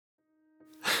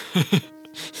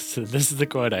So this is the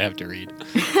quote I have to read.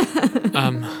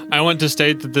 I want to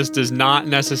state that this does not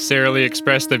necessarily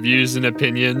express the views and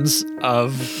opinions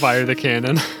of Fire the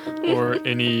Cannon or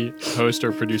any host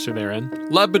or producer therein.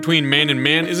 Love between man and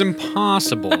man is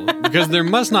impossible because there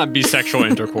must not be sexual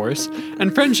intercourse,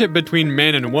 and friendship between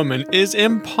man and woman is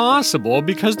impossible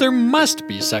because there must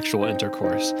be sexual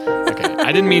intercourse. Okay,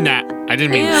 I didn't mean that. I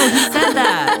didn't mean that. He said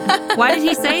that. Why did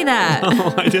he say that?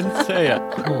 No, I didn't say it.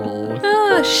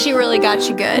 Oh, she really got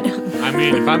you good. I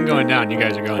mean, if I'm going down, you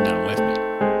guys are going down with me.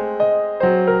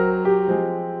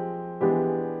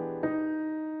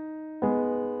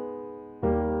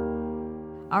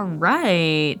 All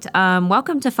right.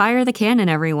 Welcome to Fire the Canon,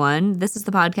 everyone. This is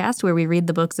the podcast where we read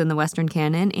the books in the Western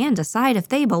canon and decide if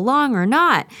they belong or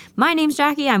not. My name's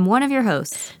Jackie. I'm one of your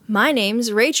hosts. My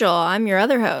name's Rachel. I'm your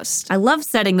other host. I love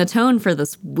setting the tone for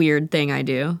this weird thing I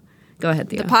do. Go ahead,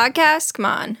 Theo. The podcast, come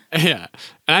on. Yeah.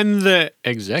 I'm the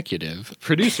executive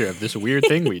producer of this weird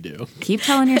thing we do. Keep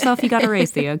telling yourself you got a raise,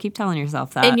 Theo. Keep telling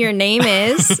yourself that. And your name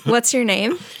is, what's your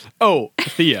name? Oh,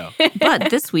 Theo.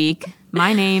 But this week,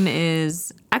 my name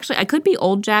is, actually, I could be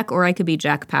Old Jack or I could be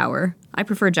Jack Power. I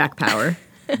prefer Jack Power.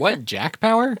 What? Jack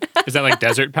Power? Is that like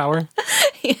desert power?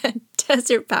 Yeah,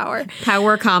 Desert Power.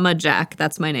 Power, comma, Jack.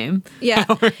 That's my name. Yeah.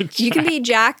 You can be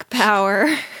Jack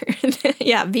Power.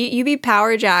 Yeah, you be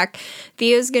Power Jack.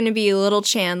 Theo's going to be Little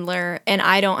Chandler, and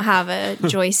I don't have a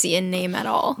Joycean name at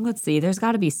all. Let's see. There's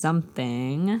got to be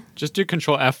something. Just do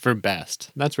Control F for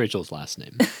best. That's Rachel's last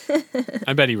name.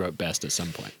 I bet he wrote best at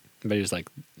some point. But he was like,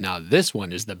 now this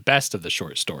one is the best of the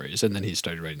short stories. And then he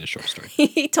started writing a short story.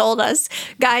 He told us,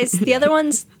 guys, the other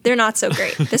ones, they're not so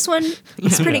great. This one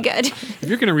is pretty good. If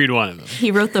you're going to read one of them. He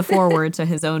wrote the foreword to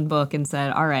his own book and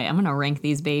said, all right, I'm going to rank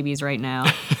these babies right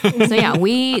now. So yeah,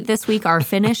 we this week are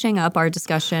finishing up our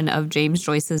discussion of James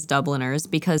Joyce's Dubliners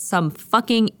because some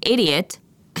fucking idiot...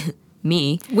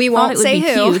 me. We won't say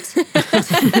who.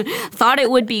 Thought it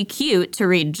would be cute to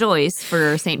read Joyce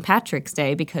for St. Patrick's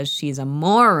Day because she's a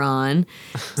moron.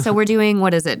 So we're doing,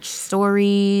 what is it,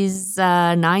 stories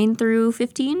 9 through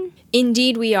 15?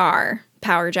 Indeed we are,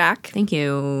 Power Jack. Thank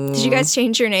you. Did you guys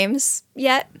change your names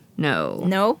yet? No.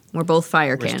 No? We're both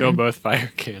Fire We're Cannon. still both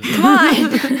Fire Cannon. Come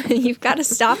on. You've got to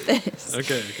stop this.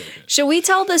 Okay. Should we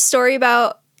tell the story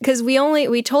about... Because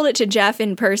we told it to Jeff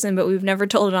in person, but we've never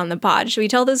told it on the pod. Should we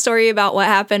tell the story about what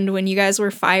happened when you guys were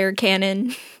Fire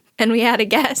Cannon and we had a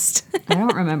guest? I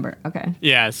don't remember. Okay.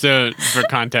 Yeah, so for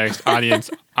context, audience,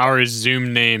 our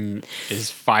Zoom name is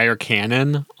Fire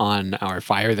Cannon on our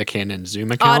Fire the Cannon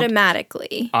Zoom account.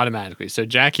 Automatically. So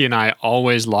Jackie and I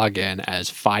always log in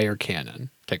as Fire Cannon.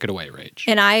 Take it away, Rach.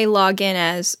 And I log in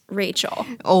as Rachel.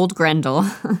 Old Grendel.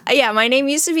 Yeah, my name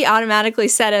used to be automatically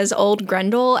set as Old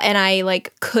Grendel, and I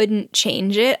couldn't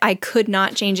change it. I could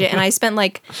not change it, and I spent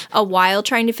a while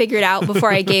trying to figure it out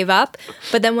before I gave up.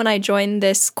 But then when I joined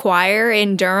this choir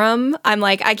in Durham, I'm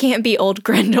like, I can't be Old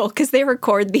Grendel because they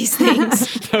record these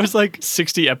things. That was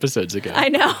 60 episodes ago. I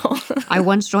know. I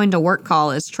once joined a work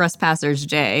call as Trespassers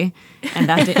J, and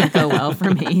that didn't go well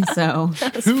for me. So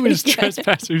who is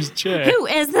Trespassers J? Who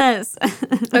is this?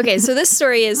 Okay, so this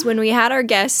story is when we had our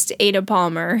guest, Ada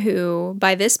Palmer, who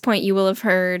by this point you will have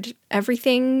heard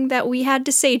everything that we had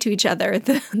to say to each other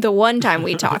the one time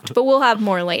we talked, but we'll have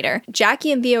more later.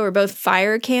 Jackie and Theo were both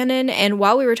Fire Cannon, and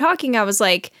while we were talking, I was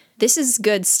like, this is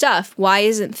good stuff. Why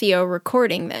isn't Theo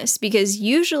recording this? Because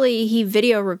usually he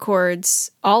video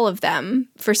records all of them.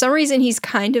 For some reason, he's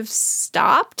kind of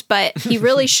stopped, but he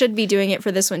really should be doing it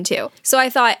for this one too. So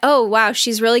I thought, oh, wow,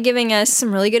 she's really giving us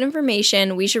some really good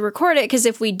information. We should record it because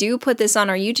if we do put this on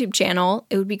our YouTube channel,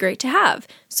 it would be great to have.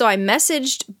 So I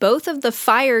messaged both of the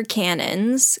Fire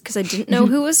Cannons because I didn't know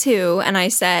who was who. And I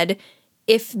said,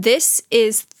 if this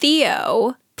is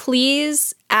Theo,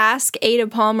 please ask Ada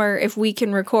Palmer if we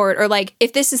can record, or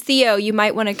if this is Theo, you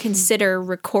might want to consider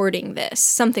recording this,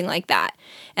 something like that.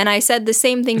 And I said the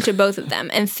same thing to both of them.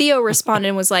 And Theo responded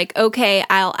and was like, okay,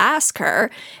 I'll ask her.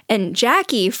 And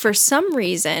Jackie, for some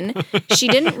reason, she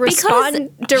didn't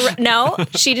respond. No,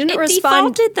 she didn't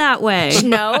respond. Defaulted that way.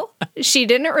 No, she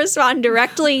didn't respond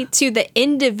directly to the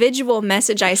individual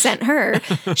message I sent her.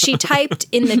 She typed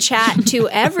in the chat to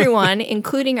everyone,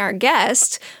 including our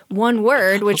guest, one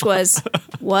word, which was,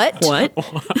 what? What?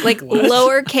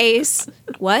 Lowercase,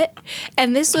 what?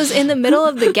 And this was in the middle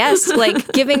of the guest,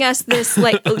 like giving us this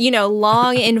like,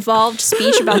 long involved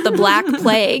speech about the Black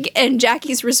Plague. And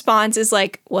Jackie's response is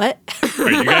like, what?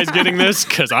 Are you guys getting this?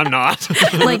 Because I'm not.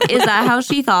 Like, is that how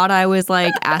she thought I was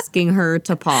like asking her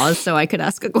to pause so I could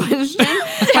ask a question?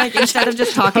 Like, instead of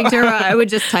just talking to her, I would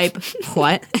just type,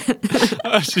 what?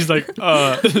 She's like,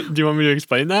 do you want me to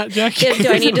explain that, Jackie?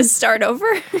 Do I need to start over?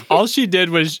 All she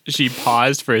did was she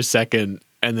paused for a second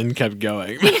and then kept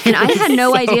going. And I had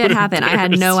no idea it happened. I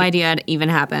had no idea it even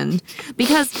happened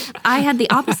because I had the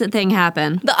opposite thing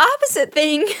happen. The opposite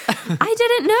thing. I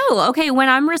didn't know. Okay, when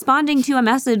I'm responding to a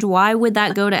message, why would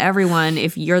that go to everyone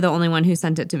if you're the only one who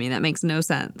sent it to me? That makes no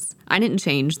sense. I didn't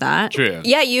change that. True.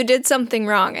 Yeah, you did something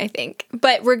wrong, I think.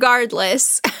 But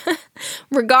regardless,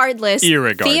 Irregardless.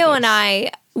 Theo and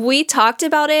I, we talked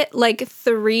about it like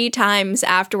 3 times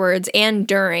afterwards and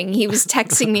during. He was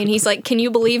texting me and he's like, can you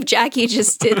believe Jackie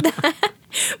just did that?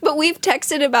 But we've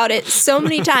texted about it so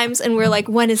many times and we're like,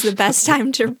 when is the best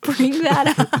time to bring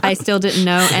that up? I still didn't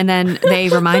know. And then they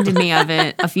reminded me of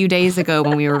it a few days ago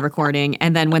when we were recording.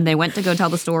 And then when they went to go tell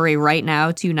the story right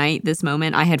now, tonight, this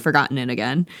moment, I had forgotten it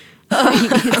again.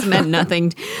 It's meant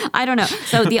nothing. I don't know.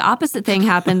 So the opposite thing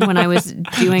happened when I was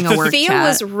doing a work Theo chat.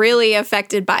 was really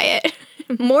affected by it.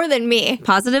 More than me.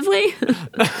 Positively?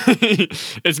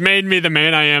 It's made me the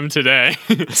man I am today.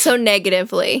 So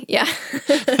negatively, yeah.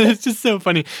 It's just so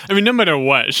funny. I mean, no matter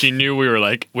what, she knew we were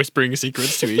like whispering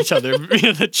secrets to each other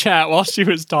via the chat while she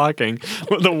was talking.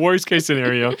 Well, the worst case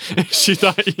scenario, she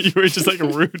thought you were just like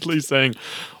rudely saying,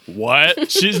 what?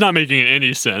 She's not making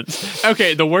any sense.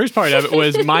 Okay, the worst part of it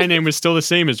was my name was still the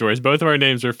same as yours. Both of our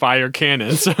names were Fire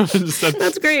Cannon. So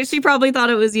That's great. She probably thought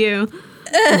it was you.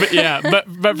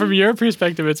 But from your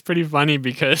perspective, it's pretty funny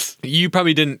because you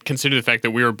probably didn't consider the fact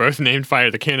that we were both named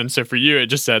Fire the Cannon. So for you, it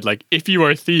just said like, if you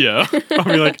are Theo, I'll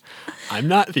be like, I'm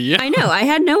not Theo. I know. I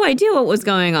had no idea what was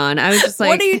going on. I was just like,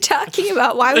 what are you talking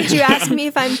about? Why would you ask me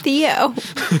if I'm Theo?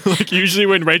 Like usually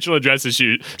when Rachel addresses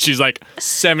you, she's like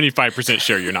 75%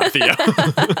 sure you're not Theo.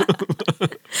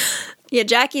 Yeah,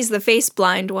 Jackie's the face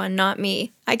blind one, not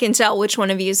me. I can tell which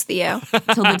one of you is Theo.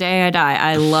 till the day I die.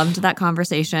 I loved that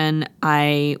conversation.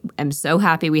 I am so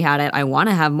happy we had it. I want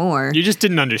to have more. You just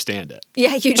didn't understand it.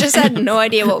 Yeah, you just had no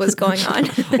idea what was going on.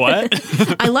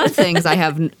 What? I love things. I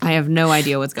have no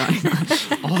idea what's going on.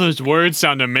 All those words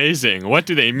sound amazing. What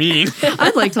do they mean?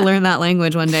 I'd like to learn that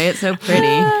language one day. It's so pretty.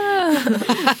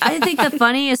 I think the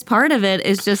funniest part of it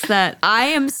is just that I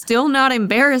am still not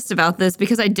embarrassed about this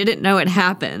because I didn't know it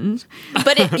happened.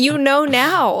 But you know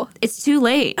now. It's too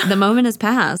late. The moment has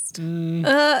passed.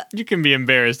 You can be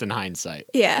embarrassed in hindsight.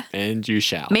 Yeah, And you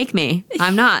shall. Make me.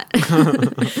 I'm not.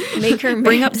 make her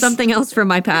Bring up embarrassed. something else from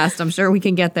my past. I'm sure we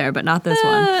can get there, but not this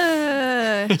one.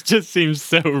 It just seems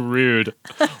so rude.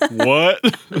 What?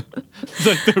 It's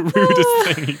like the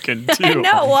rudest thing you can do. I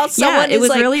know. While someone it is was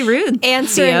like really rude.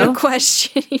 answering Theo. a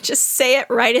question, you just say it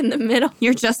right in the middle.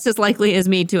 You're just as likely as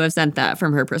me to have sent that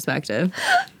from her perspective.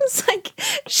 It's like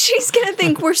she's gonna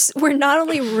think we're not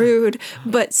only rude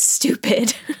but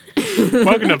stupid.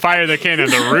 Welcome to Fire the Cannon,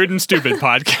 the rude and stupid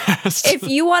podcast. If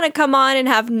you want to come on and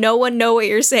have no one know what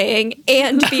you're saying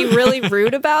and be really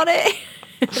rude about it,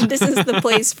 this is the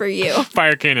place for you.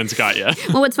 Fire Cannon's got you.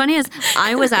 Well, what's funny is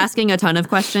I was asking a ton of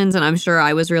questions and I'm sure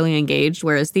I was really engaged,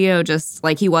 whereas Theo just,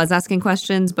 like, he was asking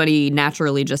questions, but he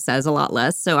naturally just says a lot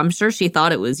less. So I'm sure she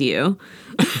thought it was you.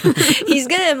 He's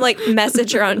gonna like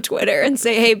message her on Twitter and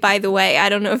say, "Hey, by the way, I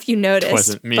don't know if you noticed,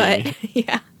 Wasn't me." but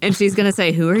yeah." And she's going to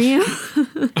say, who are you?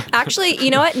 Actually,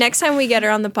 you know what? Next time we get her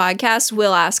on the podcast,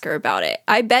 we'll ask her about it.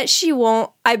 I bet she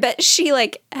won't. I bet she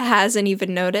like hasn't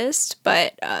even noticed,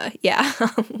 but yeah,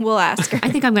 we'll ask her. I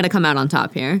think I'm going to come out on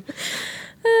top here.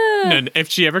 And if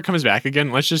she ever comes back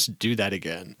again, let's just do that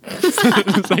again.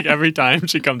 It's like every time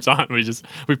she comes on,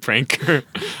 we prank her.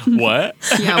 What?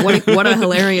 Yeah, what a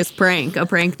hilarious prank. A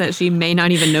prank that she may not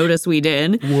even notice we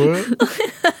did. What?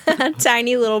 A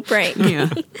tiny little prank. Yeah.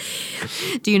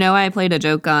 Do you know I played a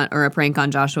joke on or a prank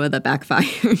on Joshua that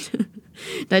backfired?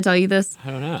 Did I tell you this?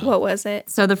 I don't know. What was it?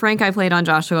 So the prank I played on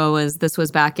Joshua was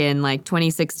back in like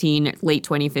 2016, late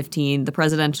 2015. The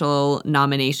presidential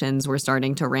nominations were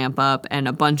starting to ramp up and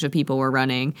a bunch of people were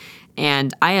running.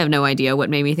 And I have no idea what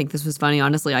made me think this was funny.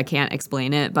 Honestly, I can't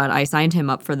explain it, but I signed him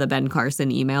up for the Ben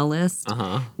Carson email list.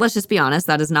 Let's just be honest,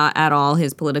 that is not at all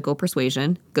his political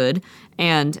persuasion. Good.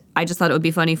 And I just thought it would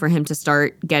be funny for him to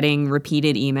start getting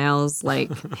repeated emails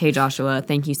like, hey, Joshua,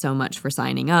 thank you so much for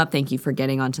signing up. Thank you for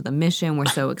getting onto the mission. We're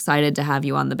so excited to have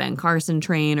you on the Ben Carson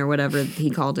train or whatever he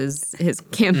called his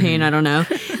campaign. I don't know.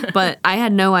 But I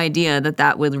had no idea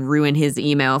that would ruin his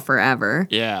email forever.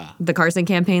 Yeah. The Carson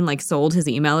campaign sold his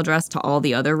email address to all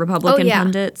the other Republican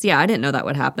pundits. Yeah, I didn't know that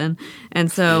would happen.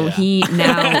 And so he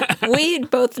now... We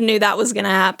both knew that was going to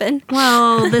happen.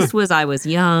 Well, I was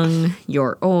young,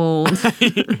 you're old.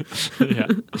 Yeah.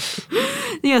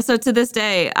 Yeah, so to this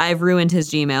day, I've ruined his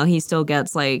Gmail. He still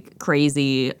gets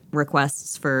crazy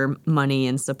requests for money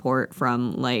and support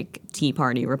from Tea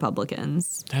Party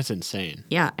Republicans. That's insane.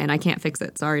 Yeah, and I can't fix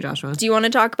it. Sorry, Joshua. Do you want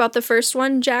to talk about the first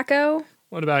one, Jacko?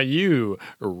 What about you,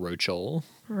 Rochel?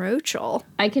 Rochel.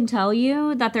 I can tell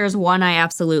you that there's one I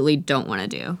absolutely don't want to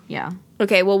do. Yeah.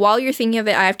 Okay, well, while you're thinking of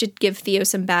it, I have to give Theo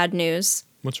some bad news.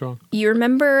 What's wrong? You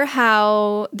remember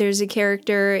how there's a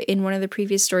character in one of the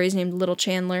previous stories named Little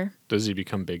Chandler? Does he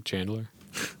become Big Chandler?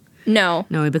 No.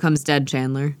 No, he becomes Dead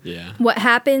Chandler. Yeah. What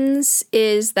happens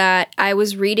is that I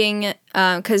was reading,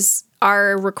 because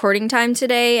our recording time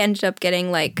today ended up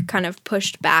getting kind of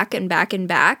pushed back and back and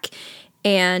back.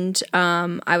 And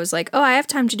I was like, oh, I have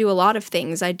time to do a lot of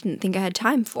things I didn't think I had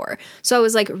time for. So I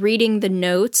was reading the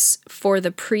notes for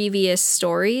the previous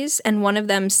stories. And one of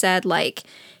them said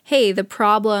hey, the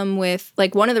problem with,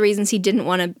 one of the reasons he didn't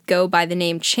want to go by the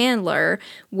name Chandler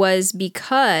was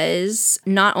because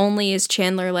not only is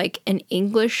Chandler an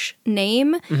English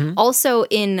name, also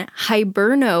in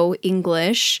Hiberno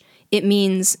English, it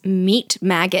means meat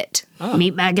maggot. Oh.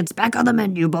 Meat maggots back on the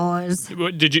menu, boys.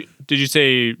 What, did you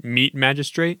say meat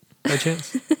magistrate by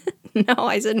chance? No,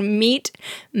 I said meat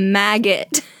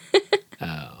maggot.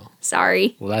 Oh.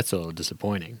 Sorry. Well, that's a little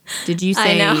disappointing. Did you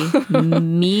say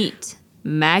meat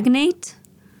magnate?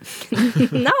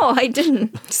 No, I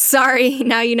didn't. Sorry.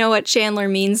 Now you know what Chandler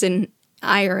means in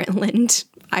Ireland.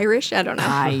 Irish? I don't know.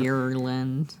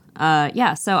 Ireland.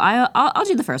 Yeah, so I'll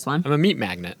do the first one. I'm a meat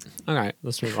magnet. All right,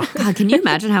 let's move on. God, can you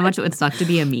imagine how much it would suck to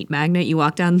be a meat magnet? You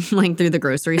walk down through the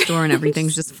grocery store and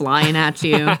everything's just flying at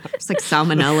you. It's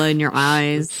salmonella in your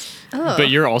eyes. Oh. But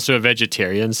you're also a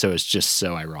vegetarian, so it's just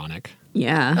so ironic.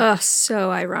 Yeah. Oh,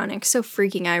 so ironic. So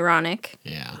freaking ironic.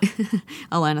 Yeah.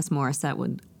 Alanis Morissette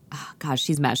would... Oh, gosh,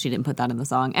 she's mad she didn't put that in the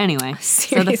song. Anyway, Seriously.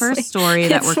 So the first story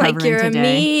that we're covering you're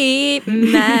today... a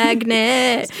meat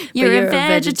magnet. You're a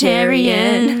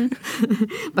vegetarian.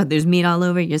 But there's meat all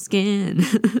over your skin.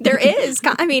 There is.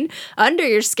 I mean, under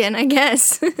your skin, I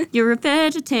guess. You're a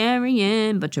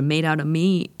vegetarian, but you're made out of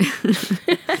meat.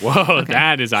 Whoa,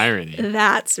 that is irony.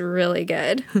 That's really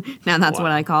good. Now that's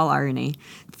what I call irony.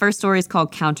 The first story is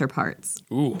called Counterparts.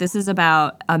 Ooh. This is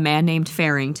about a man named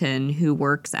Farrington who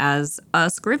works as a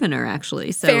scrivener,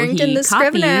 actually. So Farrington he the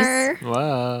copies, scrivener.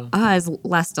 Wow. is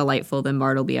less delightful than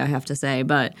Bartleby, I have to say,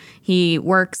 but he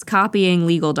works copying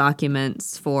legal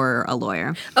documents for a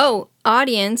lawyer. Oh,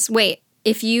 audience, wait.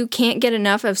 If you can't get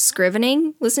enough of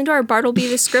scrivening, listen to our Bartleby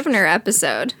the Scrivener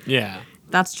episode. Yeah.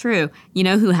 That's true. You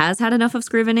know who has had enough of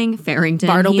scrivening? Farrington.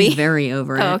 Bartleby. He's very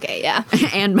over it. Oh, okay, yeah.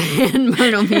 and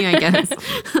Bartleby, I guess.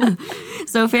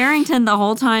 So Farrington, the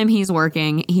whole time he's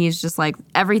working, he's just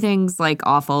everything's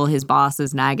awful. His boss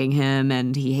is nagging him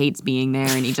and he hates being there.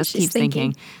 And he just keeps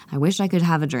thinking, I wish I could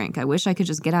have a drink. I wish I could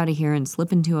just get out of here and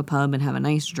slip into a pub and have a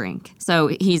nice drink. So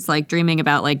he's dreaming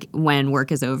about when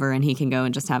work is over and he can go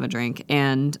and just have a drink.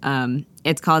 And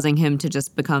it's causing him to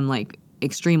just become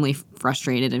extremely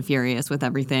frustrated and furious with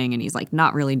everything, and he's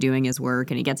not really doing his work,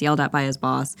 and he gets yelled at by his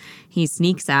boss. He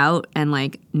sneaks out and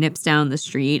nips down the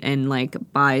street and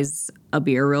buys a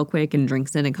beer real quick and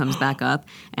drinks it and comes back up.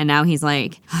 And now he's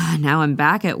now I'm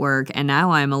back at work and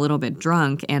now I'm a little bit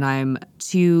drunk and I'm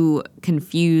too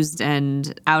confused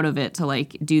and out of it to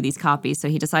do these copies. So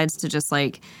he decides to just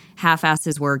half-ass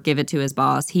his work, give it to his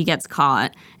boss. He gets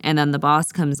caught and then the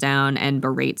boss comes down and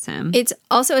berates him. It's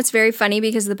very funny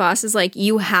because the boss is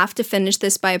you have to finish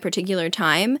this by a particular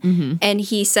time. Mm-hmm. And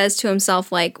he says to himself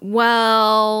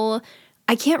well,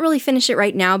 I can't really finish it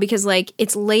right now because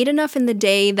it's late enough in the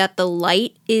day that the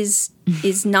light is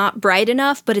not bright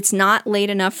enough, but it's not late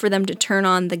enough for them to turn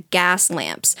on the gas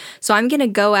lamps. So I'm going to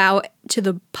go out to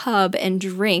the pub and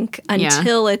drink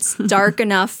until it's dark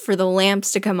enough for the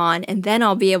lamps to come on, and then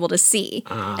I'll be able to see.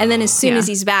 And then as soon as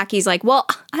he's back, he's well,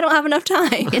 I don't have enough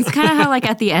time. It's kind of how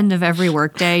at the end of every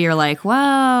workday, you're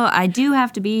well, I do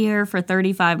have to be here for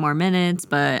 35 more minutes,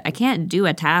 but I can't do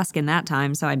a task in that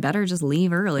time, so I'd better just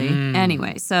leave early.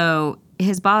 Anyway, so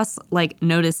his boss like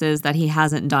notices that he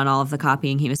hasn't done all of the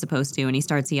copying he was supposed to, and he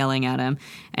starts yelling at him.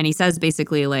 And he says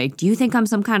basically like, "Do you think I'm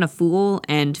some kind of fool?"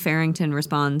 And Farrington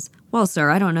responds, "Well, sir,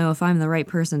 I don't know if I'm the right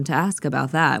person to ask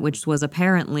about that," which was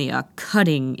apparently a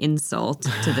cutting insult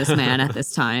to this man at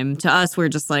this time. To us, we're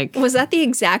just like, Was that the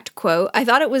exact quote? I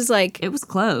thought it was like, it was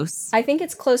close. I think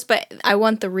it's close, but I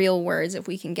want the real words if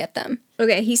we can get them.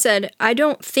 Okay, he said, "I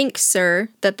don't think, sir,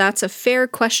 that that's a fair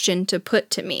question to put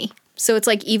to me." So it's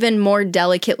like even more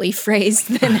delicately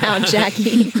phrased than how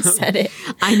Jackie said it.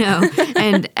 I know.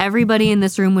 And everybody in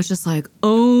this room was just like,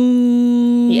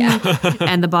 "Oh." Yeah.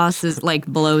 And the boss is like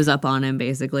blows up on him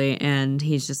basically. And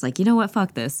he's just like, "You know what?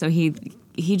 Fuck this." So he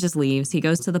just leaves. He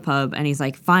goes to the pub and he's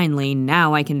like, "Finally,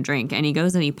 now I can drink." And he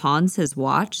goes and he pawns his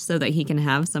watch so that he can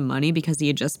have some money because he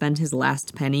had just spent his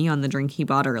last penny on the drink he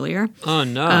bought earlier. Oh,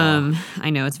 no. I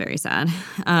know, it's very sad.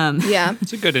 Yeah.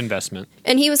 It's a good investment.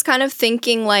 And he was kind of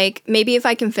thinking like, maybe if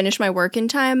I can finish my work in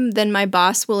time, then my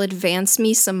boss will advance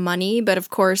me some money. But of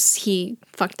course, he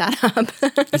fucked that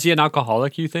up. Is he an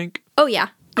alcoholic, you think? Oh, yeah.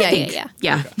 Yeah.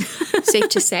 Yeah. Safe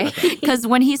to say. Because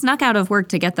when he snuck out of work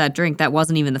to get that drink, that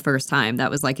wasn't even the first time. That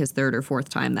was like his third or fourth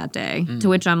time that day. To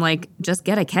which I'm like, just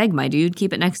get a keg, my dude.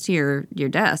 Keep it next to your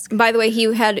desk. By the way,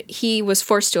 he was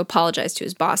forced to apologize to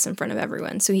his boss in front of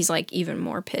everyone. So he's like even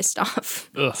more pissed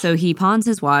off. So he pawns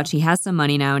his watch. He has some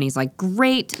money now, and he's like,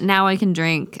 "Great, now I can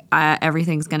drink.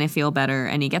 Everything's gonna feel better."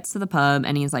 And he gets to the pub,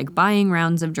 and he's like buying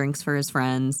rounds of drinks for his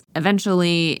friends.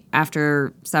 Eventually,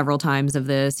 after several times of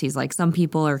this, he's like, some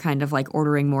people are kind of like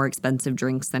ordering more expensive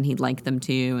drinks than he'd like them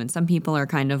to, and some people are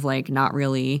kind of like not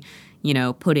really,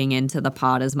 putting into the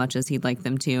pot as much as he'd like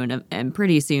them to. And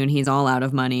pretty soon he's all out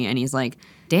of money, and he's like,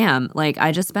 "Damn, like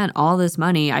I just spent all this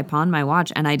money. I pawned my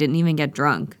watch, and I didn't even get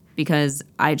drunk because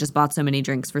I just bought so many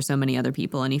drinks for so many other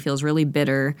people." And he feels really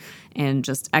bitter and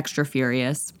just extra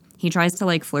furious. He tries to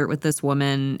like flirt with this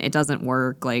woman. It doesn't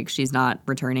work. Like she's not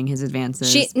returning his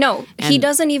advances. He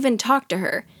doesn't even talk to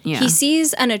her. Yeah. He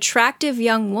sees an attractive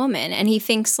young woman and he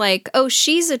thinks like, "Oh,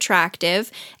 she's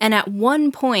attractive." And at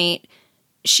one point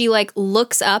she like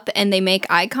looks up and they make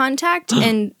eye contact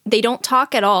and they don't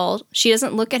talk at all. She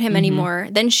doesn't look at him anymore.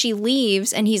 Then she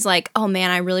leaves and he's like, "Oh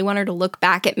man, I really want her to look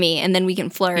back at me and then we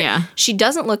can flirt." Yeah. She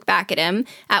doesn't look back at him.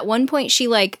 At one point she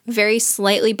like very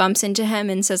slightly bumps into him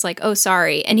and says like, "Oh,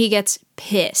 sorry." And he gets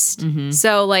pissed.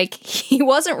 So like he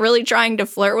wasn't really trying to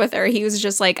flirt with her. He was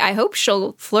just like, "I hope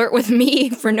she'll flirt with me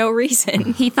for no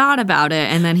reason." He thought about it,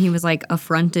 and then he was like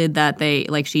affronted that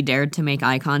she dared to make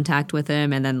eye contact with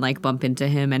him and then like bump into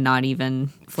him and not even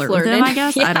flirt with him, Flirted? I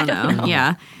guess. Yeah, I don't know.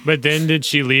 Yeah. But then did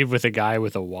she leave with a guy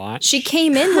with a watch? She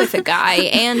came in with a guy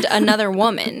and another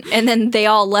woman, and then they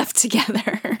all left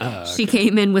together. She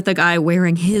came in with a guy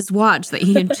wearing his watch that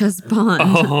he had just pawned.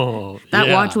 Oh, That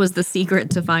yeah. watch was the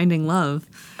secret to finding love.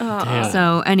 Damn.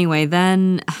 So anyway,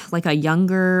 then like a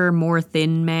younger, more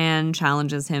thin man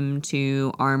challenges him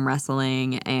to arm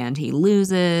wrestling and he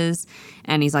loses.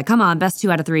 And he's like, "Come on, best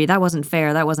 2 out of 3. That wasn't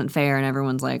fair. That wasn't fair." And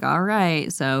everyone's like, "All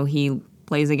right." So he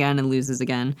plays again and loses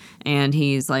again. And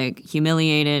he's like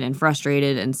humiliated and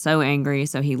frustrated and so angry.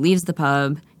 So he leaves the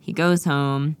pub. He goes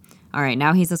home. All right,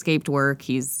 now he's escaped work.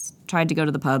 He's tried to go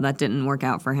to the pub. That didn't work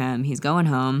out for him. He's going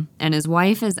home. And his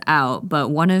wife is out, but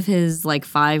one of his like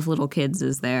 5 little kids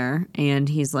is there. And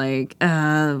he's like,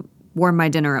 "Warm my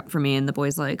dinner up for me." And the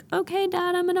boy's like, "Okay,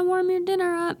 Dad, I'm gonna warm your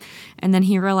dinner up." And then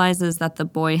he realizes that the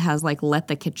boy has like let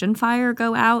the kitchen fire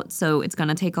go out, so it's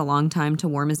gonna take a long time to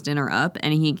warm his dinner up.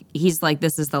 And he's like,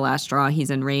 this is the last straw. He's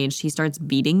enraged. He starts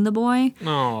beating the boy.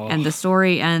 Oh. And the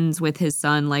story ends with his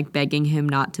son like begging him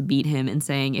not to beat him and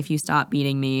saying, "If you stop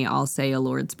beating me, I'll say a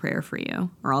Lord's Prayer for you,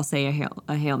 or I'll say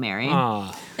a Hail Mary."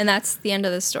 Ah. And that's the end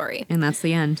of the story. And that's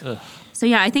the end. So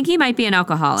yeah, I think he might be an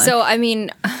alcoholic. So, I mean,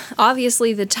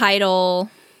 obviously the title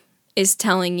is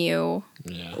telling you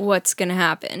Yeah. what's going to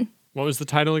happen. What was the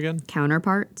title again?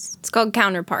 Counterparts. It's called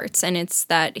Counterparts, and it's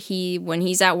that when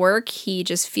he's at work, he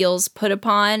just feels put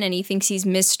upon and he thinks he's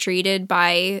mistreated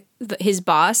by his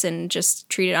boss and just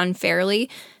treated unfairly.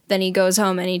 Then he goes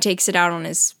home and he takes it out on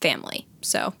his family.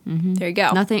 So there you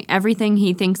go. Everything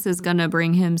he thinks is going to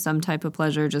bring him some type of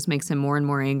pleasure just makes him more and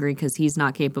more angry because he's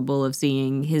not capable of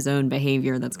seeing his own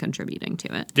behavior that's contributing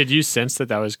to it. Did you sense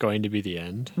that was going to be the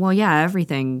end? Well, yeah,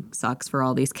 everything sucks for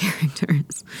all these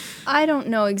characters. I don't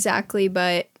know exactly,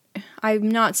 but I'm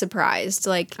not surprised.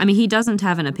 Like, I mean, he doesn't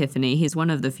have an epiphany. He's one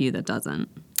of the few that doesn't.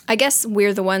 I guess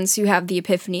we're the ones who have the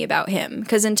epiphany about him.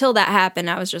 Because until that happened,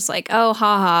 I was just like, oh,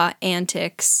 haha,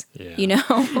 antics, you know?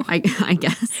 I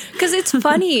guess. Because it's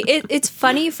funny. It's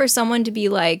funny for someone to be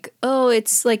like, oh,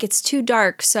 it's too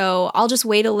dark, so I'll just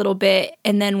wait a little bit.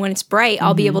 And then when it's bright,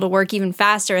 I'll be able to work even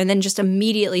faster. And then just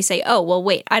immediately say, oh, well,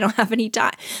 wait, I don't have any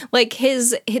time. Like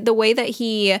the way that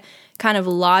he kind of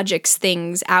logics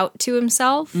things out to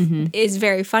himself is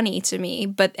very funny to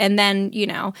me. And then, you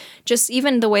know, just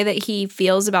even the way that he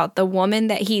feels about the woman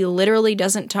that he literally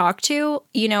doesn't talk to,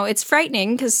 you know, it's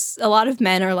frightening because a lot of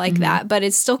men are like that, but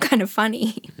it's still kind of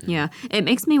funny. Yeah. It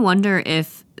makes me wonder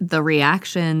if the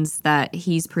reactions that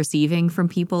he's perceiving from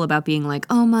people about being like,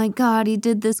 oh my God, he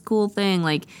did this cool thing.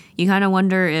 Like, you kind of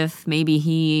wonder if maybe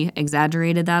he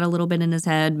exaggerated that a little bit in his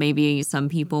head. Maybe some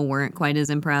people weren't quite as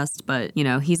impressed, but, you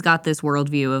know, he's got this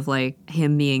worldview of like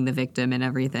him being the victim and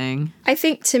everything. I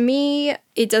think to me,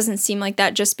 it doesn't seem like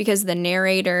that just because the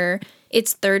narrator,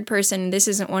 it's third person. This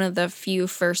isn't one of the few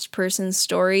first person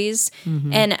stories.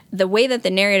 And the way that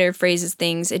the narrator phrases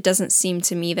things, it doesn't seem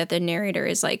to me that the narrator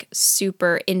is like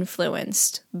super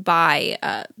influenced by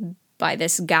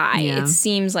this guy. Yeah. It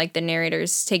seems like the narrator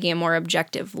is taking a more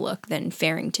objective look than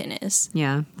Farrington is.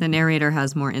 Yeah, the narrator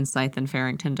has more insight than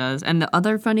Farrington does. And the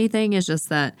other funny thing is just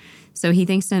that, so he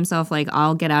thinks to himself, like,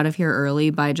 I'll get out of here early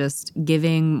by just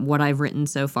giving what I've written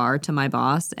so far to my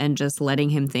boss and just letting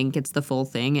him think it's the full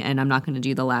thing, and I'm not going to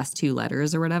do the last 2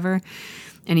 letters or whatever.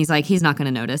 And he's like, he's not going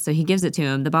to notice. So he gives it to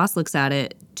him. The boss looks at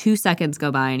it. 2 seconds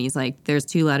go by, and he's like, there's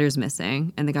 2 letters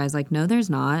missing. And the guy's like, no, there's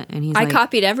not. And he's I like,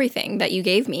 copied everything that you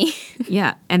gave me.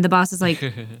 yeah. And the boss is like,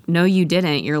 no, you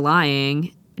didn't. You're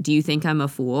lying. Do you think I'm a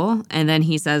fool? And then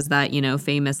he says that, you know,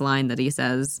 famous line that he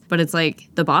says. But it's like,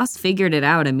 the boss figured it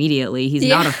out immediately. He's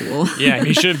not a fool. Yeah,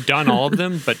 he should have done all of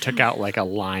them, but took out like a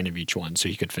line of each one so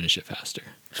he could finish it faster.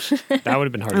 That would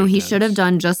have been harder. Oh, he should have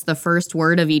done just the first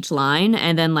word of each line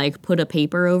and then like put a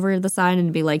paper over the side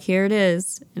and be like, here it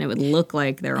is. And it would look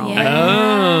like they're all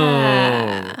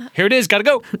Oh, here it is. Gotta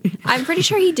go. I'm pretty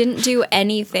sure he didn't do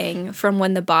anything from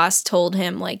when the boss told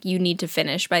him, like, you need to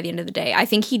finish by the end of the day. I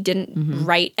think he didn't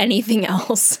write anything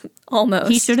else, almost.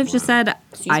 He should have just said,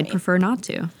 I'd me. prefer not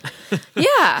to.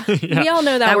 Yeah. We all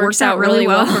know that works out really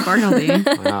well well. for Bartleby.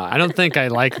 I don't think I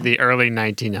like the early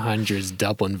 1900s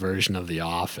Dublin version of The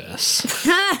Office.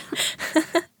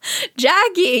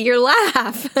 Jackie, your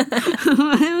laugh.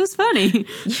 It was funny.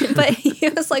 But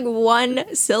it was like one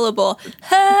syllable.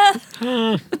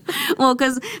 Well,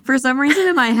 because for some reason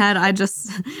in my head, I just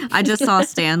saw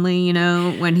Stanley, you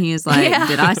know, when he's like,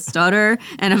 did I stutter?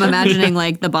 And I'm imagining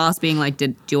like the boss being like,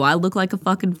 do I look like a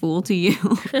fucking fool to you?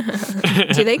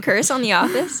 Do they curse on The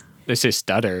Office? They say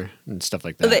stutter and stuff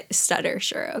like that. They stutter,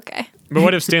 sure, okay. But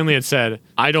what if Stanley had said,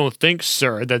 I don't think,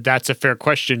 sir, that that's a fair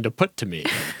question to put to me?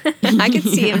 I could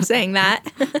see him saying that.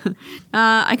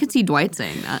 I could see Dwight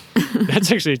saying that.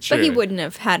 That's actually true. But he wouldn't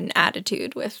have had an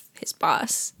attitude with his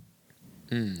boss.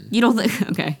 You don't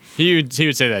think? Okay. He would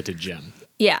say that to Jim.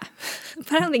 Yeah.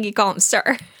 But I don't think he'd call him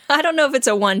sir. I don't know if it's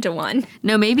a 1-to-1.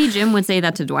 No, maybe Jim would say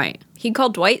that to Dwight. He'd call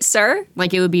Dwight sir?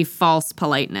 Like it would be false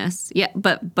politeness. Yeah,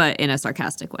 but in a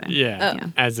sarcastic way. Yeah,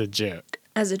 as a joke.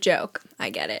 As a joke. I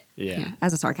get it. Yeah.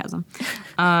 As a sarcasm.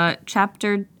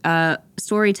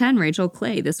 Story 10, Rachel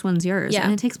Clay. This one's yours. Yeah.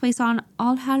 And it takes place on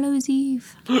All Hallows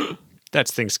Eve.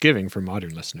 That's Thanksgiving for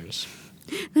modern listeners.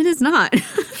 That is not.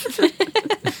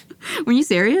 Were you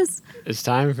serious? It's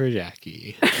time for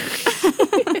Jackie.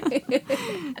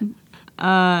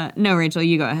 No, Rachel,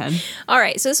 you go ahead. All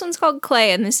right, so this one's called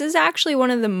Clay, and this is actually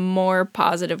one of the more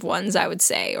positive ones, I would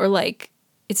say. Or, like,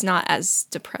 it's not as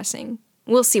depressing.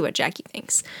 We'll see what Jackie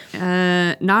thinks.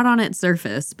 Not on its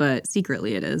surface, but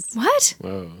secretly it is. What?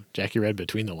 Whoa, Jackie read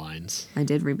between the lines. I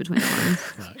did read between the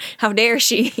lines. How dare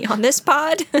she on this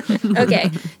pod? Okay,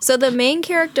 so the main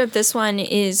character of this one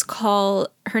is her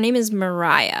name is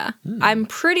Mariah. I'm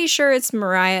pretty sure it's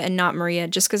Mariah and not Maria,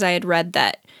 just because I had read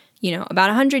that, you know, about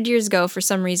 100 years ago, for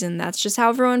some reason, that's just how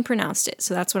everyone pronounced it.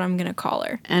 So that's what I'm going to call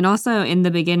her. And also, in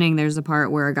the beginning, there's a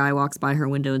part where a guy walks by her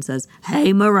window and says,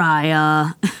 "Hey, Mariah."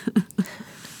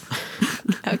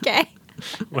 Okay.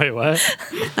 Wait, what?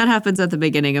 That happens at the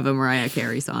beginning of a Mariah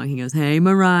Carey song. He goes, "Hey,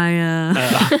 Mariah."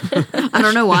 I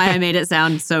don't know why I made it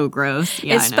sound so gross.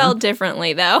 Yeah, It's spelled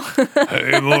differently, though.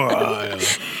 Hey, Mariah.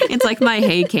 It's like my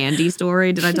Hey Candy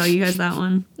story. Did I tell you guys that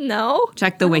one? No.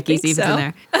 Check the wiki, see if it's in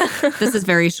there. This is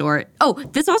very short. Oh,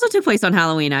 this also took place on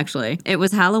Halloween, actually. It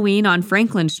was Halloween on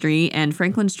Franklin Street and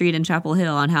Franklin Street and Chapel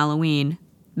Hill on Halloween.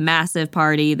 massive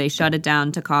party. They shut it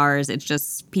down to cars. It's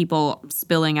just people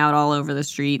spilling out all over the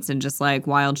streets and just like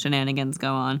wild shenanigans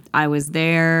go on. I was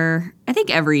there, I think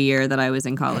every year that I was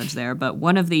in college there, but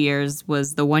one of the years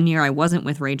was the one year I wasn't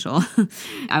with Rachel.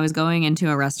 I was going into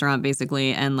a restaurant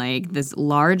basically, and like this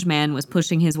large man was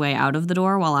pushing his way out of the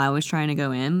door while I was trying to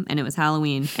go in, and it was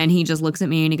Halloween. And he just looks at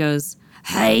me and he goes,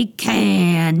 "Hey,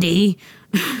 Candy."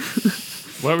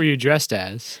 What were you dressed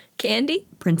as? Candy?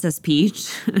 Princess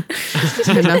Peach.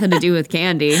 Had nothing to do with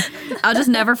candy. I'll just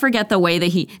never forget the way that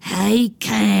 "Hey,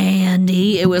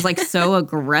 Candy." It was like so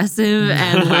aggressive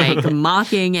and like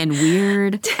mocking and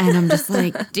weird. And I'm just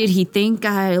like, did he think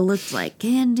I looked like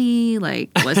candy? Like,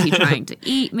 was he trying to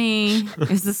eat me?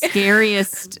 It's the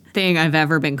scariest thing I've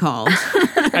ever been called.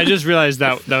 I just realized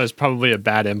that was probably a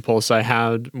bad impulse I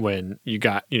had when you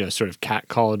got, sort of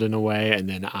catcalled in a way. And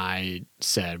then I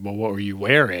said, well, what were you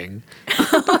wearing?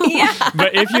 Yeah.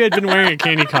 But if you had been wearing a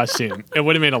candy costume, it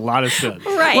would have made a lot of sense.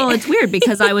 Right. Well, it's weird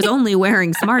because I was only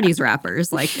wearing Smarties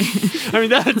wrappers. Like, I mean,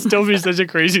 that would still be such a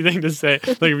crazy thing to say.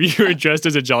 Like, if you were dressed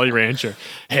as a Jolly Rancher,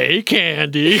 "Hey,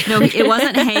 Candy." no, it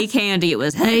wasn't "Hey, Candy." It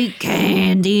was "Hey,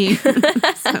 Candy."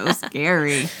 So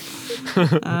scary.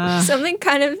 Something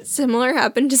kind of similar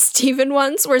happened to Steven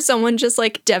once, where someone just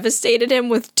like devastated him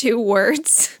with 2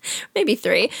 words, maybe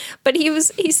 3. But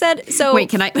he said, so Wait,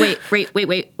 can I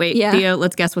wait? Yeah. Theo,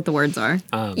 let's guess what the words are.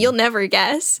 you'll never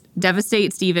guess.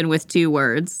 Devastate Steven with 2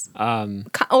 words.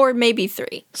 Or maybe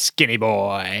 3. Skinny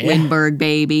boy. Lindbergh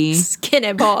baby.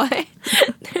 Skinny boy.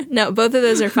 No, both of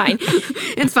those are fine.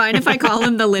 It's fine if I call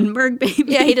him the Lindbergh baby.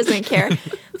 Yeah, he doesn't care.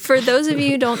 For those of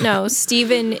you who don't know,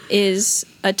 Steven is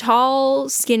a tall,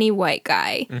 skinny white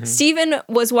guy. Mm-hmm. Steven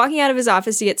was walking out of his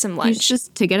office to get some lunch. He's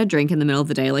just to get a drink in the middle of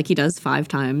the day like he does 5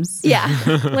 times. Yeah,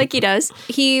 like he does.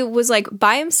 He was like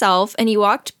by himself, and he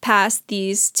walked past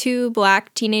these 2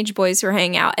 black teenage boys who were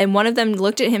hanging out, and one of them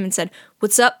looked at him and said,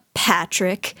 "What's up,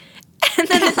 Patrick?" And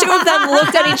then the 2 of them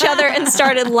looked at each other and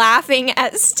started laughing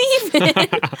at Steven. And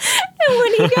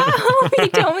when he got home, he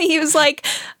told me, he was like,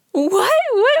 What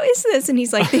is this? And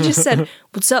he's like, they just said,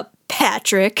 "What's up,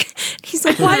 Patrick?" He's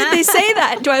like, why did they say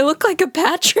that? Do I look like a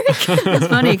Patrick? It's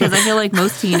funny because I feel like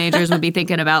most teenagers would be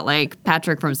thinking about like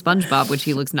Patrick from SpongeBob, which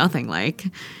he looks nothing like.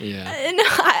 Yeah. No,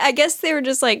 I guess they were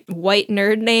just like white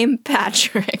nerd name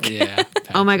Patrick. Yeah.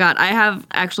 Oh my God, I have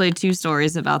actually 2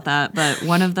 stories about that, but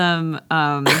one of them,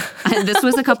 this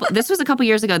was a couple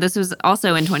years ago. This was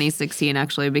also in 2016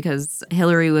 actually, because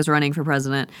Hillary was running for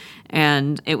president,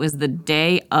 and it was the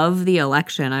day of the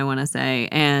election, I want to say,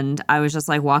 and I was just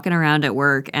like walking around at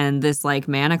work, and this like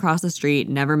man across the street,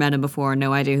 never met him before,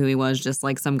 no idea who he was, just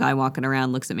like some guy walking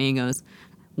around, looks at me and goes,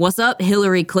 "What's up,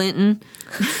 Hillary Clinton?"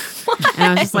 And I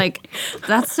was just like,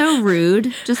 that's so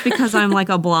rude. Just because I'm like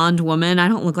a blonde woman, I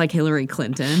don't look like Hillary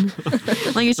Clinton.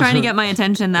 Like he's trying to get my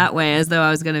attention that way, as though I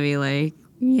was going to be like,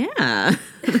 yeah.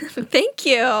 Thank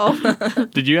you.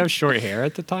 Did you have short hair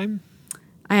at the time?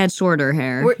 I had shorter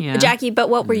hair. Yeah. Jackie, but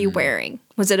what were you wearing?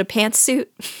 Was it a pantsuit?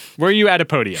 Were you at a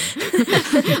podium?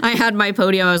 I had my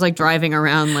podium. I was like driving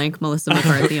around like Melissa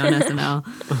McCarthy on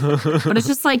SNL. But it's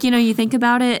just like, you think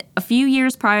about it. A few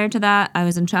years prior to that, I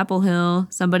was in Chapel Hill.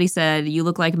 Somebody said, "You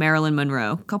look like Marilyn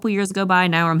Monroe." A couple years go by.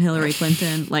 Now I'm Hillary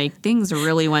Clinton. Like things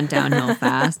really went downhill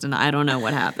fast, and I don't know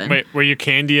what happened. Wait, were you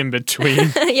Candy in between?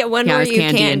 Yeah, when Yeah, I were was you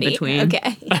Candy in Candy? between.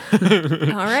 Okay.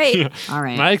 All right. All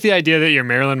right. I like the idea that you're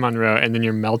Marilyn Monroe and then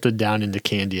you're melted down into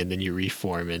candy and then you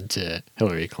reform into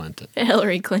Hillary Clinton.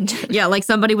 Hillary Clinton. Yeah, like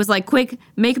somebody was like, "Quick,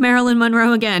 make Marilyn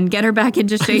Monroe again. Get her back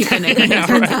into shape." And it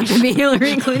turns out to be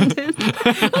Hillary Clinton.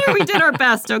 We did our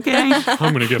best, okay?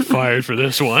 I'm going to get fired for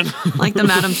this one. Like the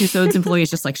Madame Tussauds employee is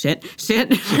just like, shit.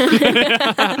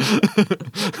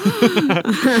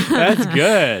 That's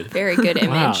good. Very good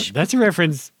Wow, image. that's a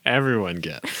reference everyone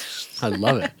gets. I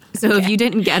love it. So if you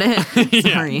didn't get it,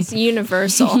 sorry. It's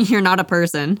universal. You're not a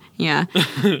person. Yeah.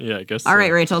 Yeah, I guess All so.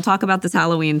 right, Rachel, talk about this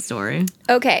Halloween story.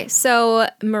 Okay, so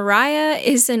Mariah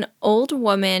is an old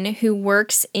woman who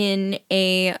works in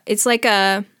it's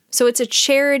a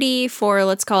charity for,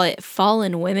 let's call it,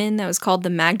 fallen women that was called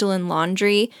the Magdalene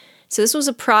Laundry. So this was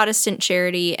a Protestant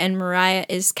charity, and Mariah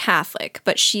is Catholic,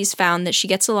 but she's found that she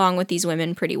gets along with these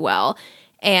women pretty well.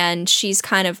 And she's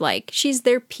kind of like, she's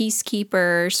their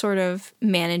peacekeeper, sort of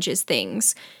manages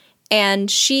things.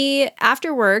 And she,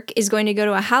 after work, is going to go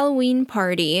to a Halloween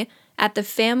party at the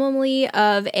family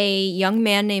of a young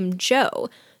man named Joe,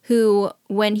 who,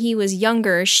 when he was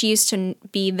younger, she used to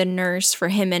be the nurse for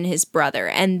him and his brother.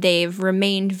 And they've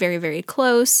remained very, very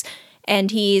close. And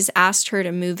he's asked her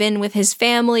to move in with his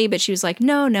family, but she was like,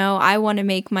 no, I want to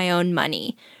make my own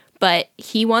money. but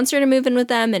he wants her to move in with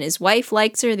them, and his wife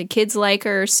likes her, the kids like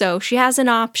her, so she has an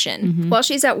option. While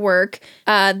she's at work,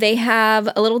 they have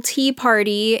a little tea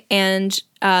party, and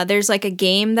there's like a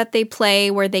game that they play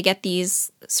where they get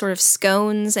these sort of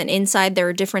scones, and inside there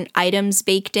are different items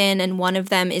baked in, and one of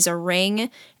them is a ring.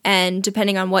 And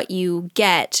depending on what you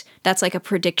get, that's like a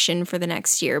prediction for the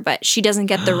next year. But she doesn't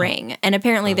get the ring. And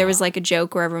apparently there was like a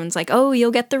joke where everyone's like, oh, you'll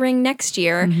get the ring next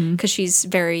year. Because she's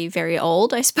very, very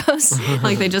old, I suppose.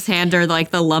 Like they just hand her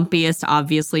like the lumpiest,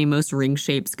 obviously most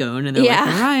ring-shaped scone. And they're like,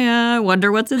 Mariah,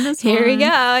 wonder what's in this Here one. we go,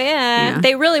 yeah.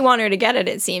 They really want her to get it,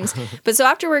 it seems. But so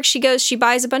after work, she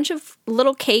buys a bunch of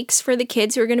little cakes for the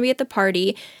kids who are going to be at the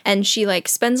party. And she like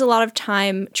spends a lot of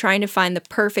time trying to find the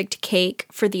perfect cake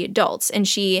for the adults. And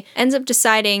she ends up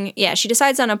deciding, she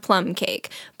decides on a plum cake.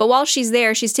 But while she's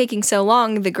there, she's taking so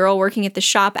long, the girl working at the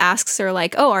shop asks her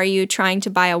like, oh, are you trying to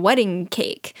buy a wedding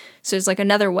cake? So it's like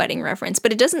another wedding reference.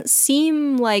 But it doesn't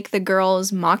seem like the girl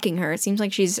is mocking her. It seems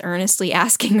like she's earnestly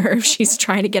asking her if she's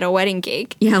trying to get a wedding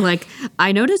cake. Yeah, like,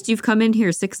 I noticed you've come in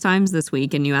here 6 times this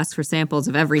week and you asked for samples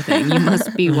of everything. You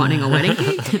must be wanting a wedding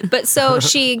cake. But so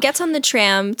she gets on the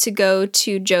tram to go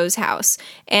to Joe's house.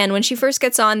 And when she first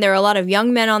gets on, there are a lot of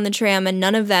young men on the tram, and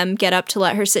none of them get up to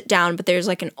let her sit down. But there's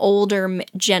like an older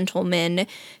gentleman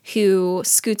who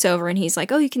scoots over, and he's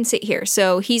like, oh, you can sit here.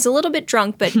 So he's a little bit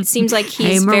drunk, but it seems like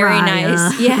he's very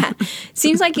nice. Yeah.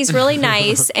 Seems like he's really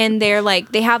nice. And they're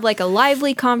like, they have like a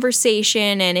lively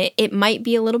conversation, and it might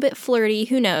be a little bit flirty.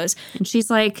 Who knows? And she's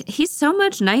like, he's so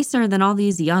much nicer than all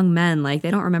these young men. Like,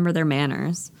 they don't remember their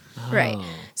manners. Right.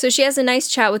 So she has a nice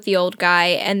chat with the old guy,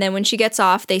 and then when she gets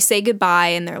off, they say goodbye,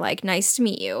 and they're like, nice to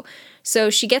meet you. So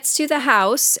she gets to the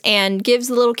house and gives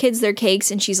the little kids their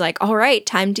cakes, and she's like, all right,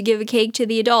 time to give a cake to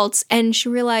the adults. And she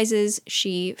realizes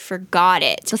she forgot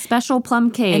it. It's a special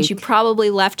plum cake. And she probably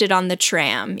left it on the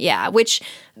tram. Yeah, which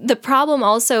the problem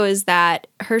also is that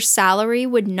her salary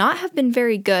would not have been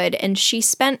very good, and she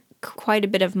spent quite a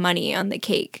bit of money on the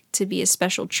cake to be a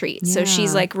special treat. So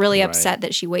she's like really upset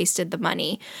that she wasted the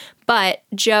money. But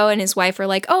Joe and his wife are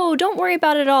like, oh, don't worry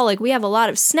about it at all. Like, we have a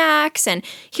lot of snacks, and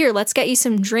here, let's get you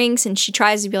some drinks. And she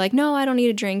tries to be like, no, I don't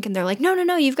need a drink. And they're like, no,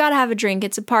 you've got to have a drink.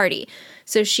 It's a party.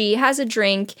 So she has a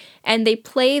drink, and they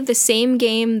play the same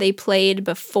game they played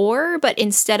before, but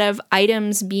instead of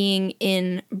items being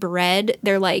in bread,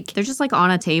 they're just like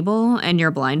on a table, and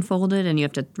you're blindfolded, and you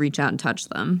have to reach out and touch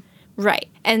them. Right.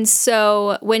 And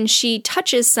so when she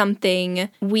touches something,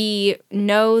 we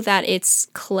know that it's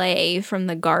clay from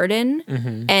the garden.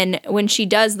 Mm-hmm. And when she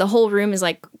does, the whole room is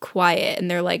like quiet.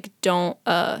 And they're like,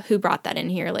 who brought that in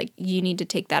here? Like, you need to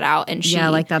take that out. And she... Yeah,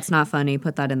 like, that's not funny.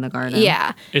 Put that in the garden.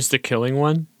 Yeah. Is the killing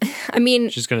one? I mean...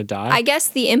 She's going to die? I guess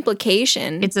the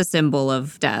implication... It's a symbol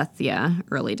of death. Yeah.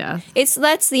 Early death.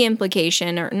 That's the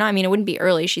implication. Or no, I mean, it wouldn't be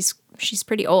early. She's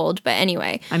pretty old, but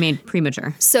anyway. I mean,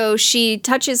 premature. So she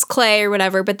touches clay or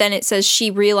whatever, but then it says she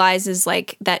realizes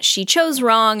like that she chose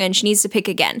wrong and she needs to pick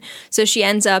again. So she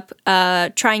ends up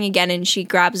trying again, and she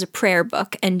grabs a prayer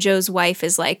book, and Joe's wife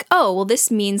is like, oh, well,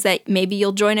 this means that maybe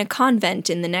you'll join a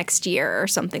convent in the next year or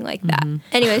something like that. Mm-hmm.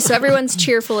 Anyway, so everyone's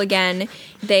cheerful again.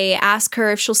 They ask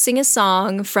her if she'll sing a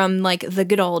song from like the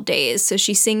good old days. So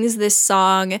she sings this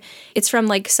song. It's from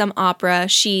like some opera.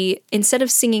 She, instead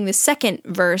of singing the second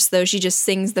verse, though, she just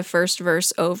sings the first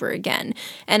verse over again.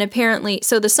 And apparently,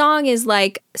 so the song is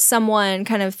like someone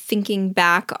kind of thinking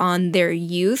back on their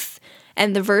youth.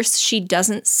 And the verse she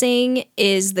doesn't sing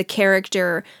is the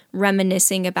character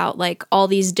reminiscing about like all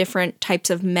these different types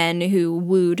of men who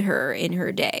wooed her in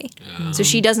her day. Oh. So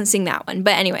she doesn't sing that one.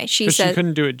 But anyway, she said she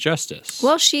couldn't do it justice.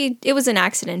 Well, it was an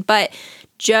accident, but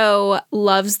Joe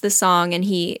loves the song, and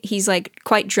he's like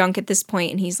quite drunk at this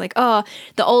point, and he's like, oh,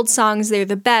 the old songs, they're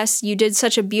the best. You did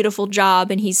such a beautiful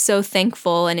job. And he's so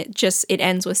thankful. And it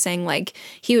ends with saying like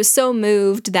he was so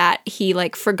moved that he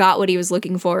like forgot what he was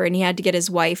looking for, and he had to get his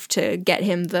wife to get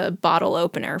him the bottle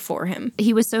opener for him.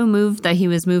 He was so moved that he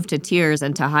was moved to tears,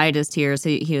 and to hide his tears,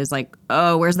 he was like,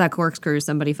 oh, where's that corkscrew?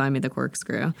 Somebody find me the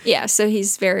corkscrew. Yeah, so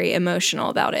he's very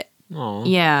emotional about it. Aww.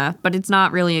 Yeah, but it's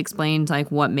not really explained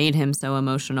like what made him so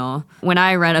emotional. When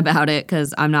I read about it,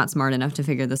 because I'm not smart enough to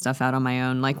figure this stuff out on my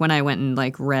own, like when I went and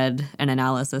like read an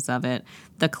analysis of it,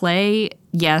 the clay,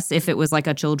 yes, if it was like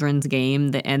a children's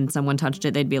game and someone touched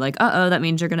it, they'd be like, uh-oh, that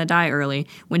means you're going to die early.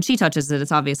 When she touches it,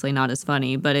 it's obviously not as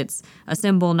funny, but it's a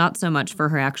symbol not so much for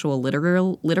her actual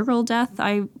literal death,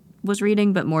 I was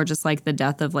reading, but more just like the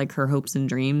death of like her hopes and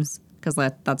dreams. Because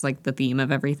that's like the theme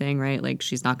of everything, right? Like,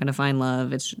 she's not going to find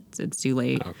love. It's too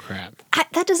late. Oh, crap.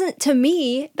 That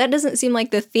doesn't seem like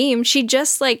the theme. She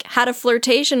just like had a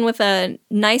flirtation with a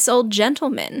nice old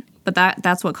gentleman. But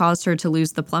that's what caused her to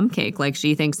lose the plum cake. Like,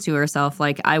 she thinks to herself,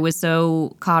 like, I was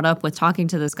so caught up with talking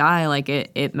to this guy, like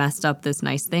it messed up this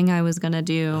nice thing I was gonna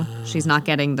do. She's not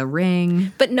getting the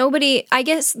ring. But nobody, I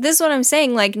guess this is what I'm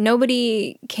saying, like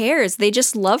nobody cares. They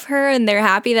just love her and they're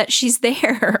happy that she's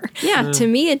there. Yeah. To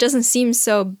me, it doesn't seem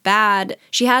so bad.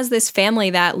 She has this family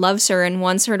that loves her and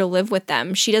wants her to live with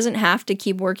them. She doesn't have to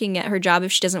keep working at her job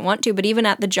if she doesn't want to, but even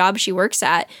at the job she works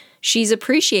at, she's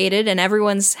appreciated and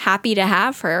everyone's happy to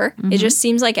have her. It just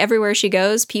seems like everywhere she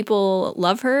goes, people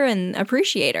love her and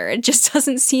appreciate her. It just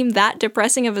doesn't seem that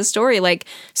depressing of a story. Like,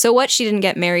 so what? She didn't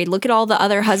get married. Look at all the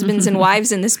other husbands and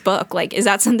wives in this book. Like, is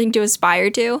that something to aspire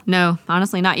to? No,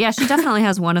 honestly not. Yeah, she definitely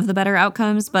has one of the better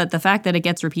outcomes, but the fact that it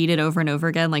gets repeated over and over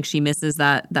again, like she misses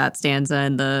that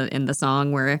stanza in the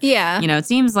song where, Yeah. you know, it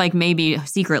seems like maybe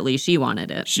secretly she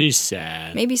wanted it. She's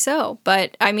sad. Maybe so.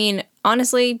 But I mean,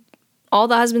 honestly, all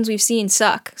the husbands we've seen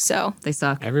suck. So They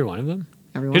suck. Every one of them?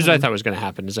 Every one Here's of what I them. thought was going to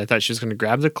happen is I thought she was going to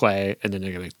grab the clay and then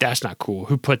they're going to be like, that's not cool.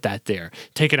 Who put that there?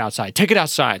 Take it outside. Take it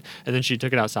outside. And then she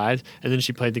took it outside and then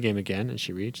she played the game again and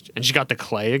she reached and she got the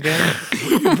clay again.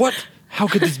 What? How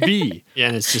could this be? Yeah,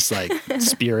 and it's just like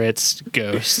spirits,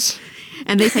 ghosts.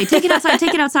 And they say, take it outside,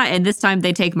 take it outside. And this time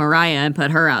they take Mariah and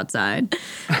put her outside.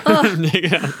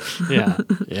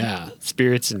 Yeah.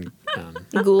 Spirits and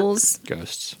ghouls,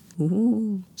 ghosts.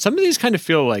 Some of these kind of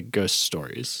feel like ghost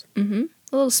stories.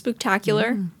 a little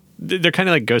spooktacular. They're kind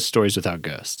of like ghost stories without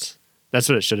ghosts. That's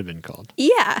what it should have been called.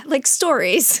 Yeah, like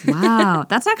stories. Wow.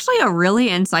 That's actually a really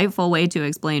insightful way to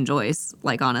explain Joyce,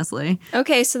 like, honestly.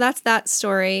 Okay, so that's that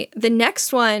story. The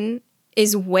next one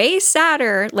is way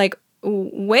sadder, like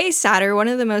way sadder, one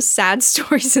of the most sad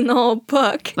stories in the whole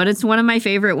book. But it's one of my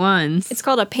favorite ones. It's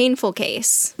called A Painful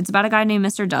Case. It's about a guy named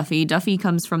Mr. Duffy. Duffy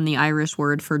comes from the Irish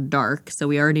word for dark, so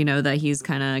we already know that he's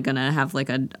kind of gonna have like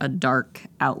a dark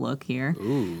outlook here.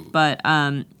 Ooh. But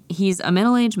he's a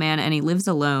middle-aged man and he lives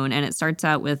alone, and it starts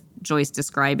out with Joyce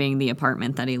describing the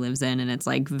apartment that he lives in, and it's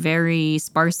like very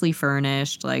sparsely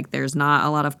furnished, like there's not a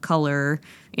lot of color.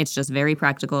 It's just very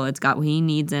practical. It's got what he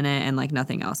needs in it and like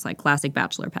nothing else, like classic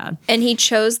bachelor pad. And he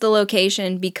chose the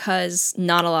location because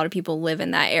not a lot of people live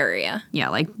in that area. Yeah,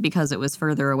 like because it was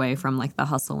further away from like the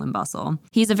hustle and bustle.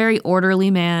 He's a very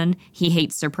orderly man. He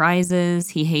hates surprises.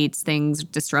 He hates things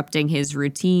disrupting his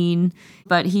routine.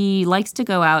 But he likes to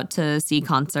go out to see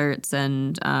concerts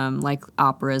and like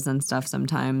operas and stuff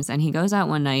sometimes. And he goes out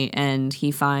one night and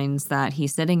he finds that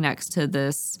he's sitting next to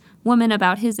this woman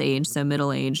about his age, so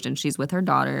middle-aged, and she's with her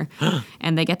daughter.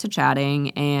 And they get to chatting,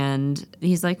 and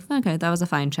he's like, okay, that was a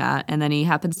fine chat. And then he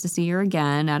happens to see her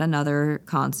again at another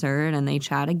concert, and they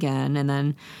chat again. And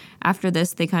then after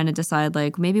this, they kind of decide,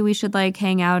 like, maybe we should, like,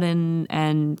 hang out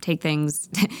and take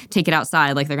it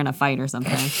outside, like they're going to fight or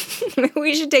something.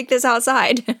 We should take this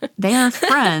outside. They are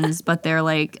friends, but they're,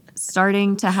 like,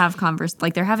 starting to have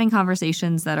they're having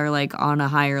conversations that are, like, on a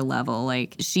higher level.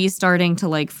 Like, she's starting to,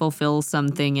 like, fulfill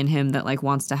something in him that, like,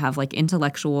 wants to have, like,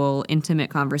 intellectual, intimate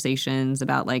conversations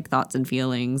about, like, thoughts and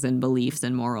feelings and beliefs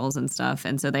and morals and stuff.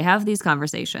 And so they have these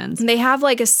conversations. They have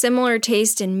like a similar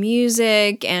taste in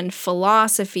music and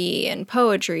philosophy and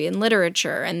poetry and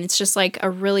literature. And it's just like a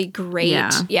really great,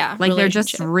 like they're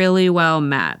just relationship. really well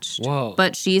matched. Whoa.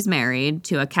 But she's married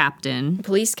to a captain.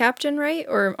 Police captain, right?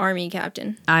 Or army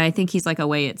captain? I think he's like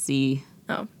away at sea.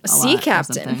 Oh, a lot sea or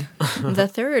captain. The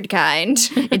third kind.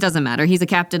 It doesn't matter. He's a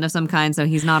captain of some kind, so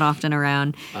he's not often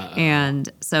around. And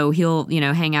so he'll,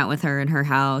 hang out with her in her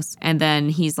house. And then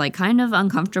he's like kind of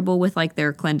uncomfortable with like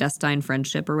their clandestine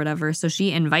friendship or whatever. So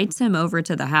she invites him over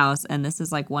to the house. And this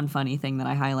is like one funny thing that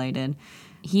I highlighted.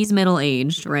 He's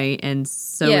middle-aged, right? And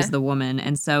so is the woman.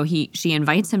 And so she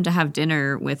invites him to have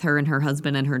dinner with her and her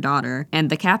husband and her daughter. And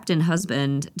the captain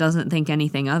husband doesn't think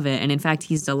anything of it. And in fact,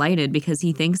 he's delighted because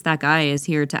he thinks that guy is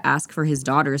here to ask for his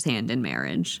daughter's hand in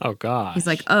marriage. Oh, gosh. He's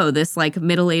like, oh, this like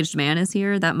middle-aged man is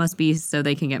here? That must be so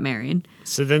they can get married.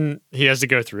 So then he has to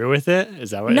go through with it? Is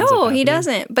that what ends up No, he happening?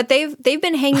 doesn't. But they've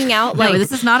been hanging out like No,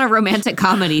 this is not a romantic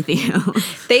comedy, Theo.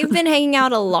 they've been hanging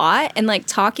out a lot and like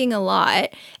talking a lot.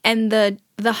 And the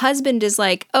husband is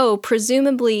like, oh,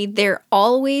 presumably they're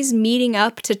always meeting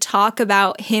up to talk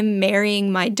about him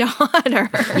marrying my daughter.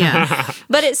 Yeah.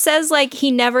 But it says like he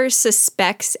never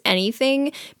suspects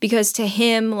anything because to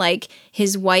him, like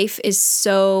his wife is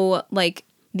so like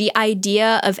the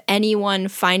idea of anyone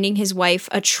finding his wife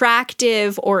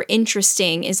attractive or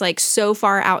interesting is like so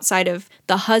far outside of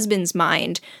the husband's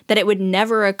mind that it would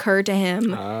never occur to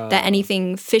him that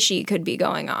anything fishy could be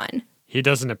going on. He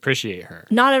doesn't appreciate her.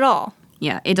 Not at all.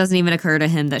 Yeah, it doesn't even occur to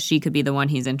him that she could be the one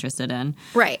he's interested in.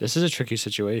 Right. This is a tricky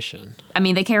situation. I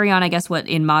mean, they carry on, I guess, what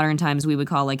in modern times we would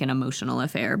call like an emotional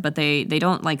affair, but they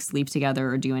don't like sleep together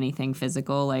or do anything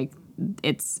physical. Like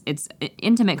it's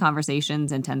intimate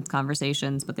conversations, intense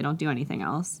conversations, but they don't do anything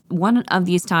else. One of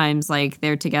these times, like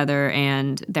they're together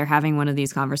and they're having one of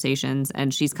these conversations,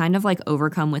 and she's kind of like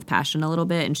overcome with passion a little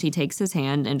bit, and she takes his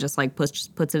hand and just like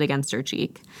puts it against her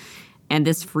cheek. And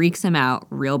this freaks him out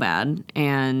real bad.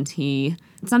 And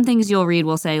some things you'll read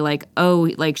will say like,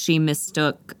 oh, like she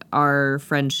mistook our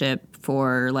friendship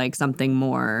for like something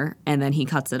more. And then he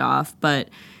cuts it off. But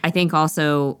I think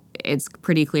also it's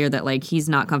pretty clear that like he's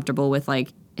not comfortable with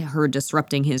like her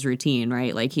disrupting his routine,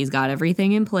 right? Like he's got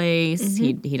everything in place.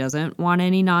 He doesn't want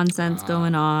any nonsense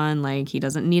going on. Like he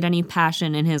doesn't need any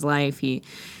passion in his life.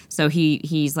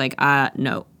 He's like,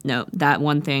 no, that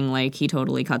one thing, like he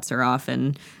totally cuts her off,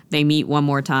 and they meet one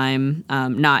more time,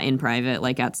 not in private,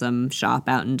 like at some shop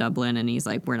out in Dublin, and he's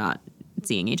like, we're not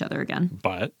seeing each other again.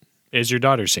 But is your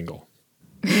daughter single?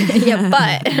 Yeah,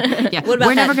 but Yeah, what about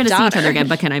we're never that going to see each daughter? other again,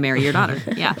 but can I marry your daughter?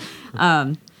 Yeah.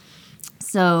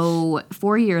 So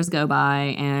 4 years go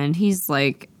by, and he's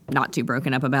like not too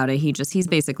broken up about it. He's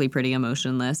basically pretty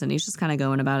emotionless, and he's just kind of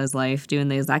going about his life, doing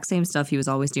the exact same stuff he was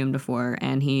always doing before.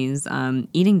 And he's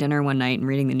eating dinner one night and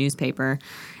reading the newspaper,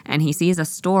 and he sees a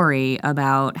story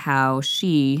about how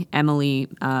Emily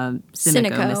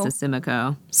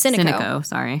Sinico. Sinico,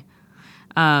 sorry,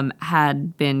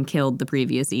 had been killed the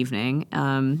previous evening.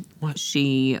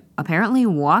 She apparently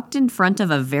walked in front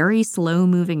of a very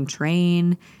slow-moving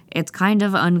train. It's kind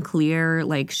of unclear.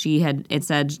 Like it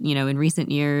said, in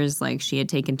recent years, like she had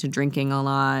taken to drinking a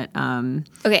lot.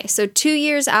 Okay, so 2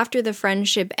 years after the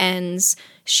friendship ends,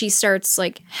 she starts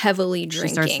like heavily drinking.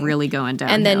 She starts really going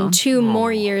downhill. And then 2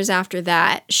 more years after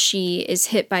that, she is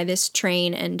hit by this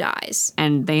train and dies.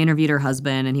 And they interviewed her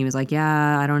husband, and he was like,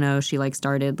 yeah, I don't know. She like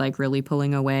started like really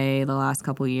pulling away the last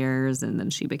couple years, and then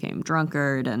she became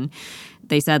drunkard. And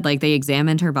they said like they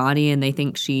examined her body, and they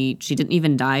think she didn't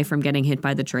even die from getting hit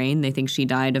by the train. They think she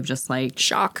died of just like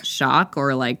Shock,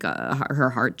 or like her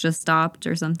heart just stopped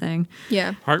or something.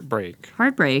 Yeah.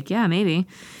 Heartbreak, yeah, maybe.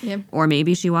 Yeah. Or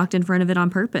maybe she walked in front of it on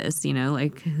purpose,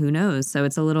 like who knows? So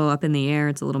it's a little up in the air.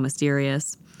 It's a little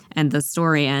mysterious. And the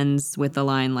story ends with the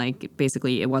line, like,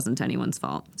 basically, it wasn't anyone's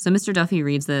fault. So Mr. Duffy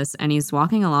reads this, and he's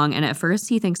walking along, and at first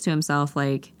he thinks to himself,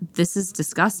 like, this is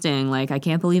disgusting. Like, I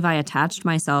can't believe I attached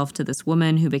myself to this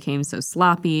woman who became so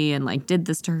sloppy and, like, did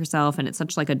this to herself, and it's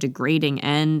such, like, a degrading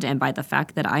end. And by the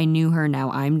fact that I knew her,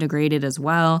 now I'm degraded as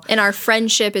well. And our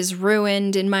friendship is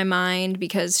ruined in my mind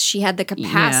because she had the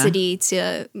capacity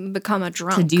to become a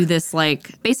drunk. To do this,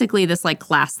 like, basically this, like,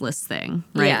 classless thing,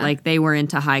 right? Yeah. Like, they were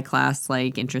into high class,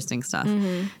 like, interesting stuff.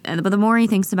 But the more he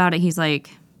thinks about it, he's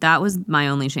like, that was my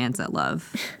only chance at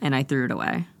love, and I threw it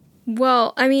away.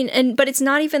 Well, I mean, but it's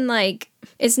not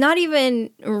even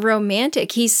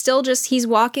romantic. He's still he's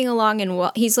walking along,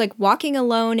 and he's like walking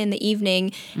alone in the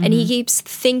evening, and he keeps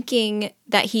thinking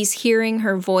that he's hearing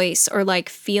her voice, or like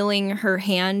feeling her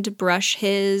hand brush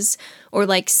his, or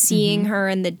like seeing her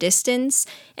in the distance.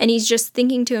 And he's just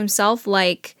thinking to himself,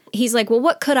 like, he's like, well,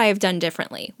 what could I have done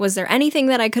differently? Was there anything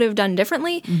that I could have done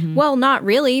differently? Well, not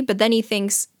really. But then he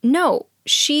thinks, no,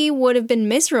 she would have been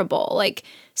miserable, like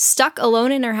stuck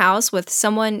alone in her house with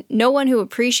no one who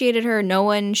appreciated her, no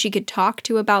one she could talk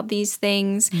to about these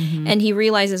things. And he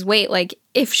realizes, wait, like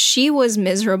if she was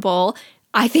miserable,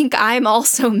 I think I'm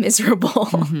also miserable.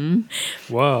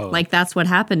 Whoa. Like that's what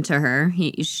happened to her.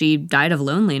 She died of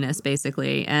loneliness,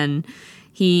 basically. And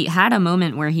he had a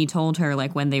moment where he told her,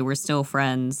 like, when they were still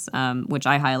friends, which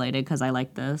I highlighted because I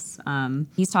like this.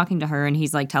 He's talking to her, and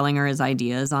he's, like, telling her his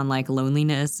ideas on, like,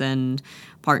 loneliness and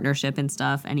partnership and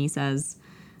stuff. And he says,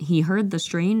 he heard the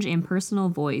strange impersonal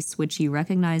voice, which he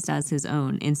recognized as his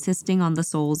own, insisting on the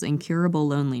soul's incurable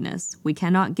loneliness. We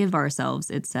cannot give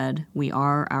ourselves, it said. We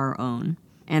are our own.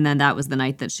 And then that was the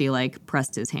night that she, like,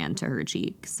 pressed his hand to her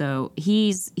cheek. So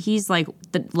he's like,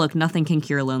 look, nothing can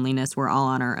cure loneliness. We're all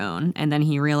on our own. And then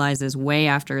he realizes way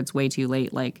after it's way too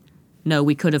late, like, no,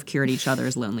 we could have cured each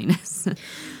other's loneliness.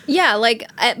 Yeah, like,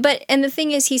 and the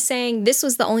thing is, he's saying this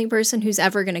was the only person who's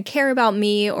ever going to care about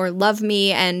me or love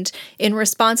me. And in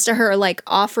response to her, like,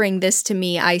 offering this to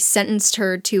me, I sentenced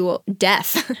her to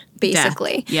death,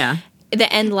 basically. Death. Yeah. The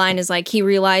end line is like, he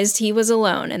realized he was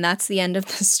alone, and that's the end of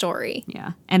the story.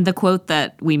 Yeah. And the quote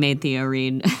that we made Theo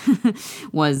read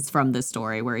was from this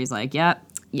story, where he's like, yeah,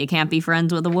 you can't be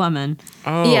friends with a woman.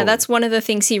 Oh. Yeah, that's one of the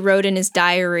things he wrote in his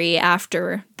diary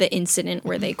after the incident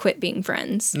where they quit being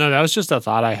friends. No, that was just a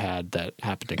thought I had that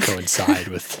happened to coincide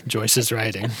with Joyce's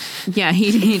writing. Yeah,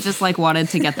 he just like wanted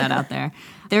to get that out there.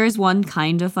 There is one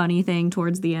kind of funny thing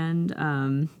towards the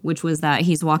end, which was that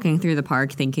he's walking through the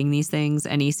park thinking these things,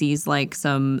 and he sees like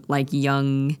some like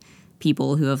young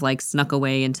people who have like snuck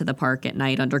away into the park at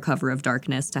night under cover of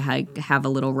darkness to have a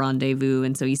little rendezvous.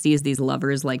 And so he sees these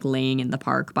lovers like laying in the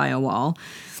park by a wall.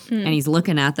 And he's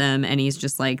looking at them and he's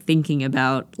just like thinking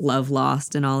about love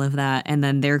lost and all of that. And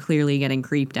then they're clearly getting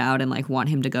creeped out and like want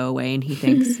him to go away. And he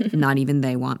thinks, not even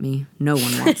they want me. No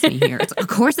one wants me here. Of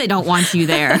course they don't want you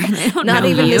there. They don't Not know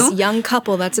even you. this young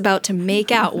couple that's about to make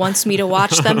out wants me to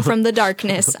watch them from the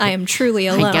darkness. I am truly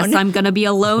alone. I guess I'm going to be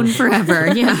alone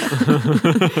forever. Yeah.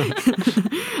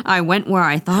 I went where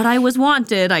I thought I was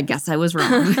wanted. I guess I was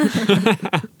wrong.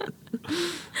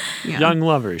 Yeah. Young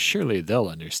lovers, surely they'll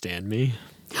understand me.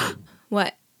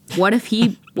 What? What if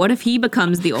he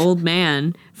becomes the old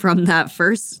man from that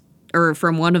first or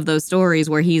from one of those stories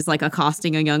where he's like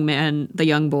accosting a young man, the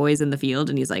young boys in the field,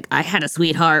 and he's like, I had a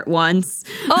sweetheart once.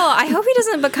 Oh, I hope he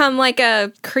doesn't become like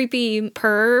a creepy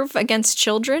perv against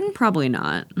children. Probably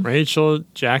not. Rachel,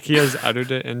 Jackie has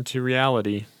uttered it into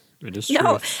reality. It is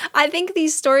No, truth. I think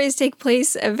these stories take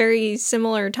place at very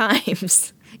similar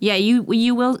times. Yeah, you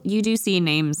do see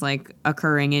names like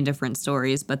occurring in different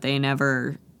stories, but they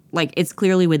never like it's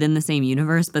clearly within the same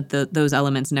universe, but those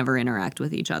elements never interact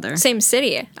with each other. Same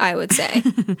city, I would say.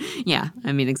 Yeah,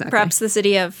 I mean exactly. Perhaps the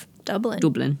city of Dublin.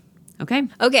 Dublin. Okay.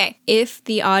 Okay, if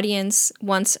the audience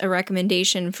wants a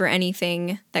recommendation for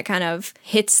anything that kind of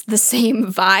hits the same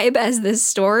vibe as this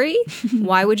story,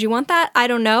 why would you want that? I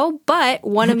don't know, but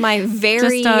one of my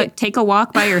very... Just take a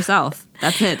walk by yourself.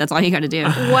 That's it. That's all you got to do.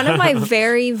 One of my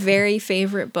very, very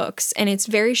favorite books, and it's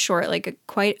very short, like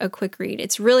quite a quick read.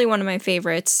 It's really one of my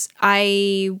favorites.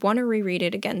 I want to reread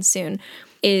it again soon.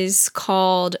 Is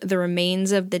called The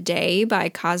Remains of the Day by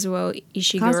Kazuo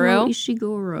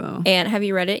Ishiguro. And have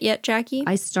you read it yet, Jackie?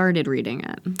 I started reading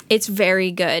it. It's very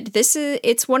good.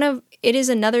 It is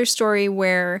another story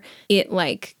where it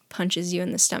like punches you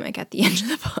in the stomach at the end of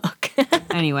the book.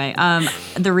 Anyway,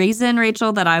 the reason,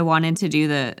 Rachel, that I wanted to do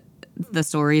the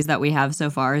stories that we have so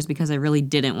far is because I really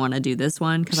didn't want to do this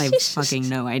one because I have fucking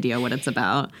no idea what it's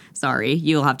about. Sorry,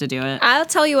 you'll have to do it. I'll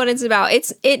tell you what it's about.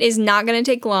 It is not going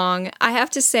to take long. I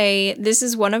have to say this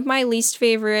is one of my least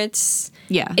favorites.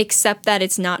 Yeah. Except that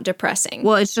it's not depressing.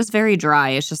 Well, it's just very dry.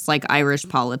 It's just like Irish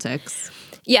politics.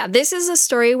 Yeah, this is a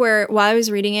story where while I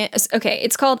was reading it, okay,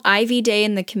 it's called Ivy Day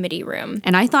in the Committee Room.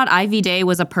 And I thought Ivy Day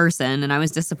was a person, and I was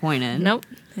disappointed. Nope,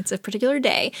 it's a particular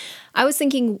day. I was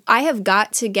thinking I have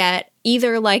got to get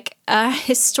either like a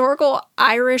historical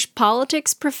Irish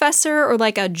politics professor or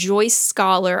like a Joyce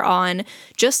scholar on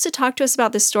just to talk to us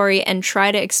about this story and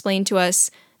try to explain to us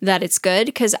that it's good,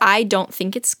 because I don't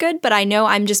think it's good, but I know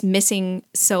I'm just missing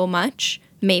so much.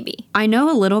 Maybe. I know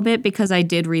a little bit because I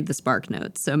did read the Spark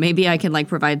Notes, so maybe I can like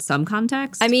provide some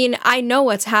context. I mean, I know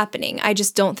what's happening. I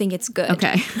just don't think it's good.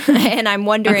 Okay. And I'm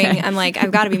wondering, I'm like,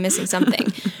 I've got to be missing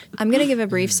something. I'm going to give a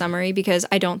brief summary because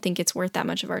I don't think it's worth that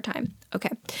much of our time. Okay.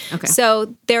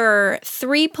 So there are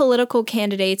 3 political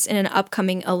candidates in an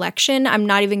upcoming election. I'm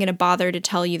not even going to bother to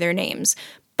tell you their names.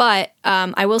 But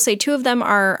I will say 2 of them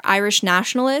are Irish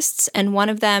nationalists, and one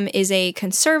of them is a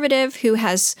conservative who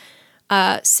has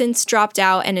since dropped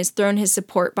out and has thrown his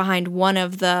support behind one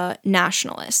of the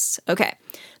nationalists. Okay.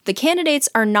 The candidates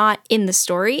are not in the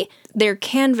story. Their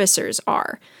canvassers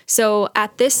are. So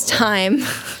at this time,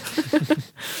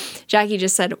 Jackie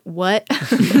just said, what?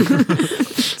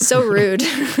 So rude.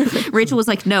 Rachel was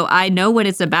like, no, I know what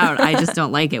it's about. I just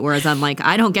don't like it. Whereas I'm like,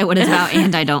 I don't get what it's about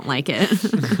and I don't like it.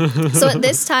 So at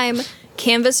this time,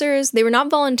 canvassers, they were not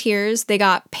volunteers, they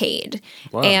got paid.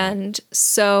 Wow. And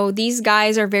so these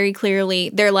guys are very clearly,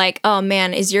 they're like, oh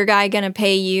man, is your guy going to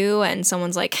pay you? And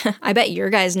someone's like, I bet your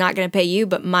guy's not going to pay you,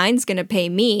 but mine's going to pay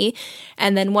me.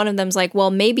 And then one of them's like, well,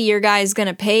 maybe your guy's going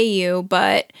to pay you,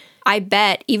 but I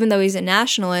bet, even though he's a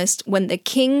nationalist, when the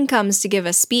king comes to give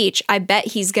a speech, I bet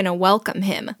he's going to welcome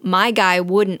him. My guy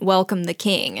wouldn't welcome the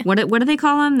king. What do they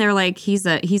call him? They're like, he's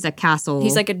a castle.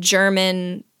 He's like a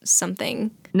German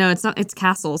something. No, it's not. It's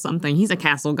castle something. He's a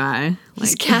castle guy.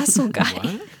 He's a castle guy.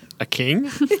 What? A king?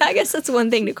 I guess that's one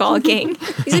thing to call a king.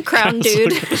 He's a crown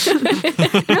dude.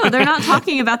 No, they're not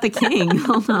talking about the king.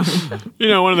 Hold on. You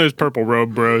know, one of those purple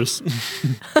robe bros.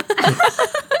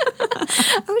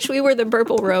 I wish we were the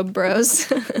purple robe bros.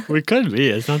 We could be.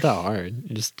 It's not that hard.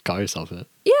 You just call yourself it.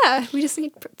 Yeah, we just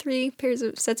need 3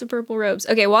 sets of purple robes.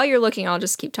 Okay, while you're looking, I'll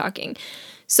just keep talking.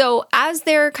 So as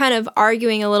they're kind of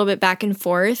arguing a little bit back and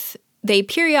forth, they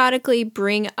periodically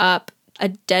bring up a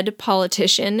dead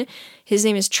politician. His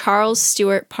name is Charles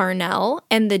Stewart Parnell,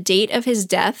 and the date of his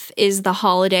death is the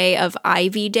holiday of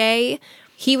Ivy Day.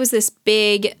 He was this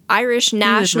big Irish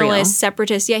nationalist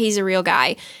separatist. Yeah, he's a real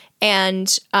guy.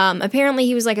 And apparently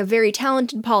he was like a very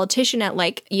talented politician at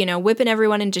like, whipping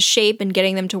everyone into shape and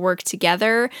getting them to work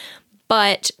together.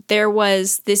 But there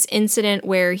was this incident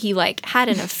where he like had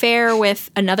an affair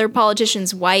with another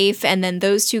politician's wife, and then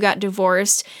those two got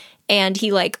divorced, and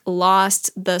he like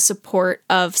lost the support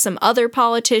of some other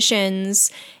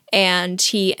politicians, and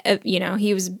he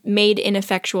was made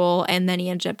ineffectual, and then he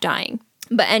ended up dying.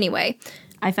 But anyway,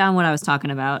 I found what I was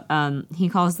talking about. He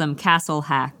calls them castle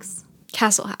hacks.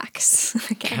 Castle hacks.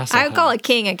 Okay. Castle I would call hack. a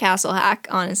king a castle hack,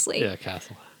 honestly. Yeah,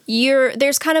 castle.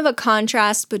 There's kind of a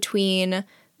contrast between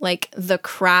like the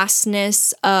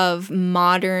crassness of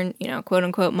modern, quote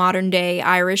unquote, modern day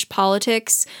Irish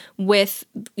politics with,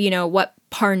 what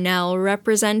Parnell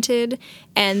represented,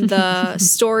 and the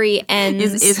story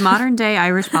ends. Is modern day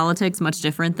Irish politics much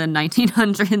different than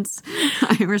 1900s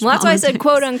Irish Well, that's why I said politics?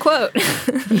 quote unquote.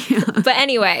 But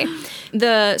anyway,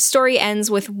 the story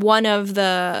ends with one of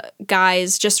the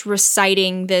guys just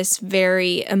reciting this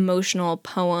very emotional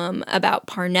poem about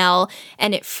Parnell,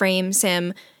 and it frames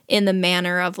him in the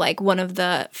manner of like one of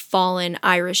the fallen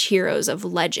Irish heroes of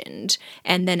legend.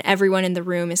 And then everyone in the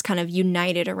room is kind of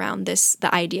united around the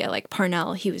idea like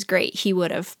Parnell, he was great. He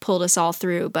would have pulled us all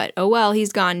through, but oh well,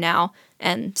 he's gone now.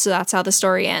 And so that's how the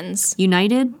story ends.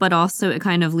 United, but also it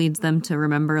kind of leads them to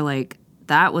remember like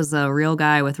that was a real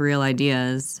guy with real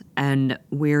ideas, and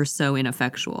we're so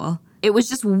ineffectual. It was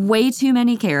just way too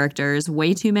many characters,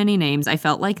 way too many names. I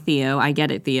felt like Theo. I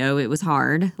get it, Theo. It was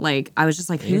hard. Like, I was just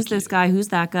like, who's this guy? Who's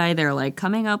that guy? They're like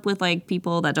coming up with like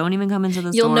people that don't even come into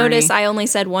the story. You'll notice I only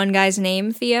said one guy's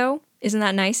name, Theo. Isn't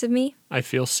that nice of me? I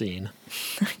feel seen.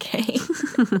 Okay.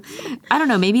 I don't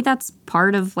know. Maybe that's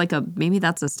part of like maybe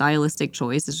that's a stylistic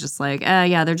choice. It's just like,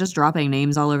 yeah, they're just dropping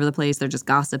names all over the place. They're just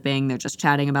gossiping. They're just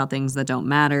chatting about things that don't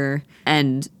matter.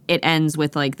 And it ends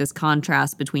with like this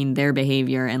contrast between their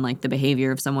behavior and like the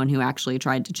behavior of someone who actually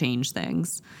tried to change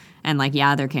things. And like,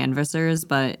 yeah, they're canvassers,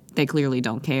 but they clearly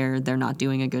don't care. They're not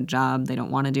doing a good job. They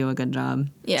don't want to do a good job.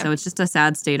 Yeah. So it's just a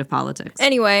sad state of politics.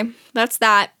 Anyway, that's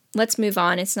that. Let's move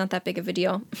on. It's not that big of a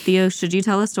deal. Theo, should you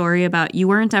tell a story about, you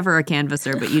weren't ever a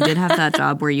canvasser, but you did have that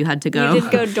job where you had to go. You did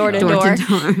go door to door.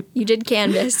 door. You did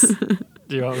canvas. Do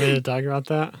you want me to talk about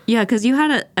that? Yeah, because you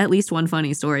had at least one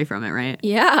funny story from it, right?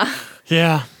 Yeah.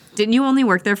 Yeah. Didn't you only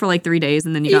work there for like 3 days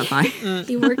and then you got fired?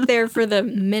 You worked there for the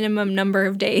minimum number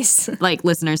of days. Like,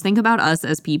 listeners, think about us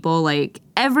as people. Like,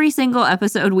 every single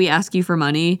episode we ask you for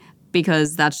money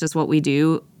because that's just what we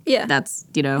do. Yeah. That's,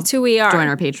 It's who we are. join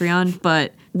our Patreon.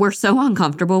 But we're so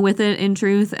uncomfortable with it, in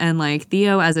truth. And like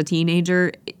Theo as a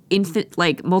teenager,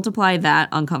 multiply that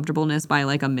uncomfortableness by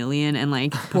like 1 million. And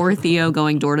like poor Theo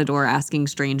going door to door asking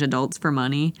strange adults for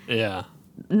money. Yeah.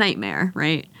 Nightmare,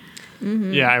 right?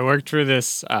 Mm-hmm. Yeah, I worked for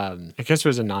this, I guess it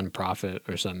was a nonprofit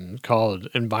or something called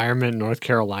Environment North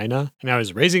Carolina, and I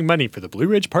was raising money for the Blue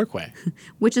Ridge Parkway.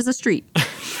 Which is a street.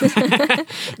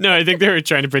 No, I think they were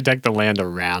trying to protect the land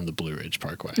around the Blue Ridge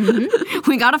Parkway. Mm-hmm.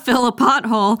 We got to fill a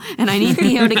pothole, and I need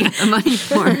Theo to get the money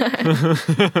for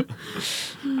it.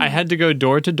 I had to go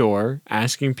door to door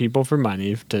asking people for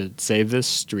money to save this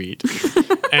street.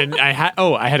 And I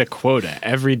had a quota.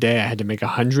 Every day I had to make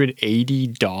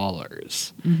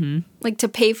 $180. Like to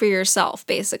pay for yourself,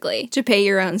 basically. To pay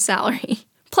your own salary.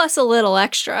 Plus a little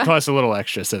extra. Plus a little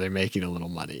extra, so they're making a little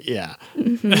money. Yeah.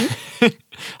 Mm-hmm.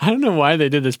 I don't know why they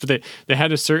did this, but they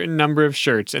had a certain number of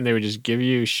shirts, and they would just give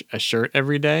you a shirt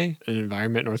every day, an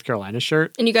Environment North Carolina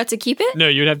shirt. And you got to keep it? No,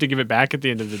 you'd have to give it back at the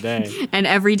end of the day. And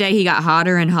every day he got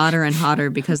hotter and hotter and hotter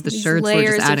because the shirts were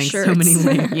layers just of adding so shirts. many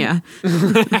layers. Yeah.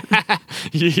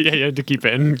 Yeah, you had to keep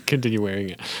it and continue wearing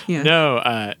it. Yeah.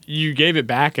 No, you gave it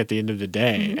back at the end of the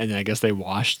day, and then I guess they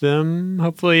washed them,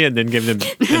 hopefully, and then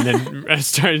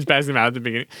started passing them out at the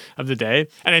beginning of the day.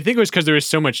 And I think it was because there was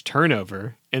so much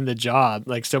turnover in the job.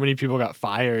 Like, so many people got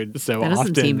fired so That doesn't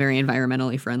often. seem very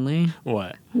environmentally friendly.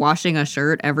 What? Washing a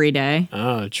shirt every day.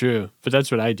 Oh, true. But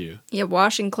that's what I do. Yeah,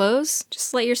 washing clothes.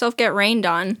 Just let yourself get rained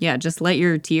on. Yeah, just let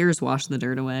your tears wash the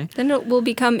dirt away. Then it will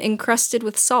become encrusted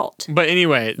with salt. But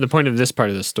anyway, the point of this part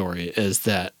of the story is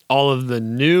that all of the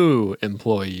new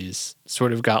employees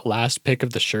sort of got last pick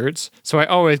of the shirts. So I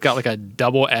always got like a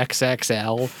double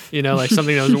XXL, you know, like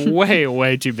something that was way,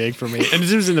 way too big for me. And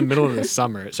this was in the middle of the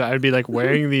summer. So I'd be like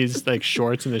wearing these like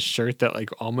shorts and this shirt that like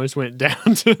almost went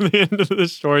down to the end of the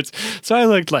shorts. So I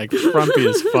looked like frumpy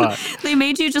as fuck. They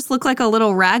made you just look like a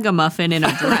little ragamuffin in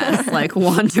a dress, like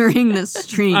wandering the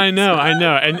streets. I know.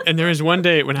 And there was one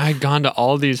day when I had gone to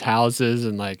all these houses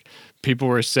and like people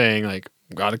were saying like,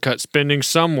 gotta cut spending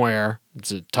somewhere.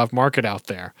 It's a tough market out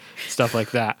there. Stuff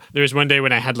like that. There was one day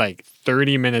when I had like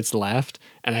 30 minutes left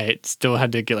and I still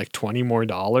had to get like $20 more.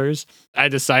 I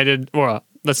decided, well,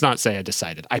 let's not say I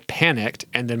decided. I panicked,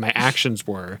 and then my actions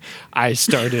were I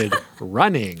started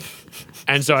running.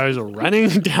 And so I was running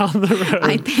down the road.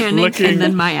 I panicked, and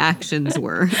then my actions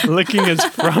were looking as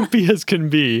frumpy as can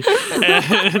be,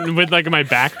 and with like my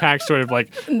backpack sort of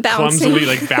like clumsily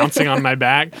like bouncing on my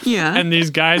back. Yeah. And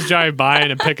these guys drive by in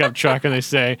a pickup truck and they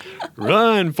say,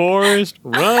 "Run, Forrest,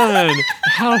 run!"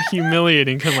 How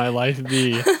humiliating can my life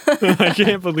be? I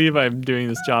can't believe I'm doing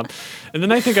this job. And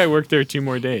then I think I worked there 2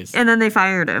 more days. And then they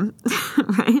fired him,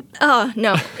 right? Oh,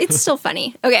 no. It's still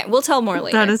funny. Okay, we'll tell more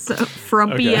later. That is so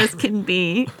frumpy as can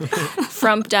be.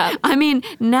 Frumped up. I mean,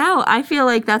 now I feel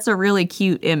like that's a really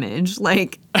cute image.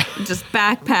 Like, just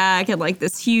backpack and like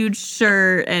this huge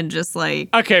shirt and just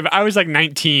like... Okay, but I was like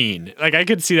 19. Like, I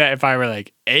could see that if I were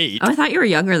like 8. Oh, I thought you were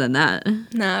younger than that.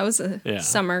 No, it was a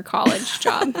summer college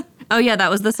job. Oh, yeah,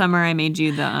 that was the summer I made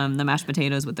you the mashed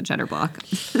potatoes with the cheddar block.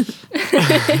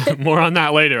 More on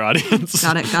that later, audience.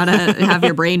 Gotta have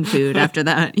your brain food after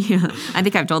that. Yeah, I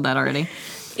think I've told that already.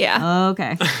 Yeah.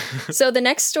 Okay. So the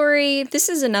next story, this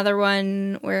is another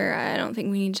one where I don't think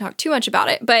we need to talk too much about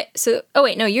it. But so, oh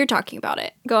wait, no, you're talking about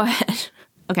it. Go ahead.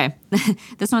 Okay.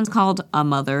 This one's called A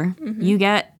Mother. Mm-hmm. You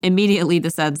get immediately the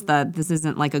sense that this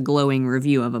isn't like a glowing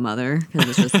review of a mother,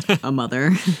 because it's just a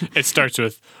mother. It starts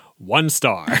with 1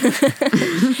 star.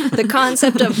 The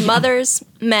concept of mothers,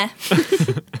 meh.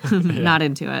 Not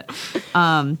into it.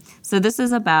 So this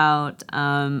is about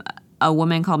a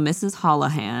woman called Mrs.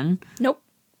 Holohan. Nope.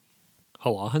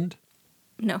 Holland?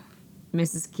 No.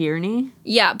 Mrs. Kearney?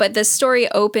 Yeah, but the story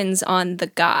opens on the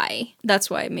guy. That's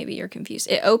why maybe you're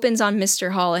confused. It opens on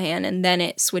Mr. Holohan, and then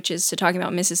it switches to talking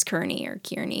about Mrs. Kearney or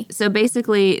Kearney. So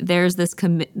basically, there's this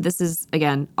this is,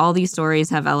 again, all these stories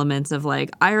have elements of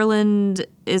like, Ireland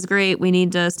is great, we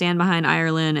need to stand behind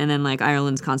Ireland, and then like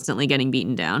Ireland's constantly getting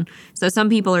beaten down. So some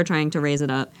people are trying to raise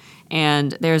it up.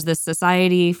 And there's this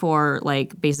society for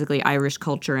like basically Irish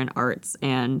culture and arts,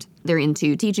 and they're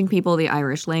into teaching people the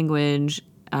Irish language,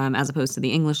 as opposed to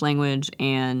the English language,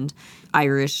 and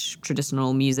Irish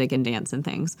traditional music and dance and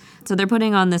things. So they're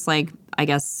putting on this, like, I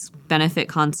guess, benefit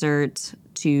concert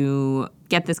to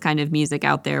get this kind of music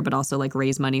out there, but also, like,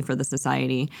 raise money for the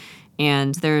society.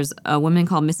 And there's a woman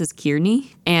called Mrs.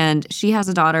 Kearney, and she has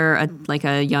a daughter, like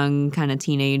a young kind of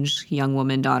teenage young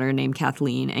woman daughter named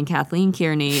Kathleen. And Kathleen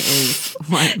Kearney is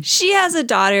what? She has a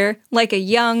daughter, like a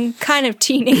young kind of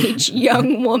teenage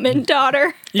young woman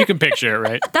daughter. You can picture it,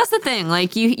 right? That's the thing.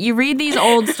 Like, you read these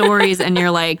old stories and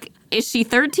you're like, is she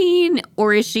 13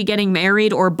 or is she getting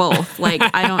married or both? Like,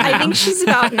 I don't know. I think she's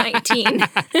about 19.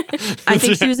 I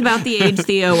think she was about the age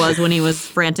Theo was when he was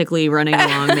frantically running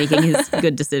along making his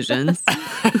good decisions.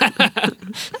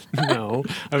 No,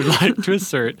 I would like to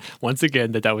assert once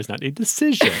again that was not a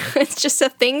decision. It's just a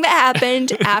thing that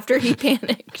happened after he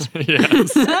panicked.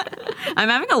 Yes. I'm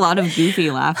having a lot of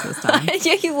goofy laughs this time.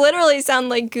 Yeah, you literally sound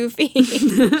like Goofy.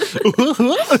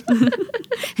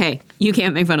 Hey, you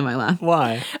can't make fun of my laugh.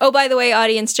 Why? Oh, by the way,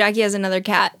 audience, Jackie has another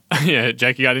cat. Yeah,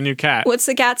 Jackie got a new cat. What's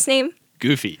the cat's name?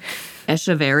 Goofy.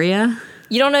 Echeveria?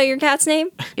 You don't know your cat's name?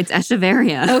 It's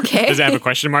Echeveria. Okay. Does it have a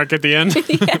question mark at the end?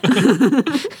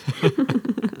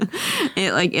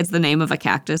 It's the name of a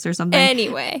cactus or something.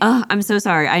 Anyway. I'm so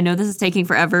sorry. I know this is taking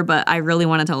forever, but I really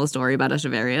want to tell a story about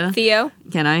Echeveria. Theo?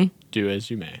 Can I? Do as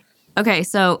you may. Okay,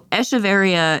 so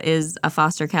Echeveria is a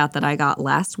foster cat that I got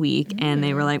last week, and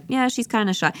they were like, yeah, she's kind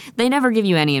of shy. They never give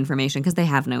you any information because they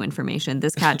have no information.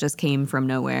 This cat just came from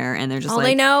nowhere, and they're just All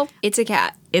they know, it's a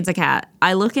cat. It's a cat.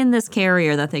 I look in this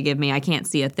carrier that they give me. I can't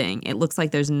see a thing. It looks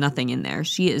like there's nothing in there.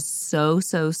 She is so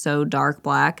dark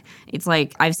black. It's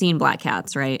like, I've seen black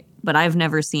cats, right? But I've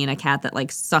never seen a cat that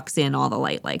like sucks in all the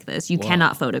light like this. You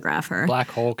cannot photograph her. Black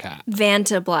hole cat.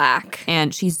 Vanta Black.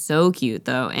 And she's so cute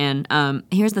though. And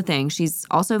here's the thing. She's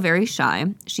also very shy.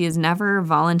 She has never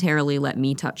voluntarily let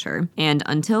me touch her. And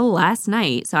until last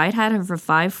night, so I'd had her for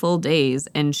 5 full days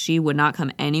and she would not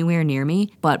come anywhere near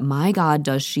me. But my God,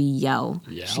 does she yell.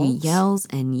 She yells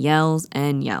and yells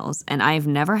and yells. And I've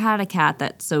never had a cat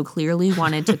that so clearly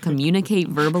wanted to communicate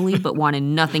verbally but wanted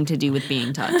nothing to do with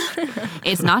being touched.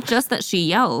 It's not just that she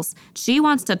yells. She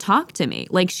wants to talk to me.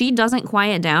 Like, she doesn't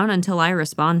quiet down until I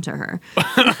respond to her.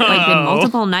 Like, in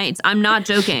multiple nights. I'm not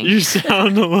joking. You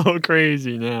sound a little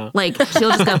crazy now. Like,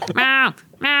 she'll just go, meow,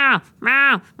 meow,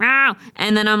 meow, meow.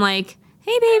 And then I'm like,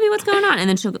 hey, baby, what's going on?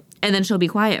 And then she'll be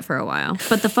quiet for a while.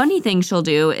 But the funny thing she'll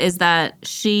do is that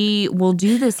she will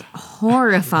do this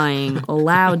horrifying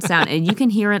loud sound. And you can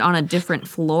hear it on a different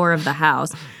floor of the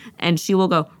house. And she will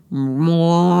go,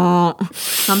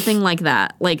 something like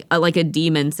that, like a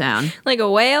demon sound, Like a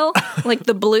whale, like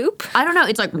the bloop. I don't know.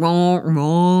 It's like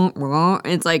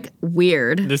it's like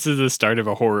weird. This is the start of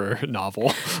a horror novel.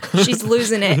 She's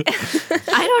losing it.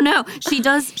 I don't know.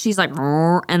 She's like,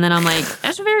 and then I'm like,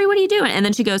 Estraveri, what are you doing? And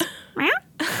then she goes, meow.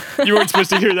 You weren't supposed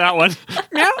to hear that one.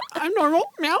 Meow, I'm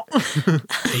normal. Meow.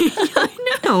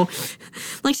 I know.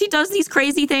 Like, she does these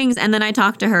crazy things, and then I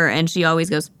talk to her, and she always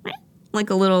goes, meow, like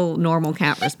a little normal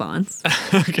cat response.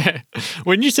 Okay.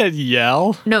 When you said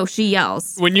yell, No, she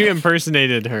yells. when you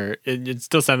impersonated her, it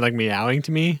still sounded like meowing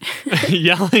to me.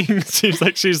 Yelling seems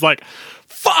like she's like,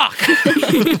 fuck!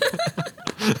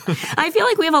 I feel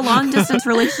like we have a long distance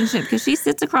relationship because she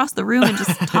sits across the room and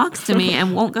just talks to me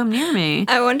and won't come near me.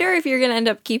 I wonder if you're going to end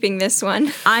up keeping this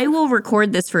one. I will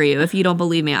record this for you if you don't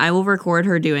believe me. I will record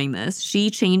her doing this.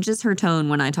 She changes her tone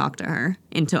when I talk to her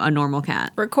into a normal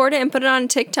cat. Record it and put it on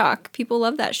TikTok. People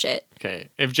love that shit. Okay.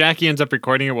 If Jackie ends up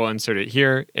recording it, we'll insert it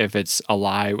here. If it's a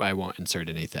lie, I won't insert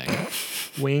anything.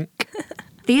 Wink.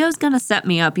 Theo's going to set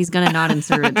me up. He's going to not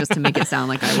insert it just to make it sound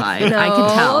like I lied. No. I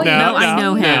can tell. No, I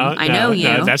know him. I know you.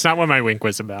 No, that's not what my wink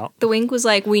was about. The wink was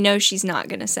like, we know she's not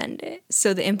going to send it.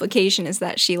 So the implication is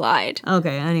that she lied.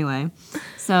 Okay, anyway.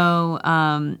 So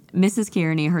Mrs.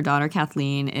 Kearney, her daughter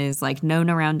Kathleen, is like known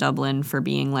around Dublin for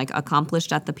being like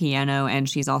accomplished at the piano, and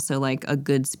she's also like a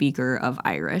good speaker of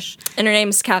Irish. And her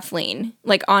name's Kathleen.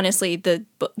 Like, honestly, the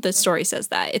story says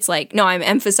that. It's like, no, I'm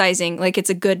emphasizing, like, it's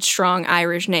a good, strong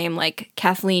Irish name, like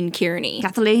Kathleen Kearney.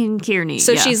 Kathleen Kearney.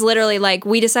 So yeah. she's literally like,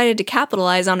 we decided to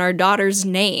capitalize on our daughter's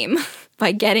name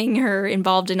by getting her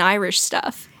involved in Irish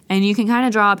stuff. And you can kind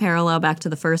of draw a parallel back to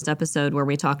the first episode where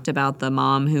we talked about the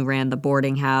mom who ran the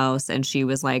boarding house and she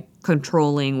was like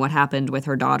controlling what happened with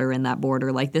her daughter in that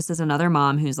border. Like, this is another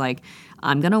mom who's like,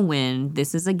 I'm going to win.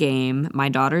 This is a game. My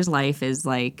daughter's life is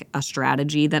like a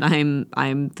strategy that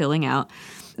I'm filling out.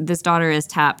 This daughter is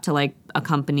tapped to like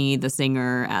accompany the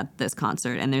singer at this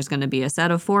concert. And there's going to be a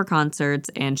set of 4 concerts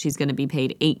and she's going to be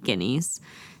paid 8 guineas.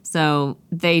 So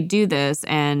they do this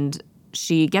and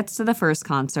she gets to the first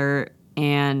concert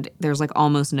and there's like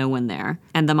almost no one there.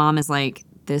 And the mom is like,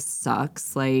 this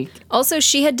sucks. Like, also,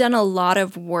 she had done a lot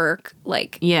of work,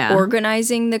 like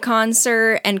organizing the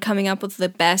concert and coming up with the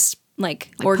best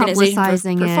like organization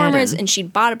for performers. And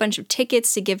she'd bought a bunch of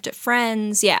tickets to give to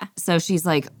friends. Yeah. So she's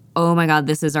like, oh my God,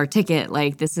 this is our ticket.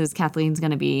 Like, this is Kathleen's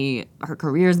going to be, her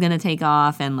career's going to take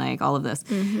off and like all of this.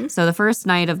 Mm-hmm. So the first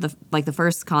night of the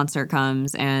first concert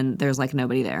comes and there's like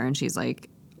nobody there. And she's like,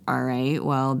 all right,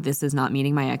 well, this is not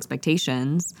meeting my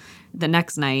expectations. The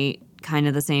next night, kind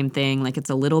of the same thing. Like, it's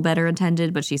a little better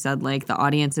attended, but she said, like, the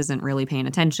audience isn't really paying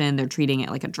attention. They're treating it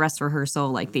like a dress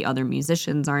rehearsal. Like, the other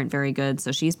musicians aren't very good,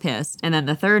 so she's pissed. And then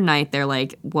the third night, they're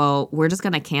like, well, we're just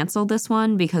going to cancel this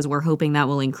one because we're hoping that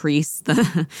will increase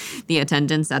the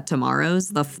attendance at tomorrow's,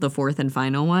 the fourth and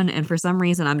final one. And for some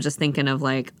reason, I'm just thinking of,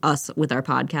 like, us with our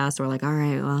podcast. We're like, all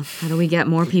right, well, how do we get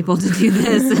more people to do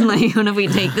this? And, like, what if we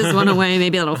take this one away?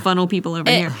 Maybe it'll funnel people over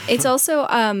here. It's also,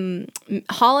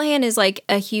 Holohan is, like,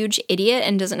 a huge idiot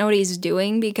and doesn't know what he's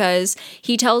doing because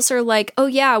he tells her like, oh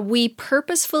yeah, we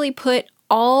purposefully put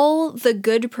all the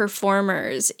good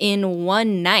performers in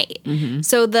one night. Mm-hmm.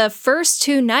 So the first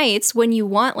 2 nights when you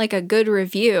want like a good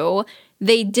review,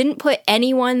 they didn't put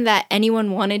anyone that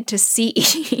anyone wanted to see.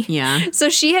 Yeah. So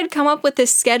she had come up with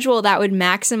this schedule that would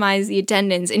maximize the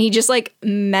attendance, and he just like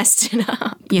messed it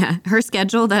up. Yeah. Her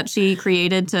schedule that she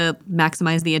created to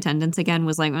maximize the attendance again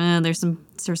was like, there's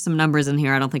some numbers in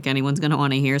here I don't think anyone's going to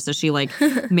want to hear. So she like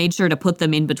made sure to put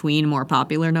them in between more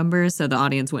popular numbers so the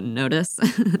audience wouldn't notice.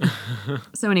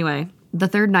 So anyway, the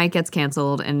third night gets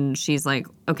canceled and she's like,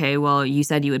 okay, well, you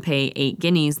said you would pay 8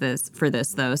 guineas for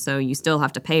this though. So you still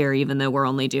have to pay her even though we're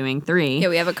only doing 3. Yeah,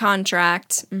 we have a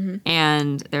contract. Mm-hmm.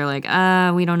 And they're like,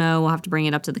 we don't know. We'll have to bring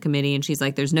it up to the committee. And she's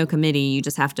like, there's no committee. You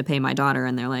just have to pay my daughter.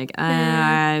 And they're like,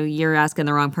 you're asking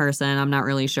the wrong person. I'm not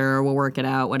really sure. We'll work it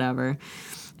out, whatever.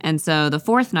 And so the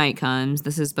 4th night comes.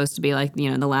 This is supposed to be like,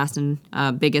 the last and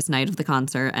biggest night of the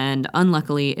concert. And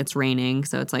unluckily, it's raining.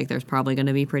 So it's like there's probably going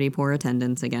to be pretty poor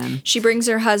attendance again. She brings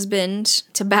her husband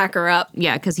to back her up.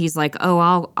 Yeah, because he's like,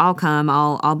 oh, I'll come.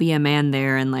 I'll be a man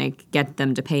there and like get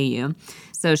them to pay you.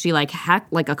 So she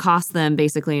accosts them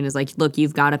basically and is like, look,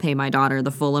 you've got to pay my daughter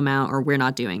the full amount or we're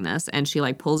not doing this. And she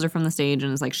like pulls her from the stage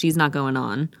and is like, she's not going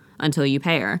on until you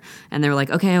pay her. And they're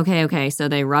like, okay. So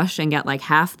they rush and get like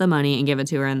half the money and give it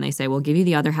to her. And they say, we'll give you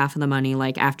the other half of the money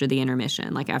like after the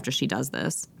intermission, like after she does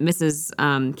this. Mrs.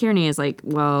 Kearney is like,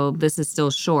 well, this is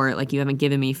still short. Like you haven't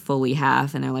given me fully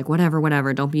half. And they're like,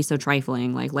 whatever. Don't be so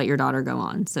trifling. Like let your daughter go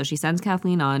on. So she sends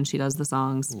Kathleen on. She does the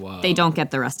songs. Whoa. They don't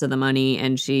get the rest of the money.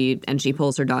 And she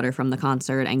pulls her daughter from the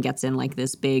concert and gets in like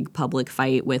this big public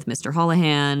fight with Mr.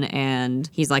 Holohan. And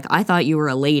he's like, I thought you were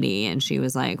a lady. And she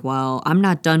was like, well, I'm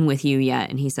not done with you yet.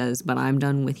 And he says, but I'm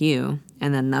done with you.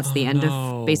 And then that's the end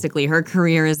of basically her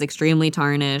career is extremely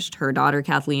tarnished. Her daughter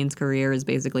Kathleen's career is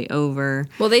basically over.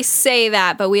 Well, they say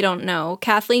that, but we don't know.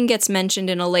 Kathleen gets mentioned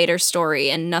in a later story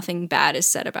and nothing bad is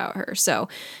said about her. So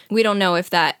we don't know if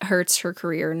that hurts her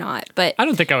career or not. But I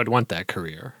don't think I would want that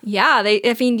career. yeah,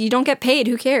 you don't get paid.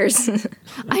 Who cares?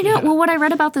 I know. Well, what I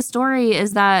read about the story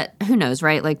is that, who knows,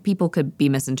 right? Like people could be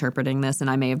misinterpreting this and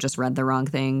I may have just read the wrong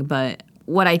thing, but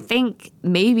what I think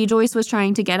maybe Joyce was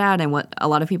trying to get at and what a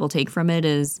lot of people take from it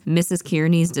is Mrs.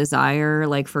 Kearney's desire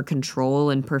like for control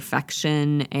and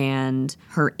perfection and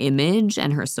her image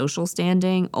and her social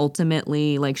standing.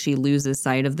 Ultimately, like she loses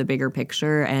sight of the bigger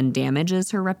picture and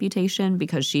damages her reputation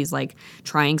because she's like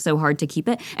trying so hard to keep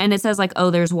it. And it says like,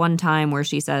 oh, there's one time where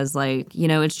she says like, you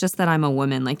know, it's just that I'm a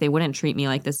woman. Like they wouldn't treat me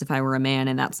like this if I were a man.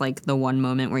 And that's like the one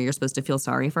moment where you're supposed to feel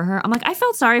sorry for her. I'm like, I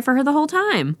felt sorry for her the whole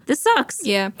time. This sucks.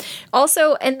 Yeah. Also,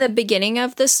 in the beginning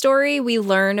of the story, we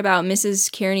learn about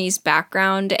Mrs. Kearney's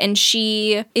background, and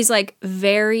she is like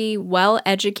very well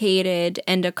educated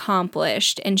and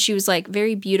accomplished, and she was like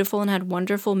very beautiful and had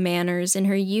wonderful manners in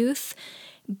her youth.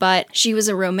 But she was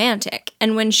a romantic.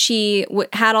 And when she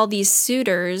had all these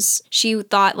suitors, she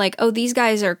thought like, oh, these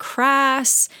guys are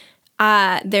crass.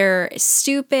 They're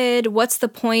stupid. What's the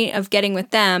point of getting with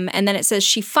them? And then it says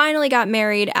she finally got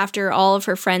married after all of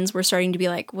her friends were starting to be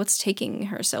like, what's taking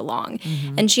her so long?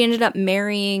 Mm-hmm. And she ended up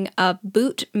marrying a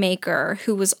bootmaker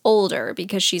who was older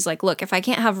because she's like, look, if I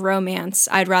can't have romance,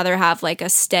 I'd rather have like a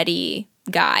steady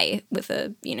guy with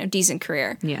a, decent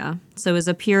career. Yeah. So it was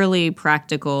a purely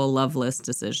practical, loveless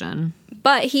decision.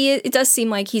 But it does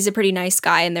seem like he's a pretty nice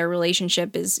guy and their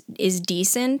relationship is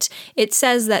decent. It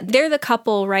says that they're the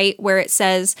couple, right, where it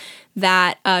says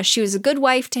that she was a good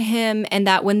wife to him and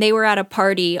that when they were at a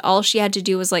party, all she had to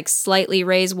do was like slightly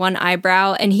raise one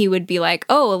eyebrow and he would be like,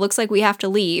 oh, it looks like we have to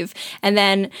leave. And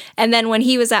then when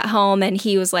he was at home and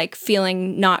he was like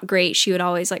feeling not great, she would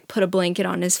always like put a blanket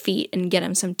on his feet and get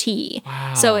him some tea.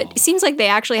 Wow. So it seems like they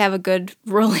actually have a good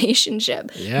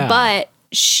relationship. Yeah. But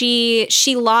she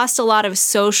lost a lot of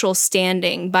social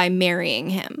standing by marrying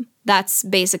him. That's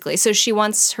basically, so she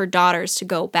wants her daughters to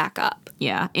go back up.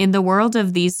 Yeah. In the world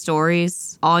of these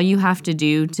stories, all you have to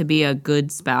do to be a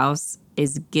good spouse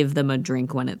is give them a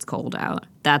drink when it's cold out.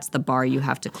 That's the bar you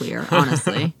have to clear,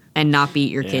 honestly. And not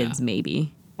beat your kids,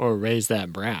 maybe. Or raise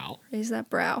that brow. Raise that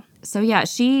brow. So yeah,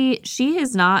 she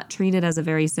is not treated as a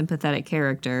very sympathetic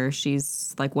character.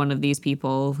 She's like one of these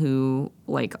people who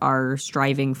like are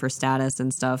striving for status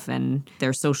and stuff, and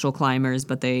they're social climbers,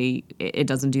 but it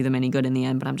doesn't do them any good in the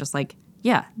end. But I'm just like,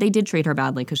 yeah, they did treat her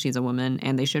badly because she's a woman,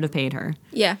 and they should have paid her.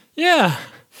 Yeah. Yeah.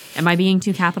 Am I being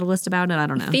too capitalist about it? I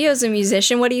don't know. Theo's a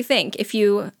musician. What do you think? If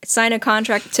you sign a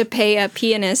contract to pay a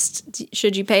pianist,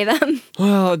 should you pay them?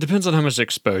 Well, it depends on how much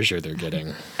exposure they're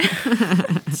getting.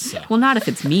 So. Well, not if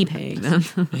it's me paying them.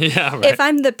 Yeah, right. If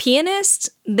I'm the pianist,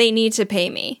 they need to pay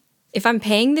me. If I'm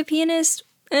paying the pianist,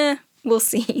 we'll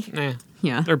see.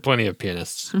 Yeah. There are plenty of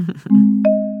pianists.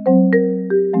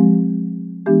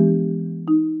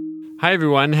 Hi,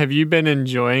 everyone. Have you been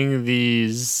enjoying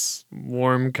these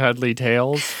warm, cuddly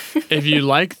tales? If you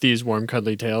like these warm,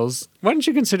 cuddly tales, why don't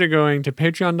you consider going to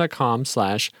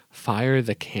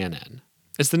patreon.com/firethecanon.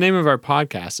 It's the name of our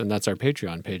podcast, and that's our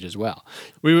Patreon page as well.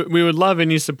 We would love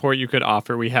any support you could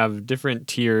offer. We have different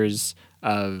tiers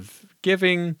of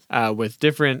giving with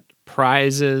different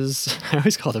prizes. I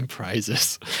always call them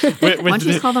prizes. Why don't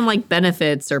you just call them like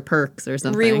benefits or perks or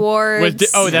something?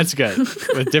 Rewards. That's good.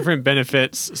 With different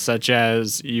benefits, such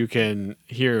as you can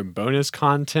hear bonus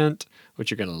content,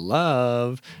 which you're going to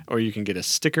love, or you can get a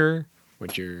sticker,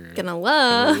 which you're gonna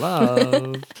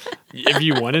love. If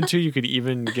you wanted to, you could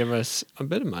even give us a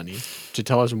bit of money to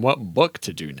tell us what book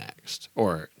to do next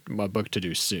or what book to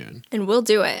do soon. And we'll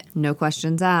do it. No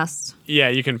questions asked. Yeah,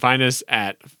 you can find us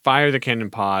at Fire the Canon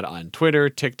Pod on Twitter,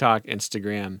 TikTok,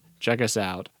 Instagram. Check us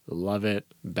out. Love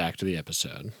it. Back to the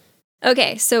episode.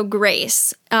 Okay, so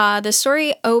Grace. The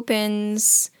story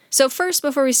opens So first,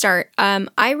 before we start,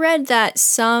 I read that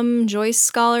some Joyce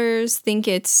scholars think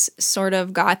it's sort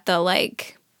of got the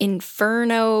like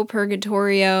inferno,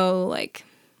 purgatorio, like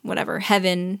whatever,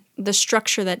 heaven, the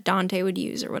structure that Dante would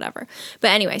use or whatever. But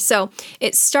anyway, so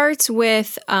it starts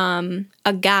with a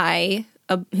guy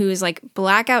who is like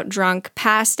blackout drunk,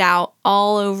 passed out,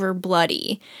 all over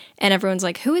bloody. And everyone's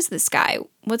like, who is this guy?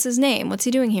 What's his name? What's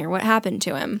he doing here? What happened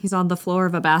to him? He's on the floor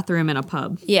of a bathroom in a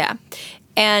pub. Yeah.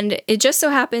 And it just so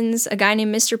happens a guy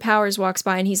named Mr. Powers walks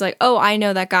by and he's like, oh, I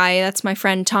know that guy. That's my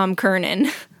friend Tom Kernan.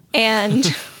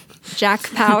 And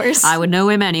Jack Powers. I would know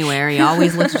him anywhere. He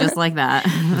always looks just like that.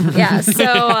 Yeah, so...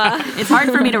 it's hard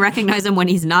for me to recognize him when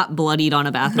he's not bloodied on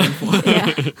a bathroom floor.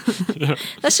 Yeah.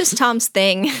 That's just Tom's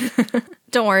thing.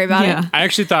 Don't worry about it. I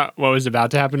actually thought what was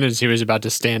about to happen is he was about to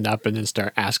stand up and then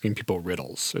start asking people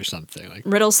riddles or something. Like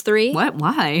Riddles 3? What?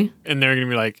 Why? And they're going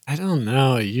to be like, I don't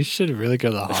know. You should really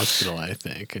go to the hospital, I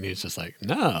think. And he's just like,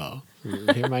 no.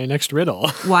 Here's my next riddle.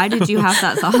 Why did you have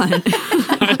that thought?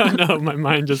 I don't know. My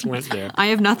mind just went there. I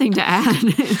have nothing to add.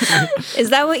 Is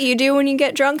that what you do when you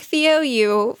get drunk, Theo?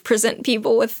 You present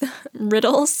people with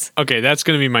riddles? Okay, that's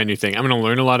going to be my new thing. I'm going to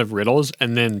learn a lot of riddles,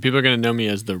 and then people are going to know me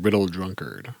as the riddle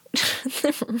drunkard.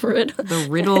 The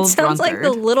riddle It sounds like the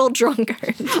little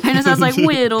drunkard. And it sounds like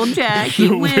Whittle Jack,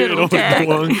 you Whittle Jack.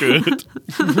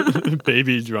 drunkard.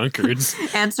 Baby drunkards.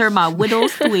 Answer my Whittle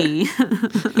Twee.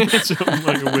 So I'm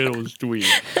like a riddle's tweet.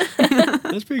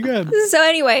 That's pretty good. So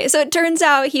anyway, so it turns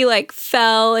out he like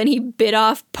fell and he bit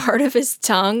off part of his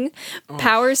tongue.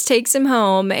 Powers takes him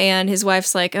home and his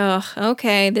wife's like, oh,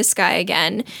 okay, this guy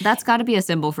again. That's got to be a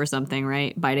symbol for something,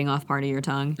 right? Biting off part of your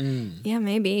tongue. Yeah,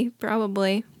 maybe,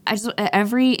 probably.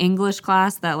 Every English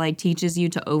class that like teaches you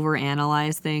to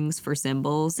overanalyze things for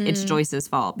symbols, it's Joyce's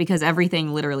fault because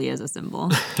everything literally is a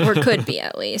symbol. Or could be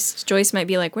at least. Joyce might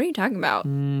be like, what are you talking about?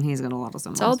 He's got a lot of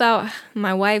symbols. It's all about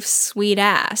my wife's sweet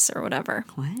ass or whatever.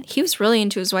 What? He was really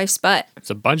into his wife's butt.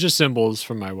 It's a bunch of symbols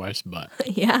from my wife's butt.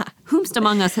 Yeah. Whomst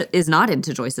among us is not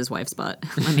into Joyce's wife's butt?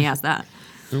 Let me ask that.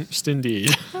 Oops, indeed.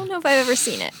 I don't know if I've ever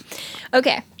seen it.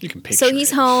 Okay. You can picture So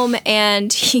he's it. home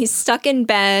and he's stuck in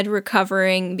bed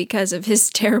recovering because of his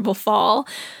terrible fall.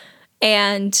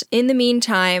 And in the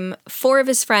meantime, 4 of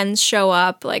his friends show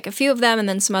up, like a few of them and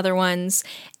then some other ones,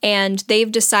 and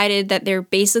they've decided that they're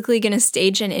basically going to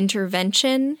stage an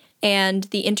intervention. And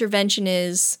the intervention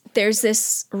is there's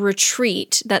this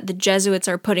retreat that the Jesuits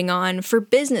are putting on for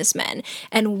businessmen,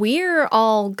 and we're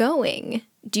all going.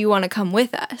 Do you want to come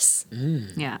with us?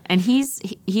 Yeah, and he's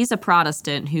a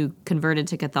Protestant who converted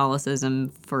to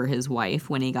Catholicism for his wife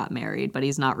when he got married, but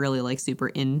he's not really like super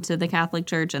into the Catholic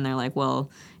Church, and they're like, well,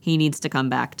 he needs to come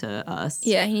back to us.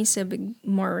 Yeah, he needs to be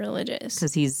more religious.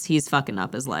 Because he's fucking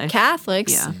up his life.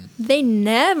 Catholics, Yeah. they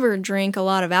never drink a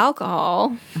lot of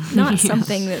alcohol. Not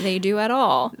something that they do at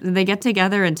all. They get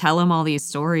together and tell him all these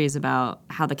stories about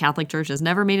how the Catholic Church has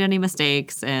never made any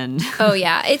mistakes, and Oh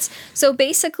yeah, it's so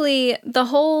basically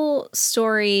the whole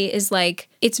story is like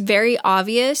it's very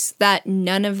obvious that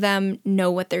none of them know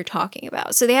what they're talking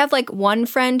about. So they have like one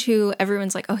friend who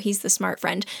everyone's like, "Oh, he's the smart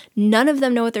friend." None of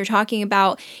them know what they're talking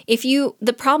about.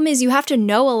 The problem is you have to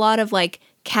know a lot of like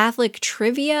Catholic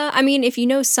trivia. I mean, if you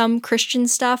know some Christian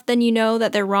stuff, then you know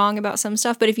that they're wrong about some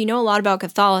stuff. But if you know a lot about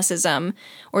Catholicism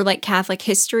or like Catholic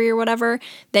history or whatever,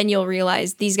 then you'll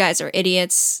realize these guys are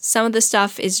idiots. Some of the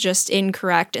stuff is just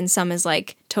incorrect and some is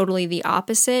like totally the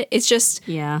opposite. It's just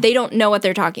they don't know what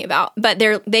they're talking about. But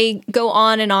they go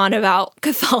on and on about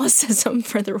Catholicism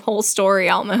for the whole story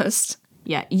almost.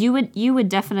 yeah, you would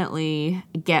definitely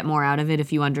get more out of it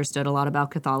if you understood a lot about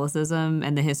Catholicism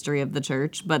and the history of the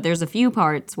church. But there's a few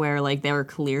parts where like they were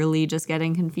clearly just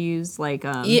getting confused. Like,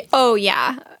 Oh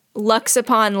yeah, lux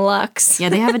upon lux. yeah,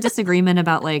 they have a disagreement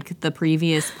about like the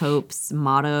previous pope's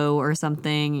motto or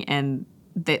something, and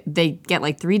they get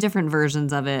like 3 different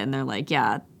versions of it, and they're like,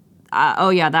 oh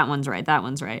yeah, that one's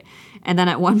right. And then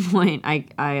at one point, I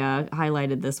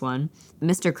highlighted this one.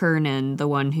 Mr. Kernan, the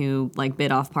one who like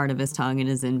bit off part of his tongue and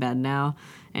is in bed now,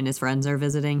 and his friends are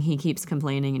visiting, he keeps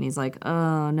complaining, and he's like,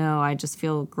 oh no, I just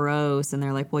feel gross. And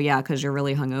they're like, well, yeah, because you're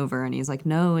really hungover. And he's like,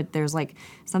 no, there's like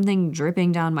something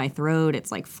dripping down my throat.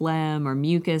 It's like phlegm or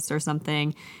mucus or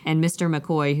something. And Mr.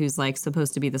 McCoy, who's like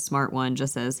supposed to be the smart one,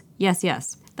 just says,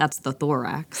 yes, that's the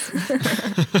thorax.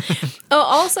 Oh,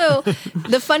 also,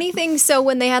 the funny thing, so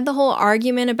when they had the whole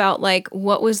argument about, like,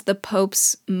 what was the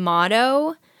Pope's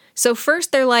motto, So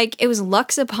first they're like, it was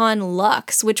lux upon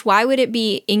lux, which why would it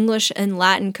be English and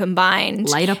Latin combined?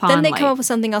 Light upon Then they light. come up with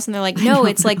something else and they're like, no,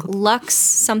 it's like lux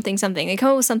something something. They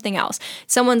come up with something else.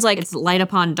 Someone's like, It's light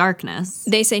upon darkness.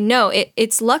 they say, no,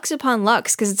 it's lux upon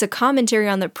lux because it's a commentary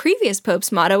on the previous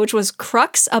Pope's motto, which was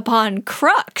crux upon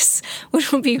crux,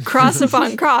 which would be cross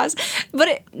upon cross.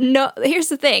 But no, here's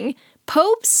the thing.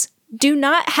 Popes do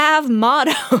not have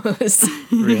mottos.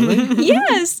 Really?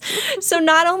 Yes. So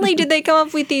not only did they come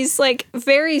up with these like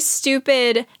very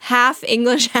stupid half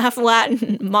English, half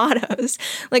Latin mottos,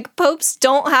 like popes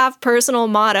don't have personal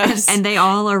mottos. And they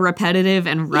all are repetitive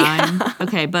and rhyme.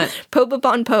 Okay, but Pope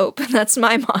upon Pope. That's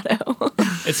my motto.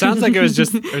 It sounds like it was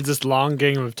this long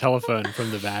game of telephone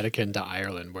from the Vatican to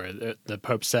Ireland where the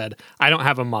Pope said, I don't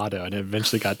have a motto, and it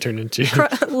eventually got turned into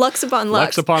Lux upon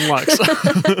Lux Lux. upon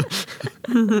Lux.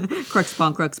 crux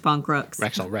upon crux upon crux.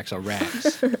 Rexel, Rexel,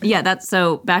 Rex. Yeah, that's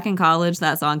so back in college,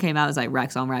 that song came out, it was like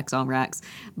Rex on Rex on Rex.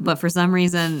 But for some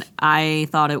reason, I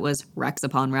thought it was Rex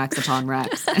upon Rex upon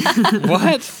Rex.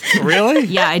 What? Really?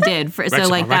 Yeah, I did. So Rex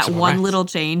like upon Rex that upon one Rex. little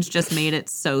change just made it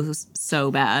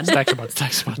so bad. Stacks upon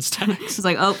stacks upon stacks. It's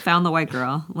like, oh, found the white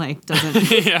girl. Like, doesn't.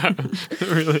 Yeah,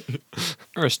 really.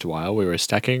 Erstwhile, we were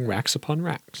stacking racks upon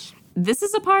racks. This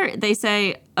is a part they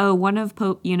say, oh, one of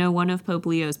Pope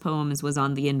Leo's poems was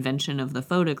on the invention of the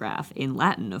photograph in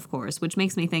Latin, of course, which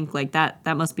makes me think like that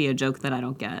must be a joke that I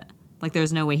don't get. Like,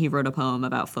 there's no way he wrote a poem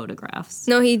about photographs.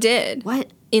 No, he did.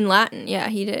 What? In Latin, yeah,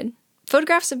 he did.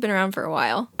 Photographs have been around for a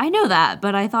while. I know that,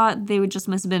 but I thought they would just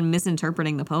must have been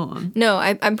misinterpreting the poem. No,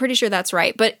 I'm pretty sure that's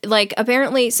right. But like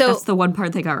apparently, so That's the one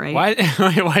part they got right. Why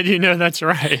do you know that's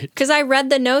right? because I read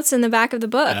the notes in the back of the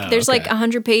book. Oh, There's like okay.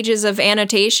 100 pages of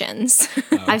annotations.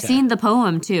 I've seen the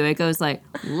poem too. It goes like,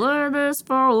 "Look at this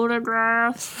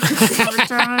photograph."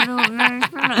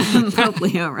 Pope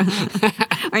Leo.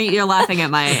 You're laughing at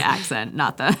my accent,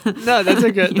 not the. No, that's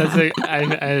a good.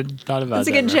 I had thought about. That's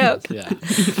a good joke. Yeah,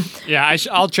 yeah.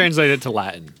 I'll translate it to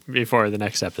Latin before the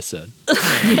next episode.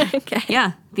 Okay.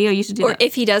 Yeah, Theo, you should do Or that.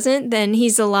 if he doesn't, then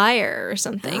he's a liar or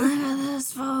something.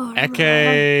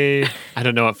 Ecce. I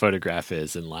don't know what photograph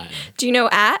is in Latin. Do you know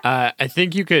at? I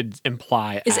think you could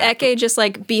imply. Is at. ecce just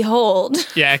like behold?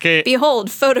 Yeah, ecce. Behold,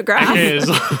 photograph. Ecce is.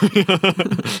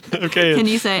 Okay. Can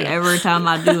you say every time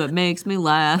I do it makes me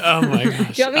laugh? Oh my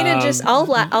gosh. Do you want me to just?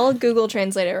 I'll Google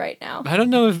translate it right now. I don't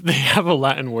know if they have a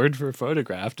Latin word for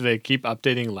photograph. Do they keep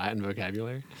updating Latin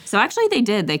vocabulary? So actually, they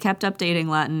did. They kept updating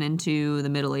Latin into the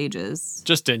Middle Ages.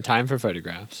 Just in time for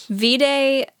photographs.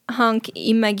 Vide hunc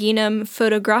imaginem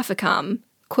photographicam,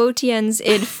 quotiens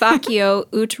id facio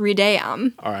ut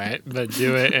rideam. All right, but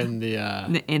do it in the.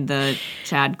 In the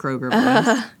Chad Kroger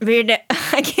voice.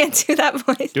 I can't do that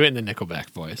voice. Do it in the Nickelback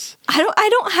voice. I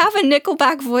don't have a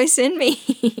Nickelback voice in me.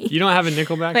 You don't have a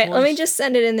Nickelback Wait, voice? let me just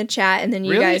send it in the chat and then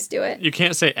you Really? guys do it. You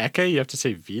can't say ecce, you have to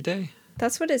say vide?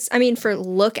 That's what it's, I mean, for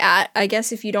look at, I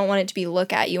guess if you don't want it to be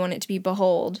look at, you want it to be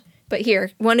behold. But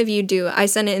here, one of you do. I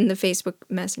sent it in the Facebook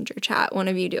Messenger chat. One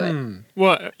of you do it.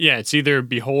 Well, yeah, it's either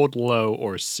behold, lo,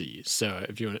 or see. So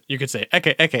if you want, you could say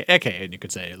ecce, ecce, ecce, and you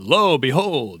could say lo,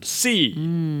 behold, see.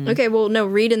 Okay, well, no,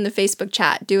 read in the Facebook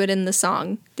chat. Do it in the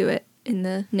song. Do it in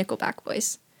the Nickelback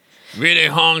voice. Really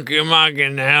honk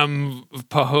imagen ham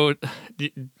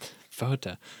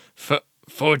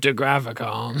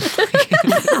photographicom.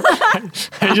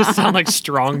 I just sound like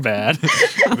strong bad.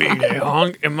 Really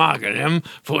honk imagen ham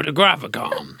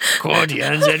photographicom.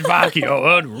 Cordians and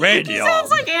vacio and radio.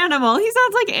 Sounds like Animal. He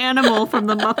sounds like Animal from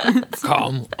the Muppets.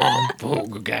 Come on,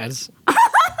 Pogagas.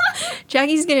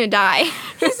 Jackie's gonna die.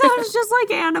 He sounds just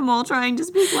like Animal trying to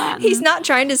speak Latin. He's not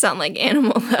trying to sound like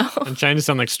Animal, though. I'm trying to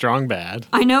sound like strong bad.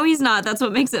 I know he's not. That's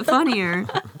what makes it funnier.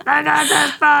 I got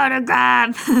this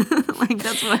photograph. Like,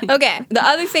 that's what. Okay, the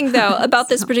other thing, though, about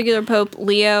this particular Pope,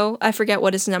 Leo, I forget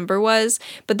what his number was,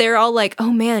 but they're all like,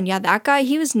 oh man, yeah, that guy,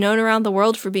 he was known around the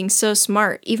world for being so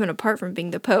smart, even apart from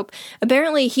being the Pope.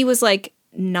 Apparently, he was like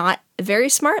not very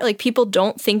smart. Like, people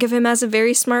don't think of him as a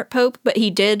very smart Pope, but he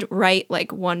did write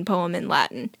like one poem in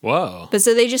Latin. Whoa. But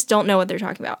so they just don't know what they're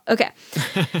talking about. Okay.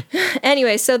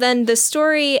 Anyway, so then the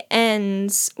story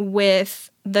ends with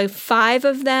the 5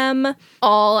 of them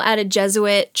all at a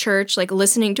Jesuit church, like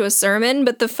listening to a sermon.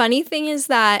 But the funny thing is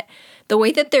that the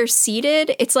way that they're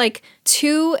seated, it's like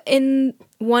 2 in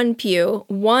one pew,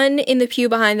 1 in the pew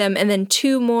behind them, and then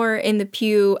 2 more in the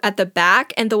pew at the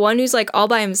back. And the one who's like all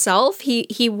by himself,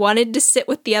 he wanted to sit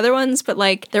with the other ones, but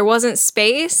like there wasn't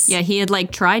space. Yeah, he had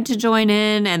like tried to join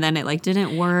in and then it like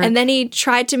didn't work. And then he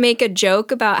tried to make a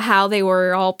joke about how they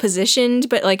were all positioned,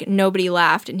 but like nobody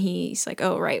laughed. And he's like,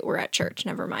 oh, right, we're at church.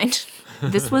 Never mind.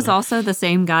 This was also the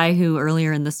same guy who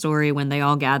earlier in the story, when they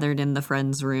all gathered in the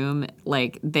friend's room,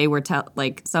 like they were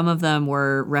like some of them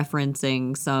were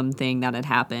referencing something that had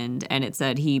happened, and it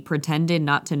said he pretended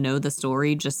not to know the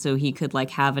story just so he could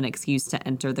like have an excuse to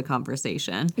enter the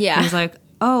conversation. Yeah. He was like,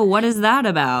 oh, what is that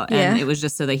about? And Yeah. it was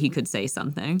just so that he could say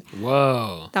something.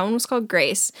 Whoa. That one was called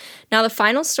Grace. Now, the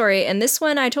final story, and this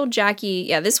one I told Jackie,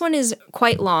 yeah, this one is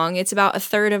quite long. It's about a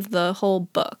third of the whole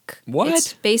book. What?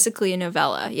 It's basically a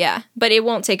novella, yeah. But it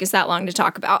won't take us that long to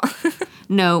talk about.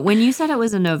 No, when you said it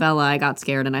was a novella, I got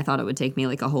scared and I thought it would take me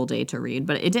like a whole day to read,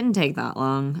 but it didn't take that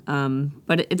long.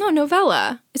 But it No,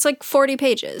 novella. It's like 40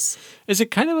 pages. Is it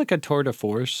kind of like a tour de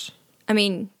force? I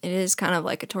mean, it is kind of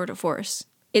like a tour de force.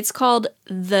 It's called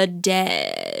The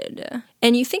Dead.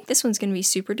 And you think this one's going to be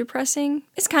super depressing?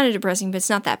 It's kind of depressing, but it's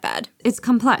not that bad. It's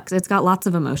complex. It's got lots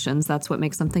of emotions. That's what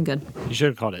makes something good. You should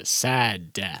have called it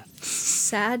Sad Death.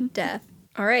 Sad death.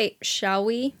 All right, shall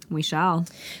we? We shall.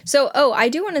 So, I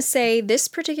do want to say this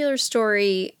particular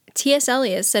story, T.S.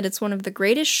 Eliot said it's one of the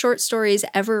greatest short stories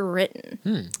ever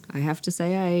written. I have to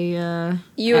say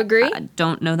You agree? I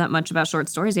don't know that much about short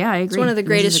stories. Yeah, I agree. It's one of the This is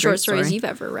greatest a short great stories story. you've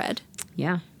ever read.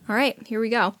 Yeah. All right, here we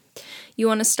go. You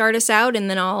want to start us out and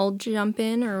then I'll jump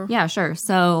in, or Yeah, sure.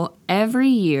 So every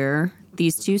year,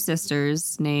 these two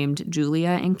sisters named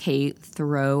Julia and Kate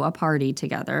throw a party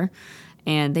together.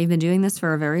 And they've been doing this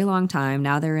for a very long time.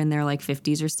 Now they're in their like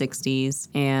 50s or 60s.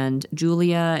 And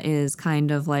Julia is kind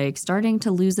of like starting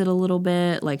to lose it a little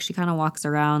bit. Like she kind of walks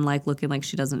around like looking like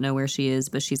she doesn't know where she is,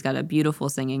 but she's got a beautiful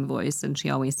singing voice and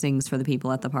she always sings for the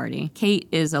people at the party. Kate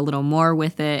is a little more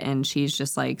with it and she's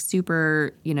just like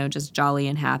super, just jolly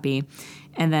and happy.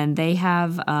 And then they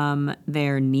have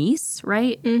their niece,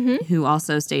 right? Mm-hmm. Who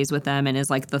also stays with them and is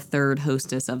like the third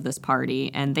hostess of this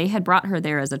party. And they had brought her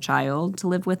there as a child to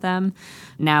live with them.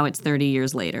 Now it's 30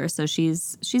 years later. So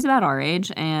she's about our age.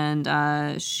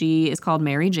 And she is called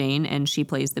Mary Jane and she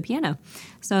plays the piano.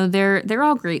 So they're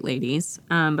all great ladies.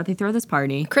 But they throw this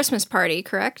party. Christmas party,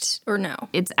 correct? Or no?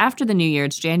 It's after the New Year.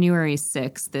 It's January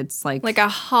 6th. It's like Like a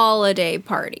holiday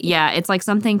party. yeah, it's like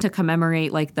something to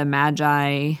commemorate like the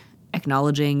Magi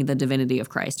acknowledging the divinity of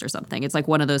Christ or something. It's like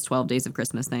one of those 12 days of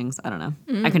Christmas things. I don't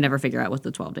know. I could never figure out what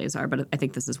the 12 days are, but I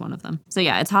think this is one of them. So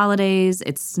yeah, it's holidays.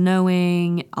 It's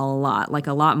snowing a lot, like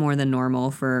a lot more than normal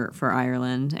for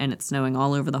Ireland. And it's snowing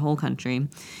all over the whole country.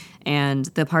 And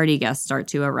the party guests start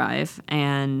to arrive.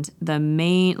 And the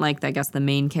main, the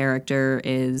main character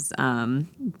is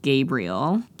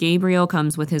Gabriel. Gabriel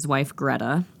comes with his wife,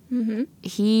 Greta. Mm-hmm.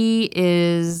 He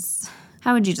is...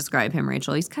 How would you describe him,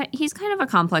 Rachel? He's kind of a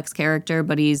complex character,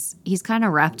 but he's kind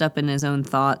of wrapped up in his own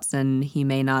thoughts, and he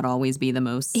may not always be the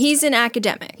most... He's an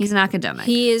academic. He's an academic.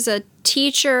 He is a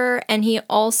teacher, and he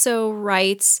also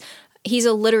writes... He's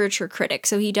a literature critic,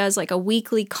 so he does like a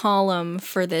weekly column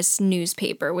for this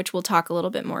newspaper, which we'll talk a little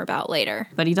bit more about later.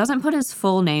 But he doesn't put his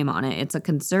full name on it. It's a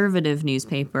conservative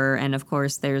newspaper, and of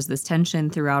course there's this tension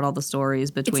throughout all the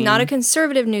stories between... It's not a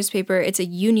conservative newspaper, it's a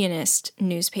unionist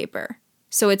newspaper.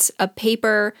 So it's a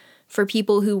paper for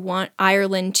people who want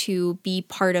Ireland to be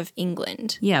part of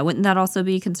England. Yeah, wouldn't that also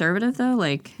be conservative, though?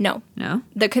 Like, No. no?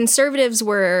 The conservatives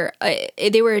were,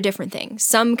 they were a different thing.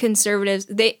 Some conservatives,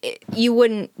 you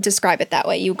wouldn't describe it that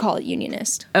way. You would call it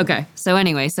unionist. Okay. So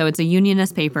anyway, so it's a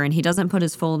unionist paper, and he doesn't put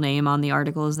his full name on the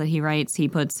articles that he writes. He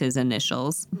puts his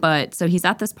initials. But so he's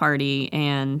at this party,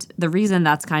 and the reason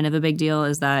that's kind of a big deal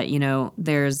is that,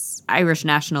 there's Irish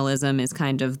nationalism is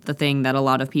kind of the thing that a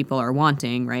lot of people are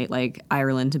wanting, right? Like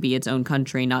Ireland to be its own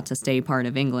country, not to stay part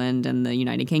of England and the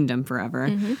United Kingdom forever.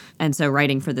 Mm-hmm. And so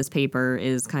writing for this paper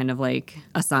is kind of like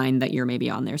a sign that you're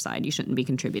maybe on their side. You shouldn't be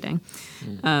contributing.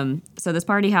 So this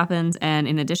party happens, and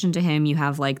in addition to him, you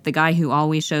have like the guy who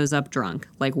always shows up drunk,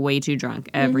 like way too drunk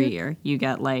every year. You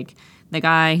get like the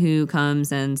guy who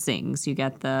comes and sings. You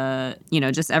get the,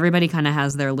 just everybody kind of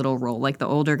has their little role. Like the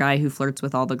older guy who flirts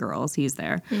with all the girls, he's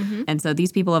there. Mm-hmm. And so these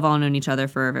people have all known each other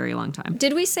for a very long time.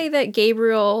 Did we say that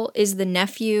Gabriel is the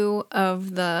nephew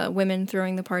of the women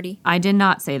throwing the party? I did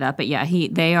not say that, but yeah,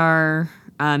 they are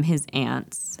his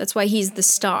aunts. That's why he's the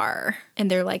star. And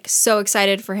they're like so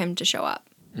excited for him to show up.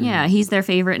 Yeah, he's their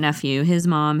favorite nephew. His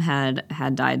mom had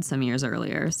died some years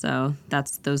earlier, so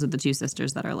those are the two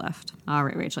sisters that are left. All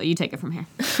right, Rachel, you take it from here.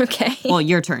 Okay. Well,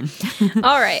 your turn.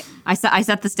 All right. I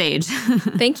set the stage.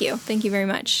 Thank you. Thank you very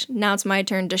much. Now it's my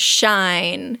turn to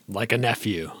shine. Like a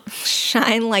nephew.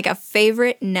 Shine like a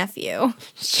favorite nephew.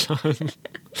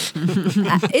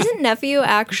 Isn't nephew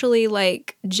actually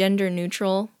like gender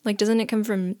neutral? Like, doesn't it come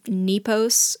from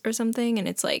nepos or something? And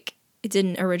it's like, it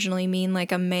didn't originally mean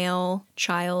like a male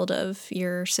child of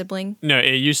your sibling. No,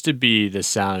 it used to be the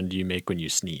sound you make when you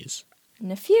sneeze.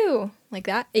 Nephew. Like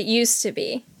that? It used to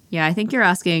be. Yeah, I think you're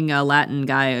asking a Latin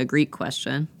guy a Greek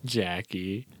question.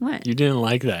 Jackie. What? You didn't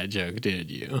like that joke,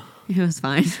 did you? It was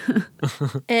fine.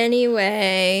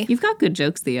 Anyway. You've got good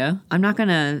jokes, Theo. I'm not going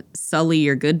to sully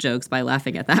your good jokes by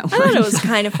laughing at that one. I thought it was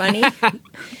kind of funny. Okay.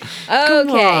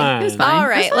 on. It was fine. All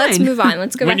right, It was let's fine. move on.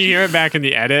 Let's go When back. you hear it back in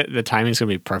the edit, the timing's going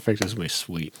to be perfect. It's going to be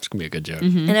sweet. It's going to be a good joke.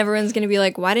 And everyone's going to be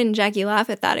like, why didn't Jackie laugh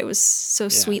at that? It was so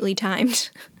sweetly timed.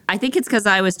 I think it's because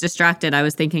I was distracted. I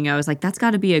was like, that's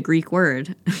got to be a Greek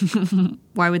word.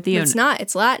 Why would Theo? It's not.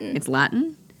 It's Latin. It's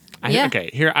Latin? Yeah. Okay,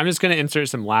 here, I'm just going to insert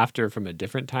some laughter from a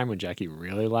different time when Jackie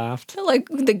really laughed. Like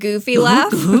the goofy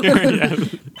laugh.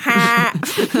 I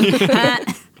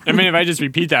mean, if I just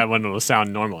repeat that one, it'll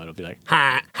sound normal. It'll be like,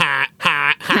 ha, ha,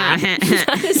 ha, ha.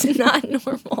 That is not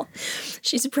normal.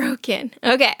 She's broken.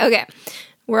 Okay.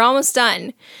 We're almost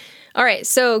done. All right,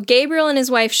 so Gabriel and his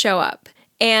wife show up.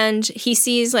 And he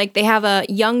sees, like, they have a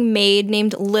young maid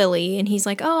named Lily. And he's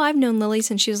like, oh, I've known Lily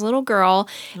since she was a little girl.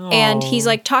 And he's,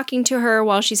 like, talking to her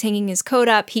while she's hanging his coat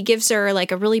up. He gives her,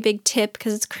 like, a really big tip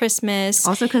because it's Christmas.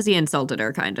 Also because he insulted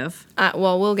her, kind of.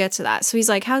 Well, we'll get to that. So he's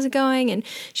like, how's it going? And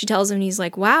she tells him, he's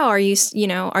like, wow, are you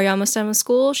almost done with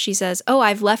school? She says, oh,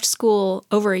 I've left school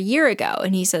over a year ago.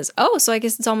 And he says, oh, so I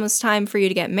guess it's almost time for you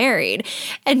to get married.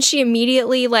 And she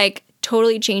immediately, like,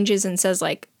 totally changes and says,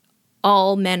 like,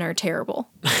 all men are terrible.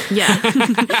 Yeah.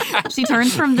 She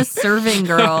turns from the serving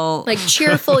girl. Like,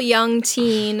 cheerful young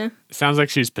teen. Sounds like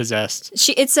she's possessed.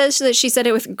 It says that she said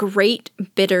it with great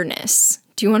bitterness.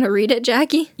 Do you want to read it,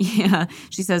 Jackie? Yeah.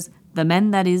 She says, the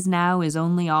men that is now is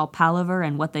only all palaver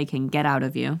and what they can get out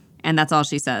of you. And that's all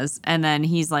she says. And then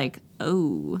he's like,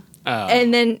 oh.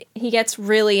 And then he gets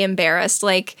really embarrassed.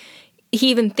 Like, he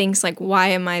even thinks, like, why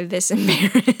am I this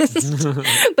embarrassed?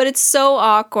 But it's so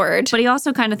awkward. But he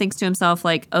also kind of thinks to himself,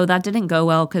 like, oh, that didn't go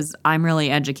well because I'm really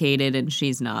educated and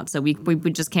she's not. So we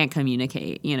just can't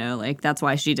communicate, like, that's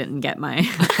why she didn't get my...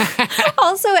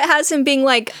 Also, it has him being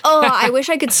like, oh, I wish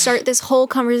I could start this whole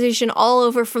conversation all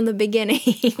over from the beginning.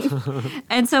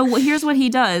 And so here's what he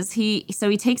does. He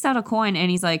takes out a coin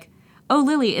and he's like, oh,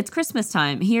 Lily, it's Christmas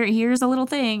time. Here's a little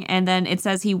thing. And then it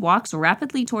says he walks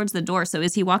rapidly towards the door. So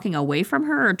is he walking away from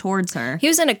her or towards her? He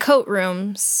was in a coat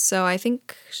room, so I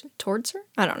think towards her?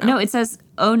 I don't know. No, it says,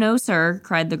 oh, no, sir,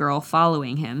 cried the girl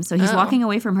following him. So he's walking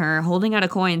away from her, holding out a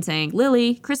coin saying,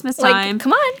 Lily, Christmas time. Like,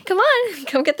 come on,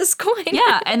 come get this coin.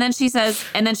 Yeah, and then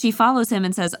she follows him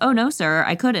and says, oh, no, sir,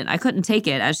 I couldn't take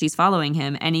it as she's following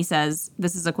him. And he says,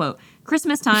 this is a quote,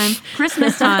 Christmas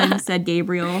time, said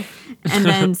Gabriel. And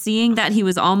then seeing that he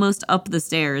was almost up the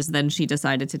stairs, then she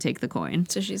decided to take the coin.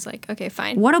 So she's like, okay,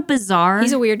 fine. What a bizarre...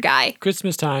 He's a weird guy.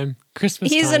 Christmas time.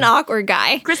 He's an awkward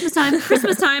guy. Christmas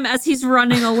time as he's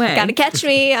running away. Gotta catch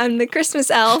me. I'm the Christmas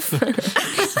elf.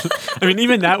 I mean,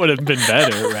 even that would have been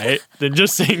better, right? Than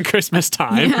just saying Christmas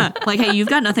time. Yeah, like, hey, you've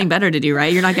got nothing better to do,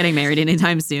 right? You're not getting married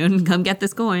anytime soon. Come get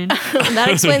this coin. That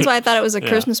explains why I thought it was a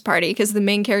Christmas party, because the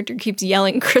main character keeps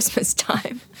yelling Christmas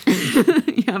time.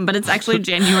 Yeah, but it's actually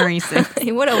January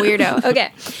 6th. What a weirdo.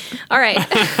 Okay. All right.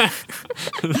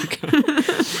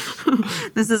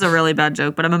 This is a really bad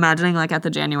joke, but I'm imagining, like, at the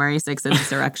January 6th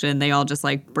insurrection, they all just,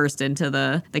 like, burst into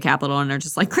the Capitol and they're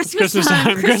just like, Christmas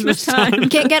time. You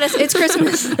can't get us. It's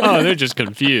Christmas. Oh, they're just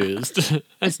confused.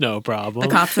 That's no problem.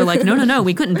 The cops are like, no,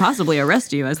 we couldn't possibly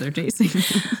arrest you as they're chasing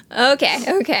you.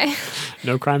 Okay.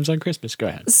 No crimes on Christmas. Go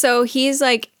ahead. So he's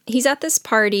at this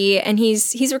party and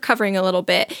he's recovering a little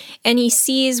bit, and he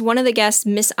sees one of the guests,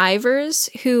 Miss Ivers,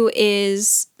 who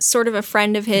is sort of a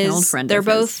friend of his. An old friend they're of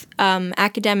both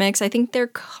academics. I think they're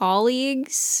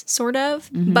colleagues, sort of.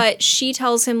 Mm-hmm. But she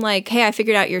tells him, like, hey, I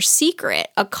figured out your secret.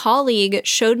 A colleague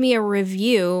showed me a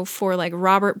review for, like,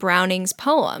 Robert Browning's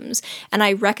poems, and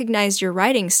I recognized your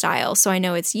writing style, so I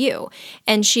know it's you.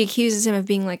 And she accuses him of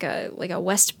being like a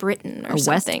West Briton or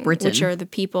something, West Briton. which are the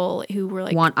people who were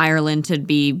like Want Ireland to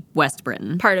be West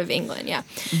Britain. Part of England, yeah.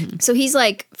 So he's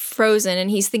like frozen and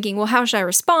he's thinking, well, how should I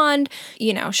respond?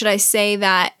 You know, should I say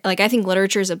that, like, I think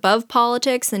literature is above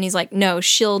politics? And he's like, no,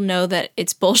 she'll know that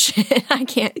it's bullshit. I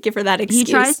can't give her that excuse.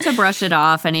 He tries to brush it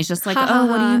off and he's just like, oh,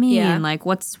 what do you mean? Yeah. Like,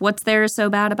 what's there so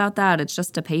bad about that? It's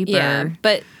just a paper. Yeah,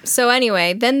 but so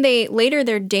anyway, then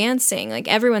they're dancing, like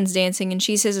everyone's dancing, and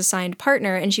she's his assigned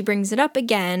partner, and she brings it up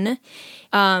again.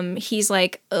 He's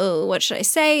like, oh, what should I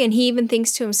say? And he even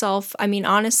thinks to himself, I mean,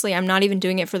 honestly, I'm not even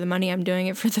doing it for the money. I'm doing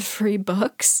it for the free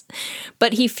books.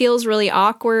 But he feels really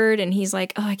awkward, and he's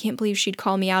like, oh, I can't believe she'd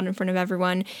call me out in front of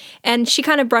everyone. And she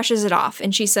kind of brushes it off,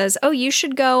 and she says, oh, you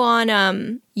should go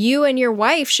on, you and your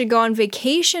wife should go on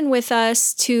vacation with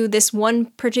us to this one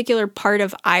particular part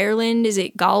of Ireland. Is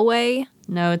it Galway?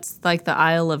 No, it's like the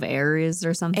Isle of Ares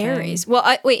or something. Ares.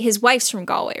 Well, wait, his wife's from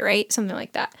Galway, right? Something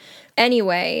like that.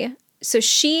 Anyway, so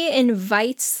she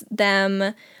invites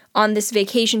them on this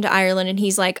vacation to Ireland, and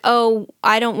he's like, oh,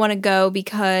 I don't want to go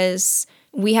because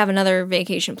we have another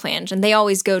vacation planned. And they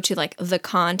always go to, like, the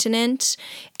continent.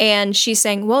 And she's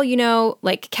saying, well, you know,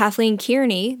 like, Kathleen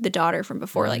Kearney, the daughter from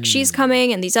before, like, she's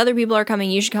coming and these other people are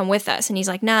coming. You should come with us. And he's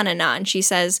like, nah. And she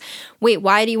says, wait,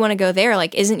 why do you want to go there?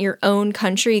 Like, isn't your own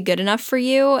country good enough for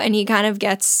you? And he kind of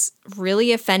gets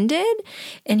really offended.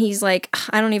 And he's like,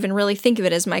 I don't even really think of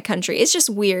it as my country. It's just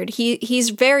weird.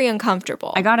 He's very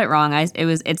uncomfortable. I got it wrong.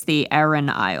 It's the Aran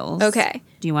Isles. Okay.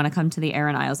 Do you want to come to the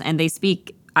Aran Isles? And they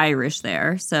speak Irish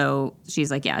there. So she's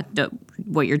like, yeah,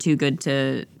 you're too good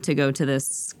to go to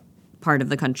this part of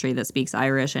the country that speaks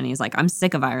Irish. And he's like, I'm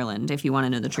sick of Ireland. If you want to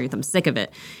know the truth, I'm sick of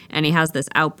it. And he has this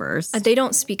outburst. They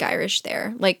don't speak Irish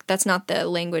there. Like, that's not the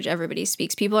language everybody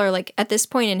speaks. People are like, at this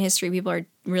point in history, people are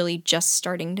really just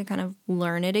starting to kind of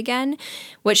learn it again.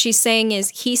 What she's saying is,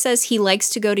 he says he likes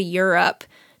to go to Europe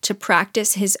to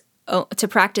practice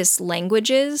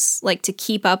languages, like to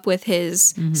keep up with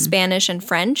his Spanish and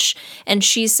French. And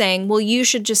she's saying, well, you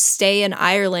should just stay in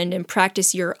Ireland and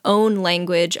practice your own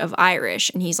language of Irish.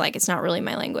 And he's like, it's not really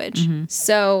my language.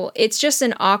 So it's just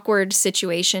an awkward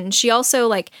situation. She also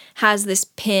like has this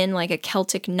pin, like a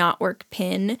Celtic knotwork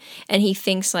pin. And he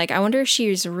thinks like, I wonder if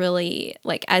she's really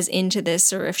like as into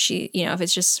this, or if she, you know, if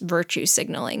it's just virtue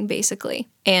signaling basically.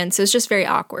 And so it's just very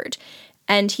awkward.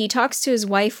 And he talks to his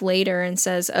wife later and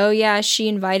says, oh, yeah, she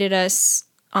invited us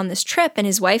on this trip. And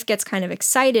his wife gets kind of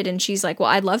excited. And she's like, well,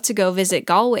 I'd love to go visit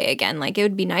Galway again. Like, it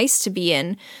would be nice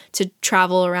to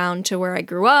travel around to where I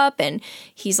grew up. And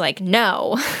he's like,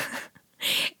 no.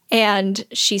 And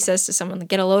she says to someone,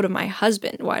 get a load of my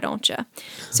husband. Why don't you?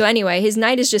 So anyway, his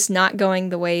night is just not going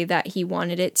the way that he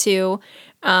wanted it to.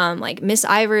 Like Miss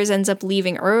Ivers ends up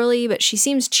leaving early, but she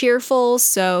seems cheerful,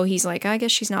 so he's like, I guess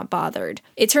she's not bothered.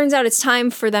 It turns out it's time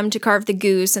for them to carve the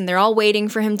goose, and they're all waiting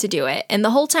for him to do it. And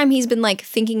the whole time he's been like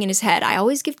thinking in his head, I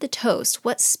always give the toast.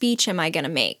 What speech am I gonna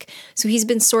make? So he's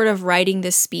been sort of writing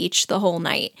this speech the whole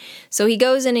night. So he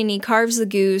goes in and he carves the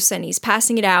goose and he's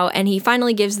passing it out, and he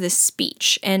finally gives this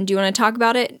speech. And do you want to talk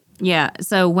about it? Yeah.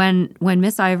 So when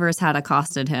Miss Ivers had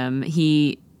accosted him,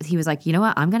 he was like, you know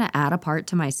what, I'm going to add a part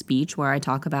to my speech where I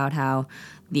talk about how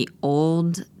the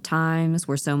old times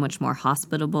were so much more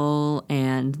hospitable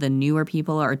and the newer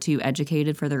people are too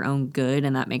educated for their own good,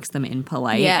 and that makes them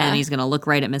impolite. Yeah. And he's going to look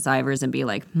right at Miss Ivers and be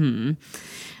like,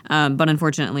 But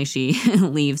unfortunately, she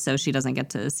leaves, so she doesn't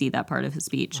get to see that part of his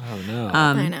speech. Oh, no.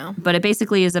 I know. But it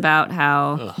basically is about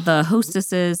how the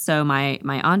hostesses, so my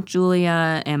Aunt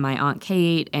Julia and my Aunt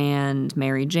Kate and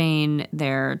Mary Jane,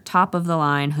 they're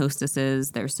top-of-the-line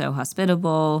hostesses. They're so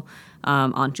hospitable.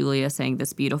 Aunt Julia sang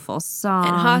this beautiful song.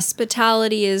 And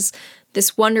hospitality is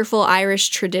this wonderful Irish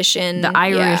tradition. The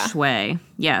Irish way,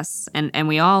 yes. And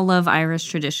we all love Irish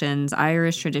traditions.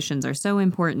 Irish traditions are so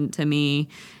important to me,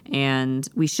 and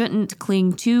we shouldn't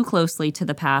cling too closely to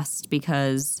the past,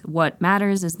 because what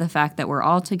matters is the fact that we're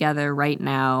all together right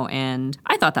now. And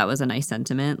I thought that was a nice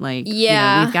sentiment. Like,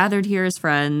 Yeah. we've gathered here as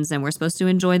friends and we're supposed to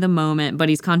enjoy the moment, but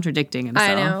he's contradicting himself.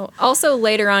 I know. Also,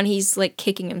 later on, he's like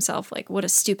kicking himself, like, what a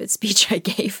stupid speech I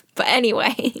gave. But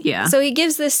anyway. Yeah. So he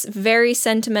gives this very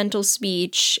sentimental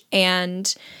speech, and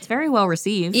It's very well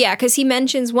received. yeah, because he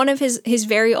mentions one of his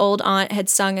very old aunt had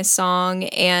sung a song,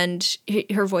 and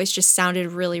her voice just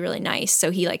sounded really, really nice.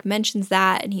 So he like mentions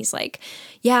that, and he's like,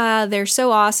 yeah, they're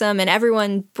so awesome. And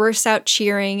everyone bursts out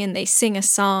cheering, and they sing a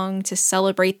song to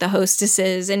celebrate the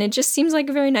hostesses. And it just seems like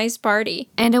a very nice party.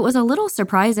 And it was a little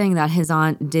surprising that his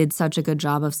aunt did such a good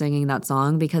job of singing that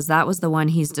song, because that was the one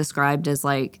he's described as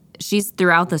like, she's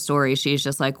throughout the story, she's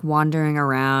just like wandering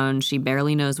around. She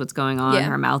barely knows what's going on. Yeah.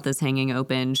 Her mouth is hanging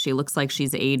open. She looks like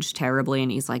she's aged terribly.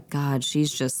 And he's like, God,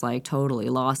 she's just like totally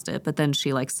lost it. But then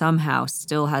she like somehow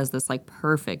still has this like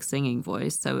perfect singing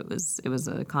voice. So it was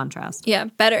a contrast. Yeah,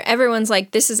 better. Everyone's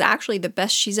like, this is actually the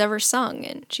best she's ever sung.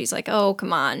 And she's like, oh,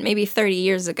 come on, maybe 30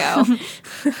 years ago.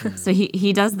 So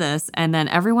he does this, and then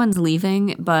everyone's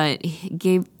leaving, but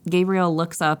Gabriel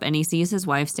looks up and he sees his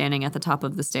wife standing at the top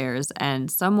of the stairs,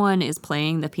 and someone is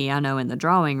playing the piano in the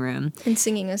drawing room And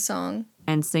singing a song.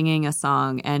 and singing a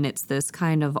song, and it's this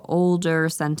kind of older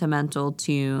sentimental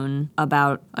tune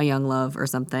about a young love or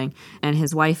something, and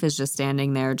his wife is just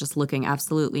standing there just looking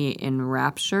absolutely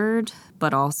enraptured,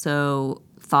 but also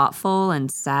thoughtful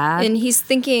and sad. And he's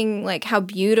thinking like how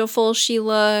beautiful she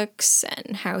looks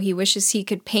and how he wishes he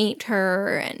could paint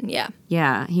her. And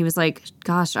Yeah, he was like,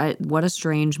 gosh, what a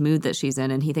strange mood that she's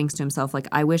in. And he thinks to himself, like,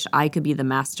 I wish I could be the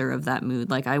master of that mood.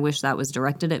 Like, I wish that was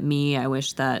directed at me. I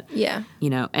wish that,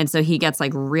 and so he gets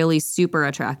like really super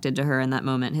attracted to her in that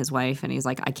moment, his wife. And he's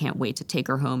like, I can't wait to take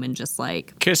her home and just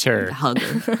like Kiss her. hug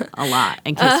her a lot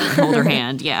and kiss her, hold her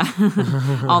hand. Yeah.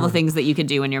 All the things that you could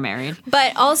do when you're married.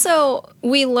 But also,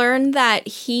 we learned that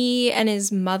he and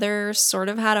his mother sort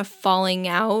of had a falling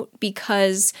out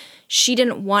because she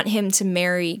didn't want him to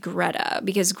marry Greta,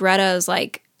 because Greta is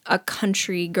like a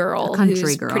country girl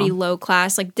who's pretty low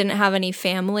class, like didn't have any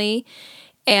family.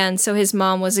 And so his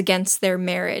mom was against their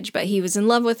marriage, but he was in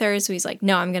love with her. So he's like,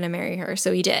 no, I'm going to marry her.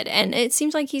 So he did. And it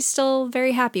seems like he's still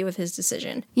very happy with his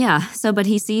decision. Yeah. So, but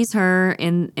he sees her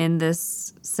in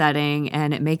this setting,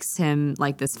 and it makes him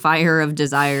like this fire of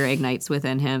desire ignites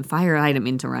within him. Fire, I didn't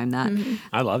mean to rhyme that. Mm-hmm.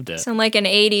 I loved it. Sound like an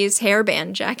 80s hair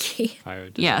band, Jackie. Fire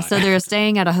of Yeah, so desire. they're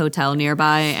staying at a hotel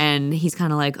nearby, and he's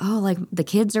kind of like, oh, like the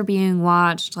kids are being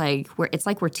watched. Like it's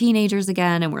like we're teenagers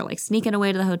again, and we're like sneaking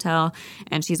away to the hotel.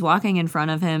 And she's walking in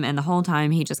front of him, and the whole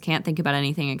time he just can't think about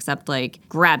anything except like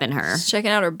grabbing her.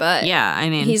 Checking out her butt. Yeah, I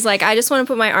mean, He's like, I just want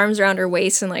to put my arms around her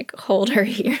waist and like hold her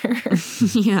here.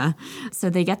 yeah. So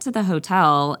they get to the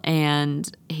hotel, and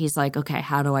he's like, okay,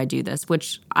 how do I do this?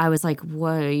 Which I was like,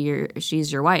 what?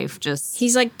 She's your wife. Just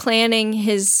He's like planning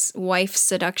his wife's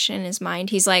seduction in his mind.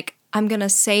 He's like, I'm going to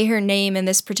say her name in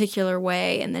this particular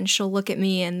way, and then she'll look at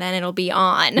me, and then it'll be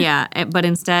on. yeah, but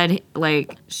instead,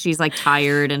 like, she's like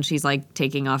tired, and she's like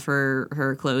taking off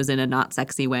her clothes in a not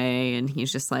sexy way, and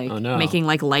he's just like making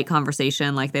like light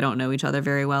conversation, like they don't know each other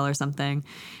very well or something.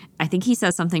 I think he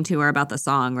says something to her about the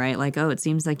song, right? Like, oh, it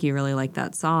seems like you really like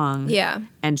that song. Yeah.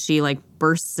 And she like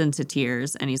bursts into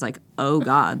tears, and he's like, oh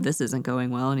God, this isn't going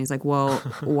well. And he's like, well,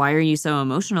 why are you so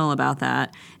emotional about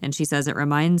that? And she says, it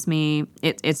reminds me,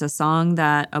 it's a song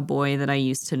that a boy that I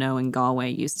used to know in Galway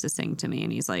used to sing to me.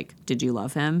 And he's like, did you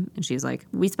love him? And she's like,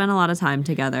 we spent a lot of time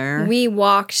together. We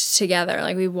walked together.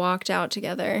 Like, we walked out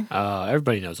together.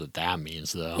 Everybody knows what that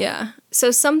means, though. Yeah. So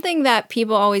something that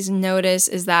people always notice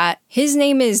is that his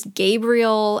name is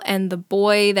Gabriel, and the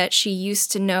boy that she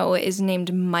used to know is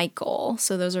named Michael.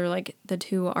 So those are like the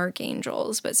two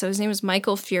archangels. But so his name is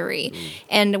Michael Fury.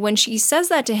 And when she says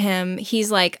that to him, he's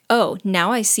like, oh,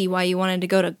 now I see why you wanted to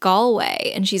go to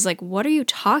Galway. And she's like, what are you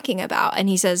talking about? And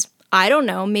he says, I don't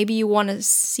know. Maybe you want to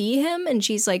see him? And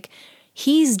she's like,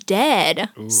 he's dead.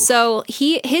 Ooh. So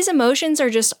his emotions are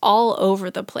just all over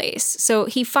the place. So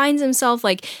he finds himself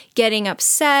like getting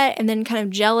upset and then kind of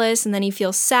jealous, and then he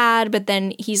feels sad, but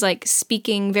then he's like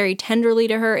speaking very tenderly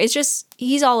to her. It's just,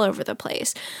 he's all over the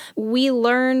place. We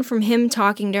learn from him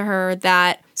talking to her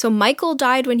that, so Michael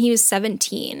died when he was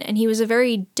 17, and he was a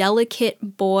very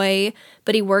delicate boy,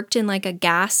 but he worked in like a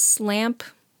gas lamp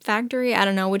factory, I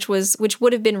don't know, which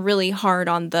would have been really hard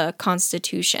on the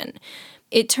Constitution.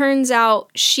 It turns out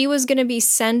she was going to be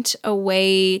sent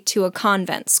away to a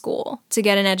convent school to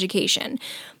get an education.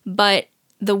 But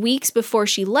the weeks before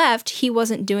she left, he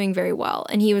wasn't doing very well,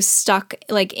 and he was stuck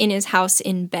like in his house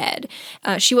in bed.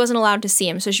 She wasn't allowed to see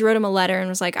him, so she wrote him a letter and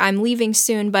was like, I'm leaving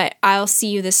soon, but I'll see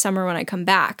you this summer when I come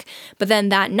back. But then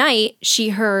that night, she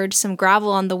heard some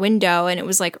gravel on the window, and it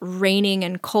was like raining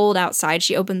and cold outside.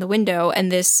 She opened the window,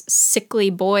 and this sickly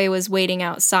boy was waiting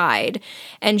outside,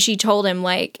 and she told him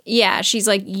like, yeah, she's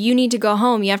like, you need to go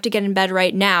home. You have to get in bed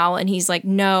right now. And he's like,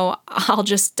 no, I'll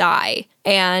just die.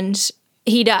 And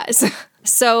he does.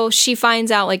 So she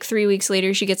finds out like 3 weeks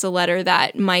later, she gets a letter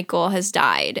that Michael has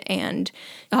died. And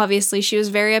obviously she was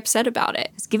very upset about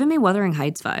it. It's giving me Wuthering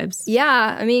Heights vibes.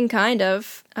 Yeah, I mean, kind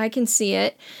of. I can see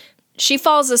it. She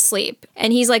falls asleep,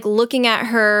 and he's like looking at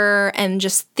her and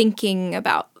just thinking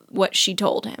about what she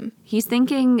told him. He's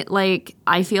thinking, like,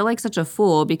 I feel like such a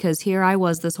fool because here I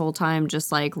was this whole time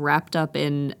just, like, wrapped up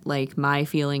in, like, my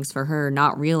feelings for her,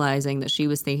 not realizing that she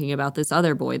was thinking about this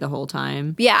other boy the whole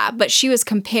time. Yeah, but she was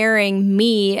comparing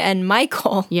me and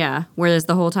Michael. Yeah, whereas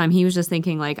the whole time he was just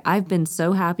thinking, like, I've been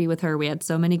so happy with her. We had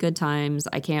so many good times.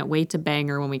 I can't wait to bang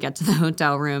her when we get to the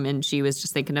hotel room. And she was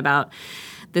just thinking about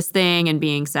this thing and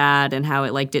being sad and how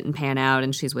it, like, didn't pan out.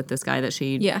 And she's with this guy that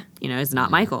she, you know, is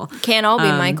not Michael. Can't all be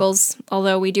Michaels,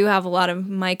 although we do have a lot of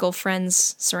Michael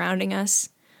friends surrounding us.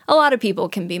 A lot of people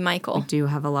can be Michael. Do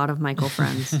have a lot of Michael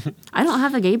friends. I don't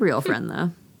have a Gabriel friend,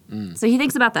 though. So he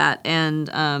thinks about that,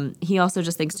 and he also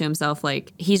just thinks to himself,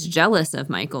 like, he's jealous of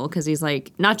Michael because he's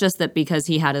like, not just that because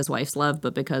he had his wife's love,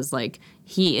 but because, like,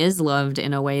 he is loved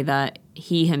in a way that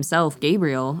he himself,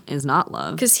 Gabriel, is not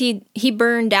loved. Because he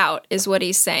burned out is what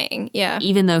he's saying, yeah.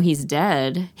 Even though he's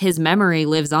dead, his memory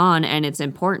lives on and it's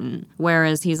important.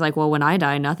 Whereas he's like, well, when I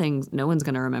die, no one's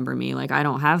going to remember me. Like, I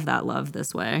don't have that love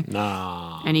this way.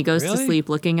 Nah. And he goes to sleep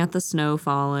looking at the snow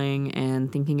falling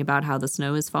and thinking about how the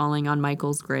snow is falling on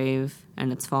Michael's grave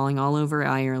and it's falling all over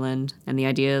Ireland. And the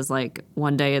idea is, like,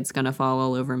 one day it's going to fall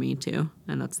all over me too.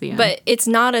 And that's the end. But it's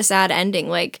not a sad ending.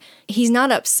 Like, he's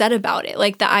not upset about it.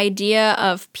 Like, the idea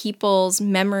of people's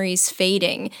memories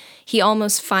fading, he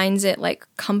almost finds it, like,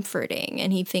 comforting.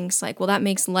 And he thinks, like, well, that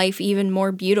makes life even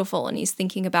more beautiful. And he's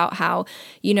thinking about how,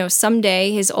 you know,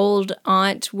 someday his old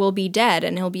aunt will be dead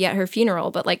and he'll be at her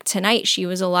funeral. But, like, tonight she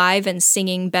was alive and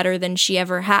singing better than she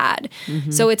ever had.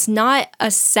 Mm-hmm. So it's not a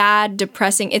sad,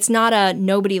 depressing, it's not a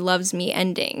nobody loves me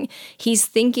ending. He's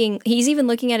thinking, he's even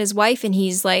looking at his wife and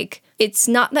he's like, it's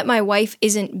not that my wife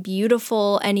isn't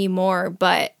beautiful anymore,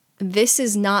 but this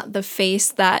is not the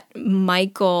face that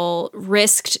Michael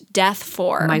risked death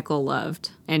for. Michael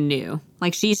loved and knew.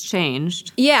 Like, she's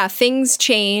changed. Yeah, things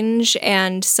change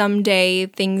and someday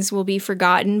things will be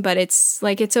forgotten, but it's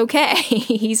like, it's okay.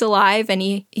 He's alive and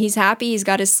he's happy. He's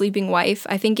got his sleeping wife.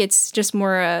 I think it's just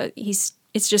more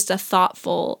it's just a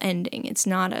thoughtful ending. It's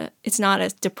not a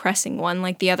depressing one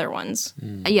like the other ones.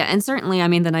 Yeah, and certainly, I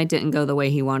mean, the night didn't go the way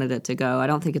he wanted it to go. I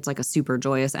don't think it's like a super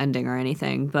joyous ending or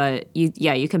anything. But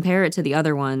you compare it to the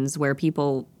other ones where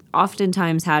people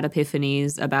oftentimes had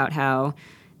epiphanies about how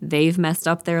they've messed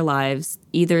up their lives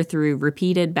either through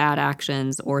repeated bad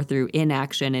actions or through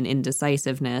inaction and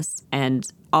indecisiveness. And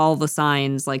all the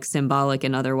signs, like symbolic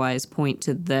and otherwise, point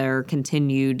to their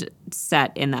continued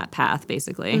set in that path,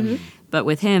 basically. Mm-hmm. But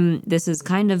with him, this is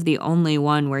kind of the only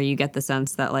one where you get the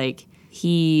sense that, like,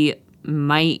 he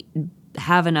might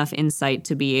have enough insight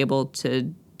to be able to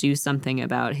do something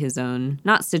about his own,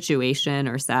 not situation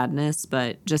or sadness,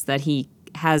 but just that he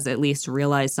has at least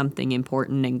realized something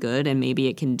important and good, and maybe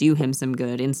it can do him some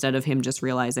good instead of him just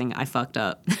realizing I fucked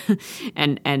up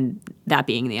and that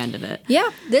being the end of it. Yeah.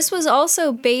 This was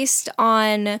also based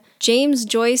on James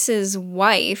Joyce's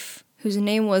wife, whose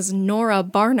name was Nora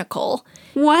Barnacle.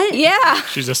 What? Yeah.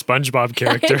 She's a SpongeBob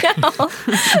character.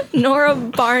 I know. Nora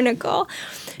Barnacle.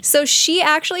 So she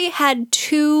actually had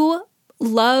two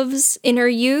loves in her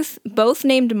youth, both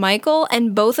named Michael,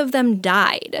 and both of them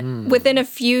died within a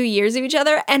few years of each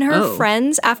other. And her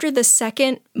friends, after the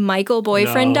second Michael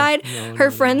boyfriend died,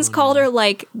 her friends called her,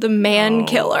 like, the man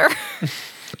killer.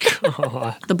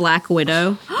 God. The Black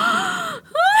Widow.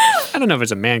 I don't know if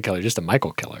it's a man killer, just a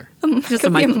Michael killer. Just a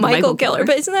Michael killer.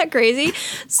 But isn't that crazy?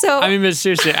 So I mean, but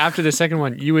seriously, after the second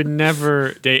one, you would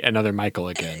never date another Michael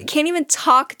again. Can't even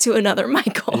talk to another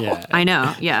Michael. Yeah. I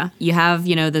know, yeah. You have,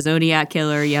 the Zodiac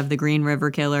Killer, you have the Green River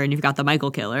Killer, and you've got the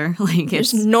Michael Killer. Like,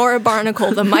 there's Nora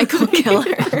Barnacle, the Michael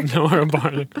killer. Nora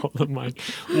Barnacle, the Michael.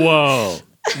 Whoa.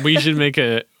 We should make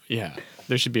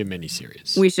there should be a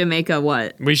miniseries. We should make a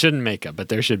what? We shouldn't make a, but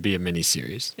there should be a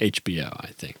miniseries. HBO,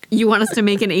 I think. You want us to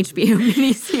make an HBO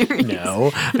miniseries?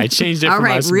 No, I changed it All from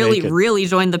right, us really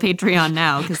join the Patreon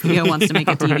now because Theo wants to make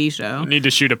a TV show. Need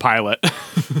to shoot a pilot.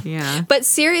 Yeah. But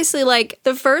seriously, like,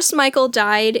 the first Michael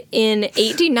died in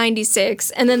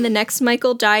 1896, and then the next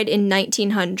Michael died in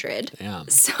 1900. Damn.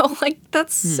 So, like,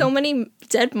 that's so many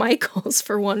dead Michaels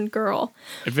for one girl.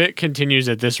 If it continues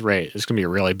at this rate, it's going to be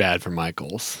really bad for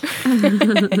Michaels.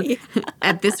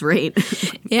 At this rate.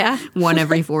 Yeah. One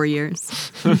every 4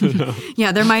 years.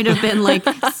 Yeah, there might have been like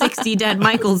 60 dead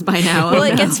Michaels by now. Well,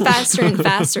 it gets faster and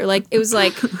faster. Like, it was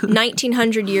like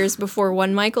 1900 years before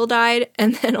one Michael died,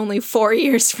 and then only 4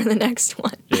 years for the next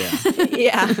one. Yeah.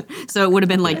 Yeah. So it would have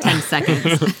been like 10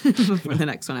 seconds for the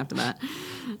next one after that.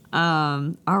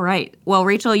 All right. Well,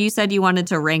 Rachel, you said you wanted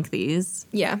to rank these.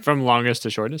 Yeah. From longest to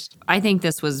shortest? I think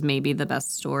this was maybe the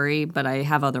best story, but I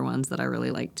have other ones that I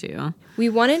really like too. We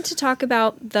wanted to talk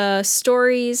about the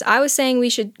stories. I was saying we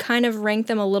should kind of rank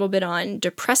them a little bit on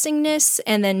depressingness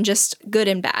and then just good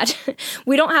and bad.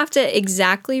 We don't have to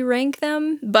exactly rank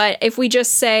them, but if we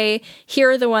just say, here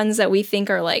are the ones that we think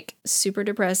are like super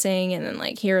depressing, and then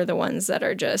like, here are the ones that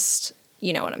are just,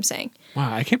 you know what I'm saying.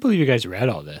 Wow, I can't believe you guys read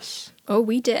all this. Oh,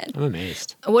 we did. I'm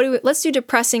amazed. Let's do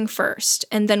depressing first,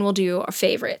 and then we'll do our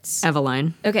favorites.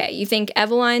 Eveline. Okay, you think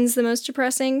Eveline's the most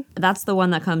depressing? That's the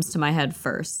one that comes to my head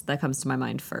first, that comes to my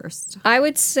mind first. I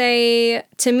would say,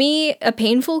 to me, A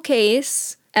Painful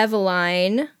Case,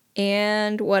 Eveline,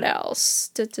 and what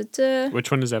else? Which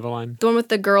one is Eveline? The one with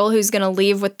the girl who's going to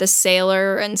leave with the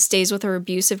sailor and stays with her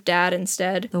abusive dad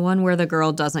instead. The one where the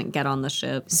girl doesn't get on the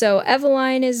ship. So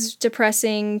Eveline is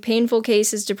depressing, Painful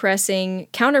Case is depressing,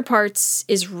 Counterparts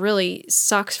is really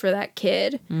sucks for that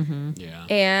kid. Yeah.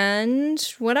 And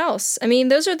what else? I mean,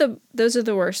 those are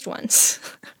the worst ones.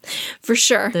 For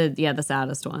sure. The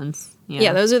saddest ones.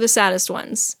 Yeah, those are the saddest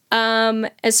ones.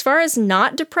 As far as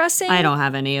not depressing, I don't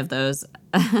have any of those.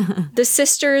 The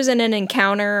sisters in An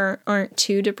Encounter aren't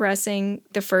too depressing.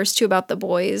 The first two about the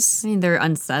boys, I mean, they're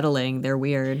unsettling. They're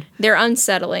weird. they're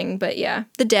unsettling, but yeah.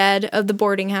 The dead of the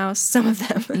boarding house, some of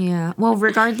them. Yeah. Well,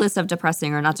 regardless of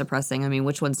depressing or not depressing, I mean,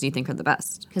 which ones do you think are the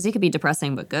best? Because they could be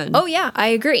depressing but good. Oh, yeah, I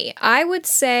agree. I would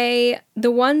say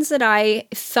the ones that I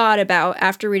thought about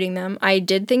after reading them, I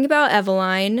did think about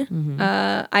Eveline.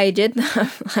 I did,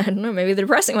 I don't know, maybe the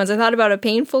depressing ones. I thought about A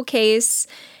Painful Case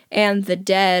and The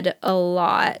Dead a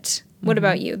lot. What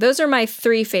about you? Those are my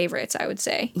three favorites, I would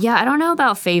say. Yeah, I don't know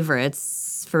about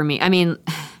favorites for me. I mean,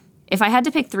 if I had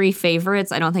to pick three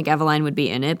favorites, I don't think Eveline would be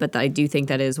in it, but I do think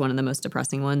that is one of the most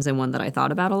depressing ones and one that I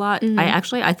thought about a lot.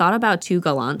 I thought about Two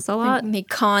Gallants a lot. They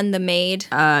con the maid.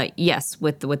 Yes,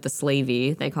 with the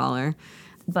slavey, they call her.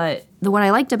 But what I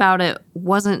liked about it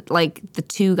wasn't like the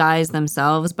two guys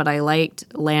themselves, but I liked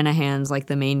Lanahan's, like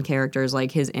the main characters,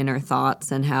 like his inner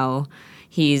thoughts and how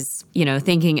he's,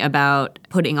 thinking about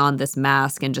putting on this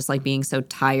mask and just like being so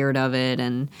tired of it.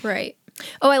 And Right.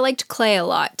 Oh, I liked Clay a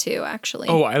lot too, actually.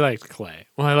 Oh, I liked Clay.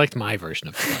 Well, I liked my version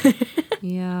of Clay.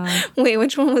 yeah, Wait,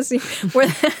 which one was he? Where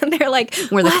they're like,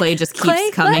 where the "What? clay just keeps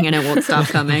Clay? coming and it won't stop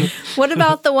coming. What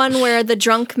about the one where the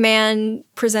drunk man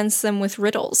presents them with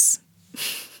riddles?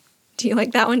 Do you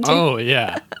like that one too? Oh,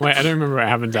 yeah. Wait, I don't remember what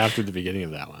happens after the beginning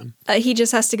of that one. He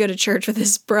just has to go to church with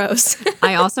his bros.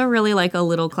 I also really like A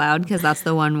Little Cloud because that's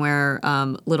the one where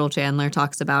little Chandler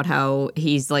talks about how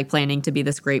he's like planning to be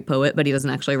this great poet, but he doesn't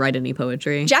actually write any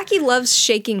poetry. Jackie loves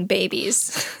shaking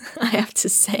babies, I have to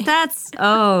say.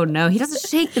 Oh no, he doesn't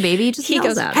shake the baby, he just He yells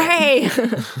goes, at it.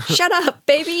 hey, shut up,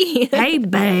 baby. Hey,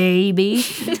 baby.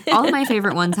 All of my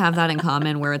favorite ones have that in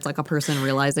common where it's like a person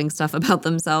realizing stuff about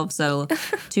themselves. So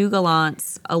Two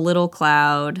Gallants, A Little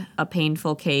Cloud, A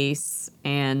Painful Case,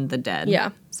 and The Dead. Yeah.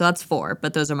 So that's 4,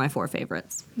 but those are my 4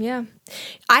 favorites. Yeah.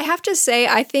 I have to say,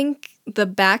 I think the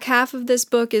back half of this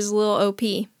book is a little OP.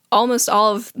 Almost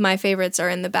all of my favorites are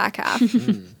in the back half.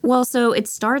 Well, so it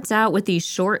starts out with these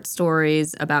short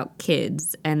stories about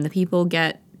kids, and the people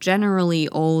get generally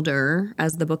older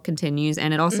as the book continues,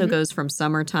 and it also goes from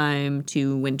summertime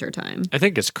to wintertime. I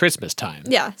think it's Christmas time.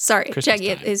 Yeah, sorry. Christmas Jackie,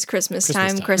 time. it is Christmas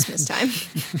Christmas time. time. Christmas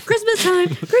time. Christmas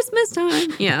time, Christmas time.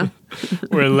 Yeah.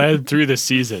 We're led through the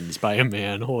seasons by a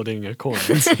man holding a coin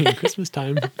saying Christmas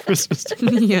time, Christmas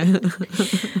time.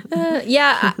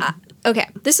 Yeah. Okay,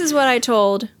 this is what I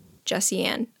told Jessie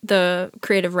Ann, the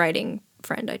creative writing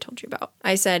friend I told you about.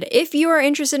 I said, if you are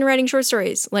interested in writing short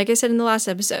stories, like I said in the last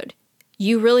episode,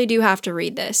 you really do have to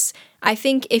read this. I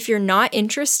think if you're not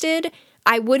interested,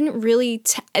 I wouldn't really...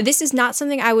 this is not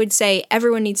something I would say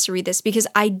everyone needs to read this, because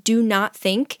I do not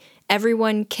think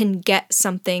everyone can get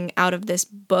something out of this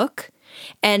book.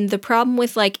 And the problem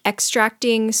with like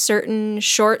extracting certain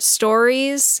short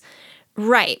stories,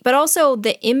 right, but also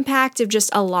the impact of just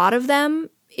a lot of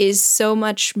them is so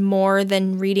much more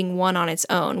than reading one on its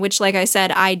own, which, like I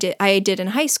said, I did in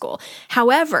high school.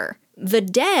 However, The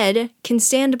Dead can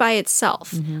stand by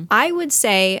itself. I would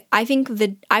say, I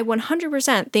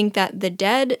 100% think that The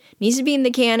Dead needs to be in the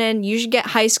canon. You should get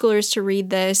high schoolers to read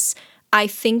this. I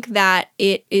think that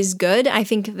it is good. I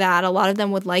think that a lot of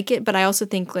them would like it, but I also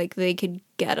think like they could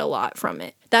get a lot from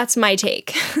it. That's my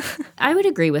take. I would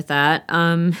agree with that.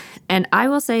 And I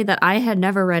will say that I had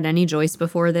never read any Joyce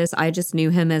before this. I just knew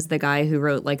him as the guy who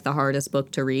wrote like the hardest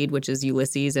book to read, which is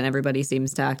Ulysses, and everybody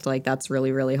seems to act like that's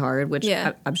really, really hard, which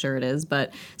I'm sure it is.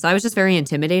 But so I was just very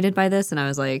intimidated by this, and I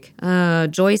was like,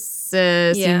 Joyce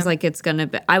seems like it's gonna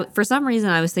be. For some reason,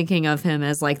 I was thinking of him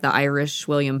as like the Irish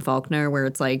William Faulkner, where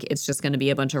it's like it's just going to be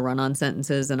a bunch of run-on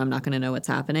sentences, and I'm not going to know what's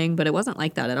happening. But it wasn't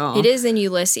like that at all. It is in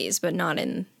Ulysses, but not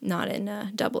in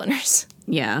Dubliners.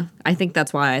 Yeah, I think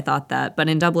that's why I thought that. But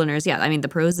in Dubliners, I mean, the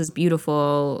prose is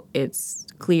beautiful. It's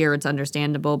clear. It's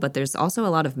understandable. But there's also a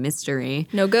lot of mystery.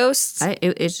 No ghosts.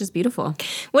 It's just beautiful.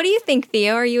 What do you think,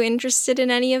 Theo? Are you interested in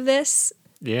any of this?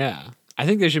 Yeah. I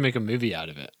think they should make a movie out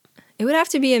of it. It would have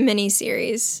to be a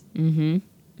mini-series.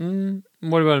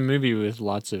 What about a movie with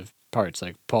lots of parts,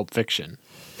 like Pulp Fiction?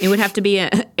 It would have to be an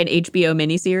HBO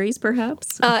miniseries,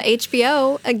 perhaps.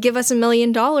 HBO, give us $1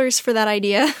 million for that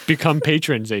idea. Become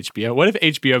patrons, HBO. What if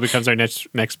HBO becomes our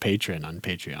next patron on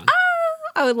Patreon?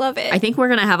 I would love it. I think we're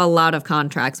going to have a lot of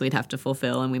contracts we'd have to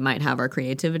fulfill, and we might have our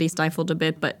creativity stifled a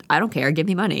bit, but I don't care. Give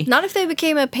me money. Not if they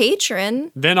became a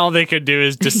patron. Then all they could do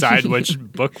is decide which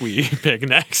book we pick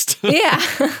next. Yeah.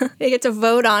 They get to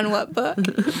vote on what book.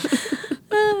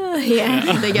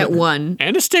 They get one.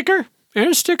 And a sticker.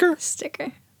 Sticker.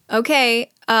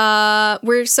 Okay.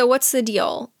 So what's the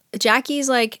deal? Jackie's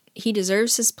like, he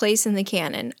deserves his place in the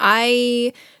canon.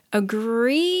 I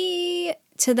agree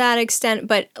to that extent,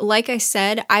 but like I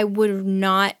said, I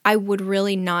would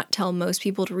really not tell most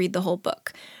people to read the whole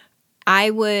book. I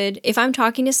would, if I'm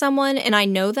talking to someone and I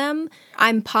know them,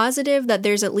 I'm positive that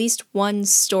there's at least one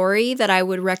story that I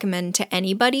would recommend to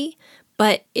anybody,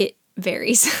 but it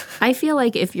varies. I feel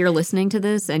like if you're listening to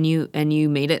this and you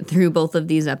made it through both of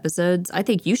these episodes, I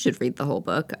think you should read the whole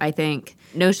book. I think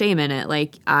no shame in it.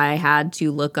 Like, I had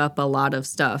to look up a lot of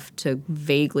stuff to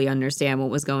vaguely understand what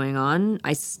was going on.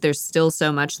 There's still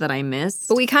so much that I missed.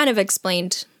 But we kind of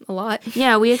explained a lot.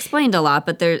 Yeah, we explained a lot,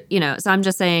 but so I'm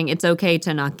just saying it's okay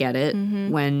to not get it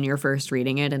when you're first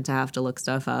reading it and to have to look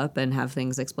stuff up and have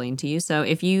things explained to you. So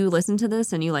if you listen to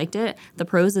this and you liked it, the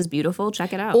prose is beautiful,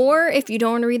 check it out. Or if you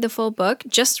don't want to read the full book,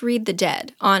 just read The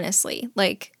Dead, honestly.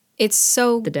 Like, it's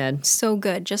so The Dead. So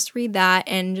good. Just read that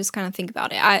and just kind of think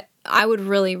about it. I would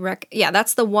really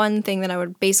that's the one thing that I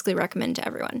would basically recommend to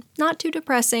everyone. Not too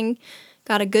depressing,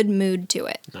 got a good mood to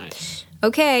it. Nice.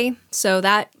 Okay, so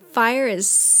that fire is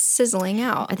sizzling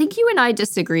out. I think you and I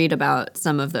disagreed about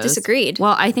some of those. Disagreed?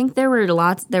 Well, I think there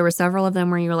were several of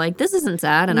them where you were like, this isn't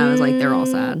sad, and I was like, they're all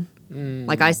sad.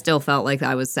 Like, I still felt like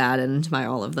I was saddened by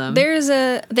all of them.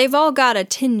 They've all got a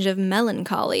tinge of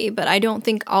melancholy, but I don't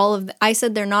think I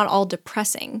said they're not all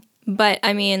depressing. But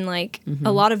I mean, like,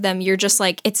 a lot of them, you're just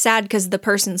like, it's sad because the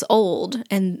person's old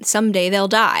and someday they'll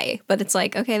die. But it's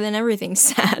like, okay, then everything's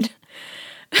sad.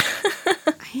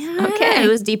 Okay. It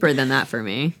was deeper than that for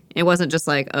me. It wasn't just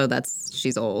like, oh,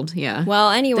 she's old. Yeah. Well,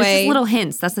 anyway. There's just little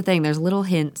hints. That's the thing. There's little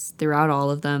hints throughout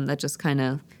all of them that just kind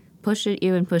of push at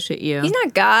you and push at you. He's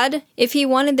not God. If he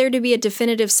wanted there to be a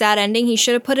definitive sad ending, he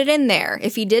should have put it in there.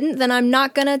 If he didn't, then I'm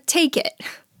not going to take it.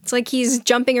 It's like he's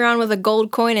jumping around with a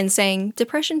gold coin and saying,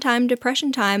 depression time,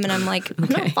 and I'm like, I'm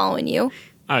not following you.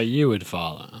 You would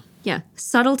follow. Yeah.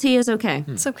 Subtlety is okay.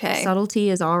 It's okay. Subtlety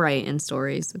is all right in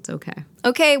stories. It's okay.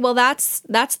 Okay, well, that's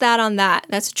that on that.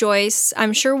 That's Joyce.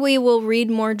 I'm sure we will read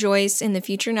more Joyce in the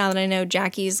future now that I know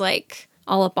Jackie's, like,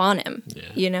 all up on him. Yeah.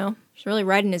 You know? She's really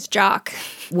riding his jock.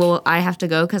 Well, I have to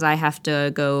go because I have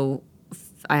to go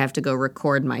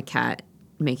record my cat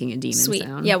making a demon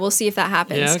sound. Yeah, we'll see if that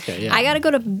happens. Yeah, okay, yeah. I gotta go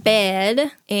to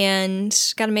bed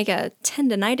and gotta make a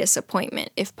tendonitis appointment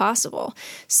if possible.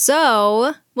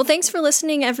 So, well, thanks for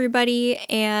listening, everybody.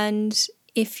 And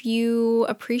if you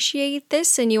appreciate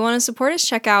this and you want to support us,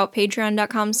 check out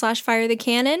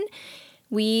patreon.com/firethecanon.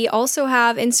 We also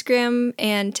have Instagram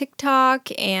and TikTok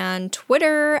and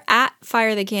Twitter at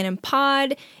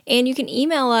FireTheCannonPod. And you can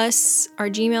email us. Our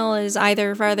Gmail is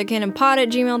either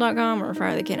firethecannonpod@gmail.com or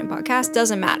firethecannonpodcast.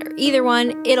 Doesn't matter. Either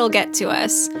one, it'll get to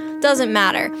us. Doesn't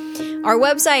matter. Our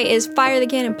website is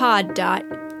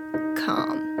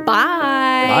firethecannonpod.com.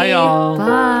 Bye. Bye, y'all.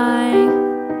 Bye.